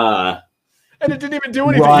 And it didn't even do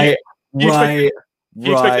anything. Right. He expected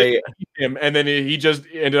to beat him, and then he just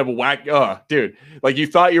ended up whack. Oh, dude, like you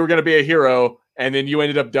thought you were gonna be a hero, and then you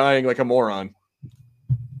ended up dying like a moron.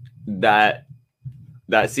 That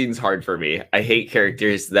seems hard for me. I hate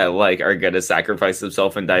characters that like are gonna sacrifice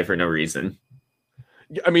themselves and die for no reason.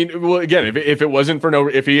 I mean, well, again, if it wasn't for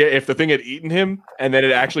if the thing had eaten him and then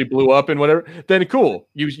it actually blew up and whatever, then cool.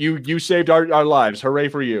 You saved our lives. Hooray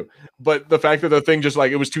for you. But the fact that the thing just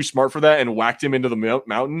like it was too smart for that and whacked him into the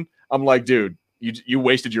mountain, I'm like, dude, you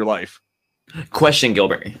wasted your life. Question,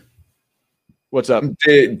 Gilbert. What's up?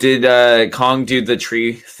 Did Kong do the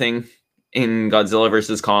tree thing in Godzilla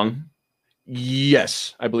versus Kong?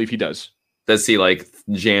 Yes, I believe he does. Does he like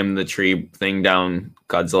jam the tree thing down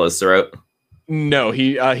Godzilla's throat? No,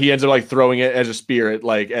 he ends up like throwing it as a spear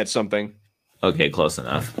at something. Okay, close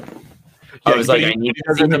enough. Yeah, I was like, I need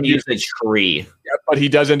to see him use a tree. Yeah, but he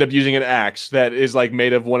does end up using an axe that is like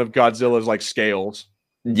made of one of Godzilla's like scales.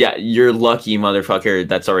 Yeah, you're lucky, motherfucker.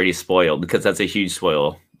 That's already spoiled because that's a huge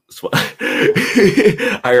spoil.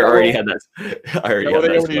 I already had that.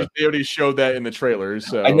 They already showed that in the trailers.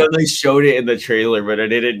 So. I know they showed it in the trailer, but I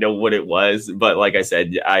didn't know what it was. But like I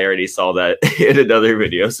said, I already saw that in another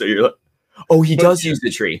video. So you're like, oh, he does use the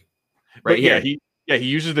tree, right here. He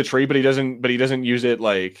uses the tree, but he doesn't use it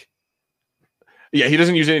like. Yeah, he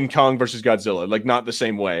doesn't use it in Kong versus Godzilla, like not the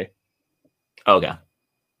same way. Okay.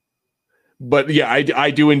 But yeah, I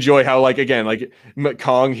do enjoy how like again like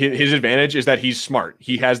Kong his advantage is that he's smart.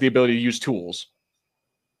 He has the ability to use tools.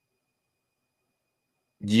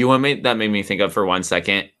 You want me? That made me think of for 1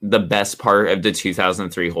 second the best part of the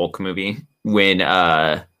 2003 Hulk movie when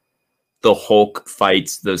the Hulk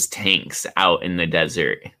fights those tanks out in the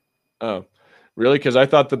desert. Oh, really? Because I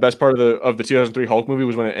thought the best part of the 2003 Hulk movie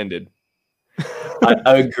was when it ended.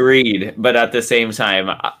 Agreed, but at the same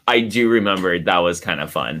time, I do remember that was kind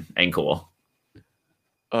of fun and cool.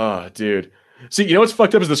 Oh, dude. See, you know what's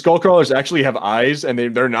fucked up is the skull crawlers actually have eyes, and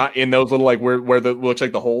they're not in those little like where the looks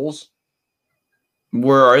like the holes.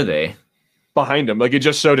 Where are they? Behind him, like it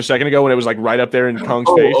just showed a second ago when it was like right up there in Kong's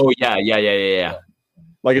face. Oh yeah.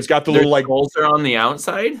 Like it's got the little like skulls are on the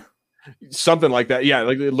outside, something like that. Yeah,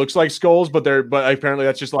 like it looks like skulls, but apparently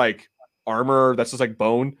that's just like armor. That's just like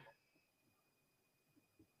bone.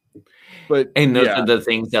 And those are the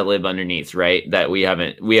things that live underneath, right? That we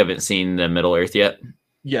haven't seen the Middle Earth yet.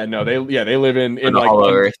 Yeah, no, they live in like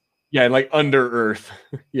hollow Earth. Yeah, in like under Earth.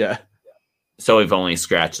 Yeah. So we've only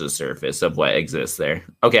scratched the surface of what exists there.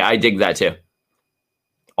 Okay, I dig that too.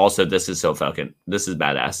 Also, this is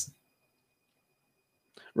badass.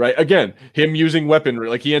 Right. Again, him using weaponry,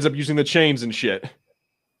 like he ends up using the chains and shit.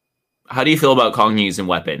 How do you feel about Kong using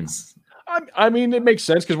weapons? I mean, it makes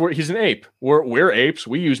sense because he's an ape. We're apes.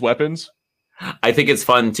 We use weapons. I think it's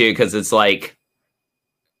fun too because it's like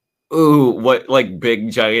Ooh, what like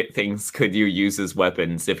big giant things could you use as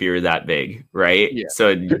weapons if you're that big, right? Yeah,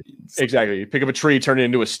 So exactly. You pick up a tree, turn it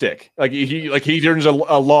into a stick. Like he turns a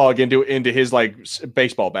log into his like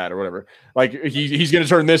baseball bat or whatever. Like he's gonna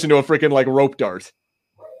turn this into a freaking like rope dart.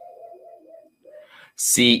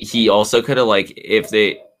 see, he also could have like if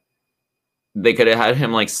they could have had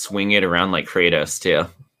him like swing it around like Kratos too.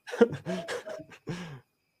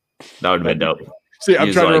 That would have been dope. See,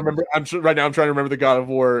 I'm trying to remember. Right now. I'm trying to remember the God of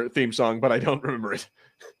War theme song, but I don't remember it.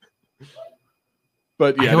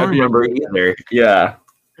 But yeah, I don't remember either. Yeah,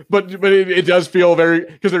 but it does feel very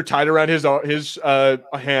because they're tied around his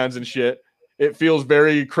hands and shit. It feels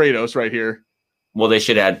very Kratos right here. well, they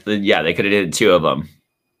should add. Yeah, they could have did two of them.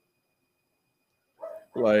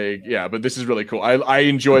 Like, yeah, but this is really cool. I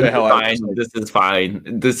enjoy the hell out of this. This is fine.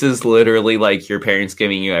 This is literally like your parents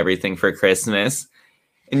giving you everything for Christmas,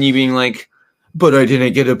 and you being like, "But I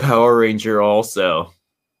didn't get a Power Ranger also."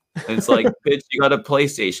 And it's like, bitch, you got a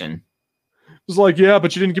PlayStation. It's like, yeah,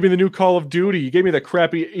 but you didn't give me the new Call of Duty. You gave me the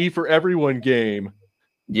crappy E for Everyone game.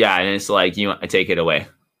 Yeah, and it's like, you want to take it away.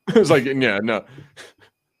 It's like, yeah, no.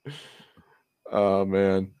 Oh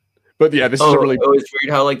man, but yeah, this is a really. Oh, it's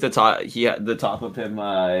weird how like the top of him,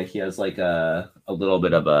 he has like a little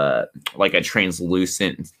bit of a like a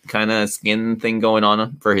translucent kind of skin thing going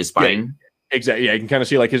on for his spine. Yeah, exactly. Yeah, you can kind of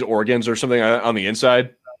see like his organs or something on the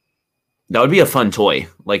inside. That would be a fun toy.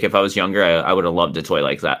 Like if I was younger, I would have loved a toy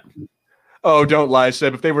like that. Oh, don't lie,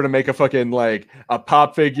 Seb. If they were to make a fucking like a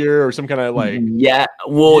pop figure or some kind of like, yeah,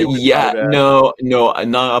 well, yeah, no,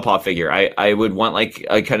 not a pop figure. I would want like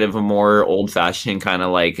a kind of a more old fashioned kind of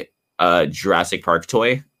like Jurassic Park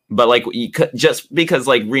toy, but like you could, just because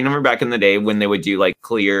like remember back in the day when they would do like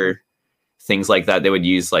clear things like that, they would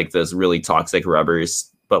use like those really toxic rubbers,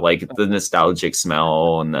 but like the nostalgic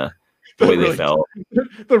smell and the way they felt.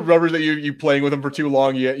 The rubbers that you playing with them for too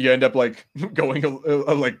long, you end up like going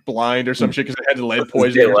like blind or some shit because it had lead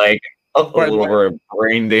poison. Like a little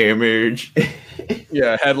brain damage.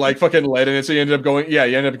 Yeah, had like fucking lead in it, so you ended up going. Yeah,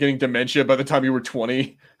 you ended up getting dementia by the time you were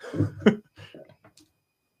 20.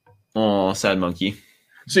 Oh, sad monkey.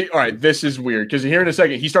 See, all right, this is weird because here in a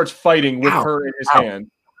second he starts fighting with her in his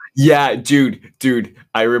hand. Yeah, dude.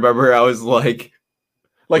 I remember I was like.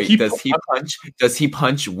 Like wait, does he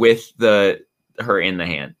punch with her in the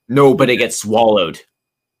hand? No, but it gets swallowed.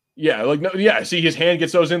 Yeah, like no, yeah. See, his hand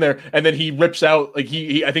gets those in there, and then he rips out. Like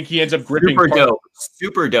he I think he ends up gripping.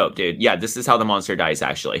 Super dope, dude. Yeah, this is how the monster dies.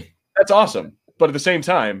 Actually, that's awesome. But at the same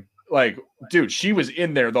time, like, dude, she was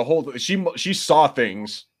in there the whole. She saw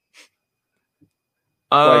things.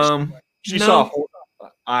 She saw.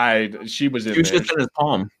 She was in. She was just in his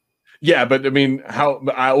palm. Yeah, but I mean,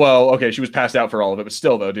 well, okay, she was passed out for all of it, but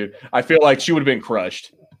still, though, dude, I feel like she would have been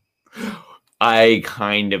crushed. I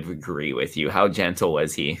kind of agree with you. How gentle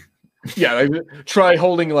was he? Yeah, like, try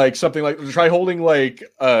holding like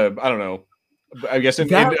I don't know. I guess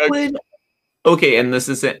okay, and this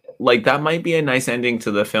is it. Like that might be a nice ending to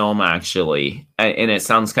the film, actually, and it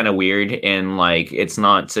sounds kind of weird, and like it's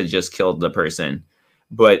not to just kill the person,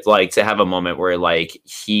 but like to have a moment where like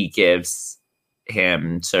he gives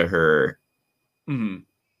him to her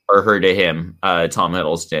or her to him, Tom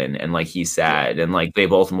Hiddleston, and like he's sad and like they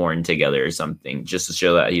both mourn together or something, just to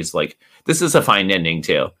show that he's like, this is a fine ending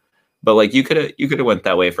too. But like you could have went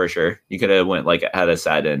that way for sure. You could have went like had a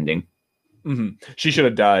sad ending. She should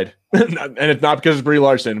have died. And it's not because of Brie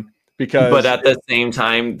Larson. But at the same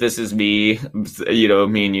time, this is me,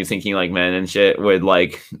 me and you thinking like men and shit would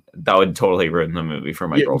like, that would totally ruin the movie for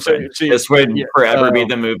my girlfriend. This would forever be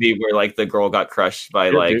the movie where like the girl got crushed by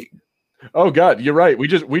like. Dude. Oh God, you're right.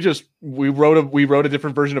 We wrote a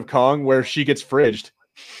different version of Kong where she gets fridged.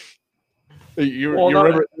 You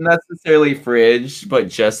remember not necessarily fridged, but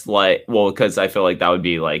just like, because I feel like that would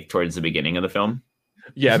be like towards the beginning of the film.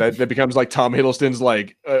 Yeah, that becomes like Tom Hiddleston's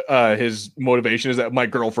like his motivation is that my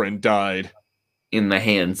girlfriend died in the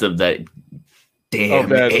hands of that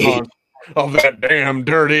damn ape. Of that damn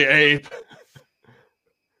dirty ape.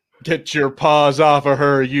 Get your paws off of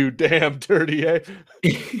her, you damn dirty ape.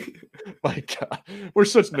 My God, we're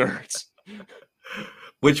such nerds.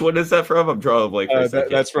 Which one is that from? I'm drawing a blank.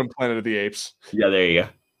 That's from Planet of the Apes. Yeah, there you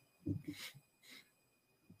go.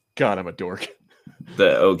 God, I'm a dork.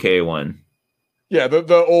 The okay one. Yeah,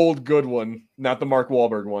 the old good one, not the Mark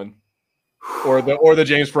Wahlberg one, or the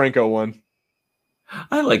James Franco one.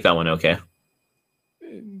 I like that one. Okay,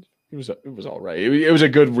 it was all right. It was a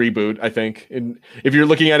good reboot, I think. And if you're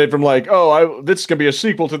looking at it from like, this is gonna be a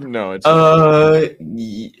sequel to no, it's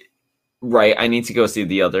right. I need to go see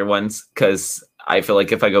the other ones because I feel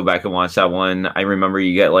like if I go back and watch that one, I remember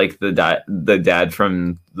you get like the dad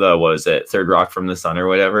from the what was it, Third Rock from the Sun or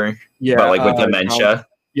whatever. Yeah, but like with dementia.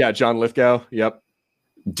 John Lithgow. Yep.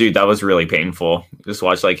 Dude, that was really painful. Just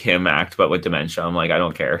watch like him act, but with dementia. I'm like, I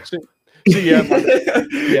don't care. See, yeah,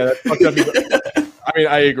 that's fucked up. I mean,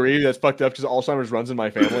 I agree. That's fucked up because Alzheimer's runs in my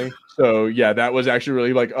family. So yeah, that was actually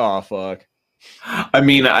really like, oh fuck. I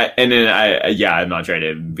mean, I'm not trying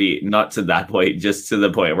to be not to that point, just to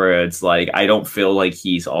the point where it's like I don't feel like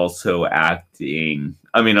he's also acting.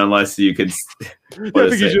 I mean, unless you could. I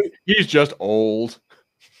think he's just old.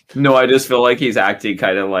 No, I just feel like he's acting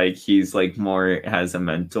kind of like he's like more has a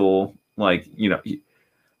mental like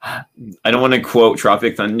I don't want to quote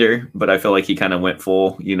Tropic Thunder, but I feel like he kind of went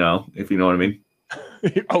full, if you know what I mean.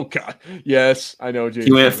 Oh God, yes, I know.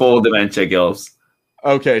 He went full dementia gills.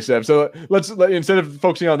 Okay, Seb. So let's instead of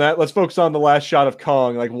focusing on that, let's focus on the last shot of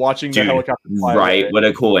Kong, like watching the helicopter fly right, away. What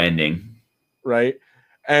a cool ending. Right.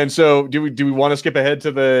 And so do we want to skip ahead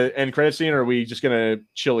to the end credit scene, or are we just gonna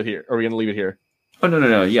chill it here? Or are we gonna leave it here? Oh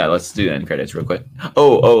no. Yeah, let's do the end credits real quick.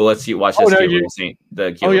 Let's see. Watch this scene.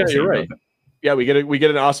 You're right. Yeah, we get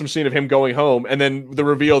an awesome scene of him going home, and then the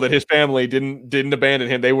reveal that his family didn't abandon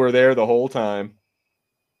him. They were there the whole time.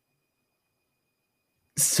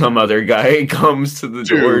 Some other guy comes to the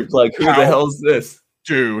door, like, who the hell's this?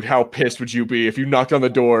 Dude, how pissed would you be if you knocked on the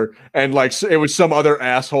door and like it was some other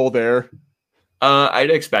asshole there?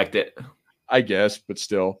 I'd expect it, I guess, but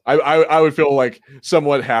still, I would feel like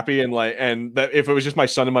somewhat happy and that if it was just my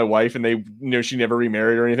son and my wife and they knew she never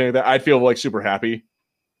remarried or anything like that, I'd feel like super happy.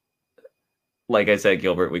 Like I said,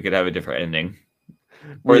 Gilbert, we could have a different ending,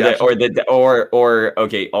 or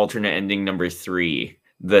alternate ending number 3.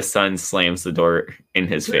 The son slams the door in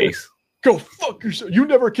his face. Go fuck yourself! You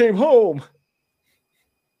never came home.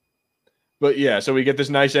 But yeah, so we get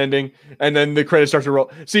this nice ending, and then the credits start to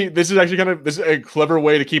roll. See, this is actually this is a clever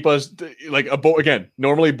way to keep us like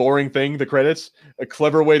normally boring thing. The credits, a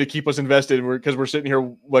clever way to keep us invested because we're sitting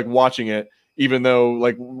here like watching it, even though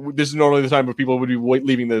like this is normally the time where people would be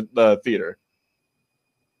leaving the theater.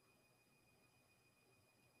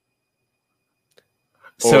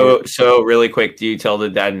 So really quick, do you tell the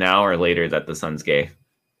dad now or later that the son's gay?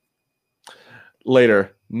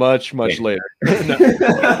 Later, much later.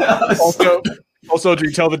 Also, do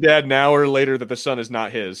you tell the dad now or later that the son is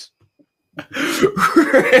not his?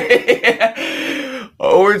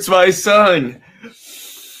 Oh, it's my son.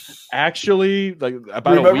 Actually, like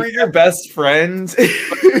about remember your best friend.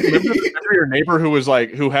 remember your neighbor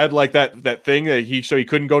who had like that thing that he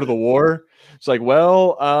couldn't go to the war. It's like,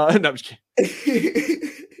 well, no, I'm just kidding.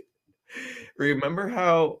 Remember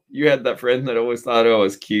how you had that friend that always thought I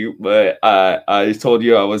was cute, but I told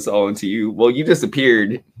you I was all into you. Well, you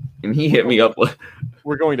disappeared, and he hit me up.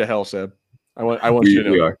 We're going to hell, Seb. I want you to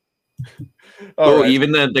know. We are. Right.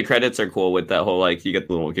 Even the credits are cool with that whole like you get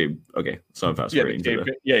the little okay. So I'm fast forwarding.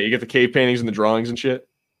 Yeah, you get the cave paintings and the drawings and shit.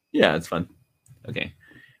 Yeah, it's fun. Okay,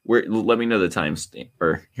 let me know the times.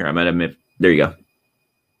 Or here I'm at a there you go.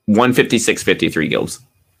 1:56:53 guilds.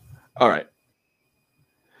 All right.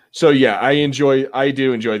 So yeah, I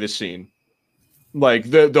do enjoy this scene.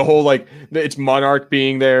 Like the whole like it's Monarch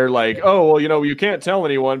being there, like, oh well, you can't tell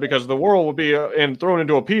anyone because the world will be and thrown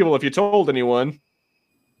into upheaval if you told anyone.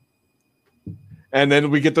 And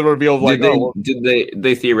then we get the reveal of like,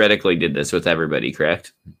 they theoretically did this with everybody,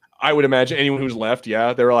 correct? I would imagine anyone who's left,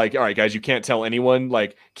 yeah, they were like, all right, guys, you can't tell anyone.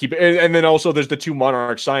 Like, keep it. And then also there's the 2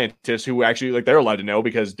 Monarch scientists who actually like they're allowed to know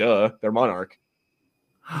because they're Monarch.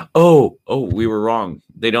 Oh, we were wrong.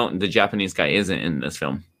 They don't. The Japanese guy isn't in this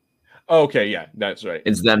film. Okay, yeah, that's right.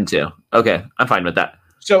 It's them too. Okay, I'm fine with that.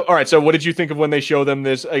 So, all right. So, what did you think of when they show them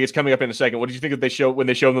this? It's coming up in a second. What did you think of when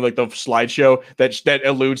they show them like the slideshow that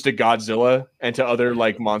alludes to Godzilla and to other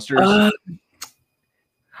like monsters?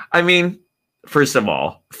 I mean, first of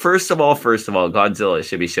all, Godzilla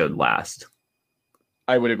should be showed last.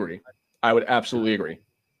 I would agree. I would absolutely agree.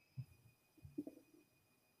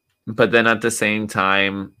 But then at the same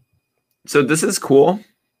time, so this is cool,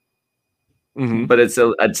 but it's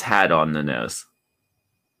a tad on the nose.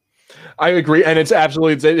 I agree, and it's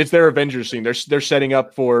absolutely it's their Avengers scene. They're setting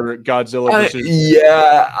up for Godzilla versus.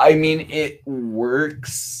 Yeah, I mean it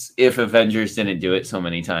works if Avengers didn't do it so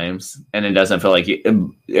many times, and it doesn't feel like it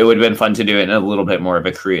would have been fun to do it in a little bit more of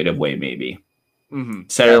a creative way, maybe.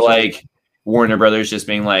 Instead of like Warner Brothers just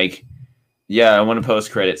being like, "Yeah, I want a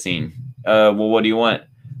post-credit scene." Well, what do you want?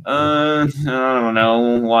 I don't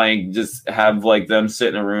know. Like, just have like them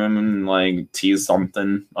sit in a room and like tease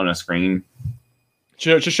something on a screen.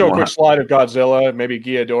 Just show a quick slide of Godzilla, maybe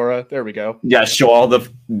Ghidorah. There we go. Yeah, show all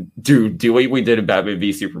the do what we did in Batman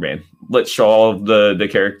v Superman. let's show all of the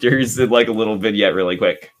characters in like a little vignette really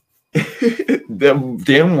quick. The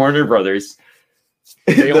damn Warner Brothers.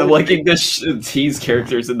 They're liking to tease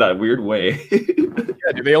characters in that weird way.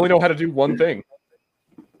 Yeah, they only know how to do one thing.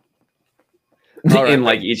 In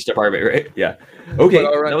like each department, right? Yeah. Okay,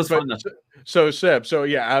 that was fun. So Seb,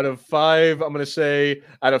 out of 5, I'm gonna say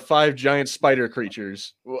out of 5 giant spider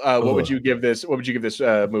creatures, what would you give this? What would you give this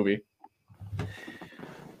movie?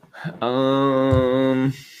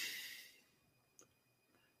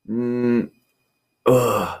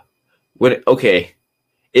 Okay.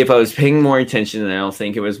 If I was paying more attention, then I don't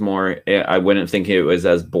think it was more. I wouldn't think it was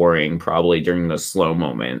as boring, probably during the slow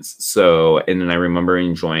moments. So, and then I remember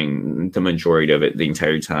enjoying the majority of it the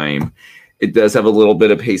entire time. It does have a little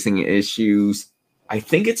bit of pacing issues. I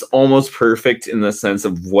think it's almost perfect in the sense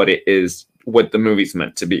of what it is, what the movie's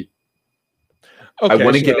meant to be. Okay, I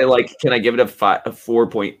want to give it like, can I give it a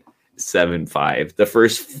 4.75? The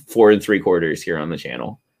first 4 3/4 here on the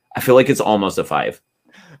channel. I feel like it's almost a 5.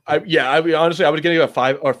 Honestly, I would give it a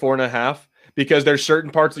 5 or 4.5 because there's certain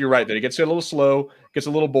parts that you're right that it gets a little slow, gets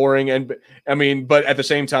a little boring, and I mean, but at the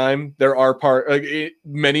same time, there are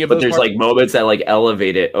many of those. But there's like moments that like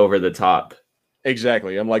elevate it over the top.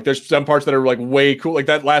 Exactly. I'm like, there's some parts that are like way cool. Like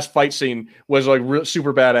that last fight scene was like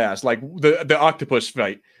super badass. Like the octopus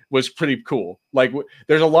fight was pretty cool. Like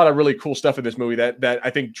there's a lot of really cool stuff in this movie that I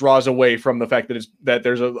think draws away from the fact that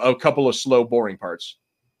there's a couple of slow, boring parts.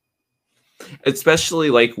 Especially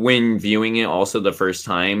like when viewing it also the first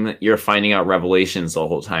time, you're finding out revelations the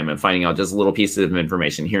whole time and finding out just little pieces of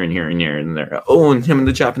information here and here and here and there. Oh, and him and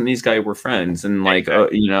the Japanese guy were friends, and like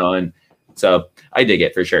and so I dig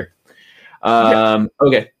it for sure.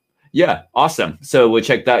 Okay. Yeah, awesome. So we'll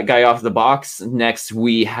check that guy off the box. Next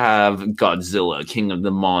we have Godzilla, King of the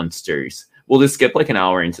Monsters. We'll just skip like an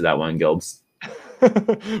hour into that one, Gilbs.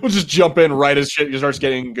 We'll just jump in right as shit starts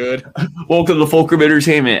getting good. Welcome to Fulcrum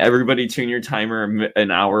Entertainment. Everybody tune your timer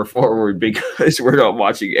an hour forward because we're not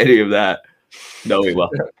watching any of that. No, we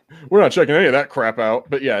will. We're not checking any of that crap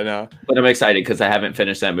out. But yeah, no. But I'm excited because I haven't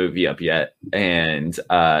finished that movie up yet. And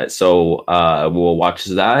so we'll watch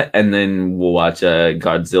that. And then we'll watch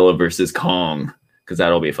Godzilla versus Kong because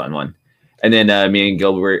that'll be a fun one. And then me and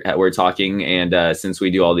Gilbert, we're talking. And since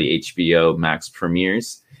we do all the HBO Max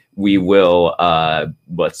premieres, we will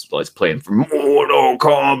let's play for Mortal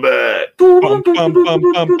Kombat.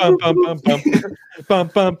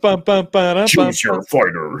 Choose your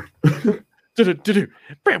fighter. Okay.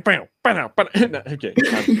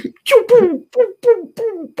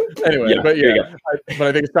 Anyway, yeah, but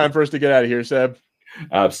I think it's time for us to get out of here, Seb.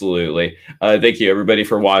 Absolutely. Thank you everybody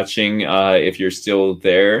for watching. If you're still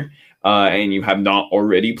there. And you have not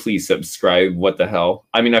already, please subscribe. What the hell?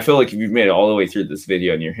 I mean, I feel like if you've made it all the way through this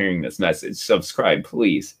video and you're hearing this message, subscribe,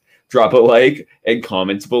 please. Drop a like and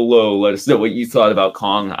comment below. Let us know what you thought about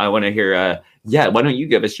Kong. I want to hear, why don't you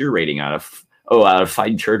give us your rating out of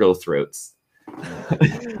 5 turtle throats?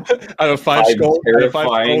 Out of 5 skull,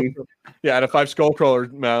 terrifying. Out of 5 skull crawler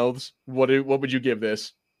mouths, what would you give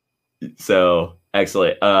this? So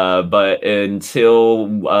excellent. But until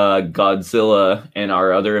Godzilla and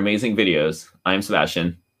our other amazing videos, I'm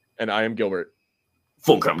Sebastian. And I am Gilbert.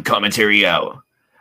 Fulcrum commentary out.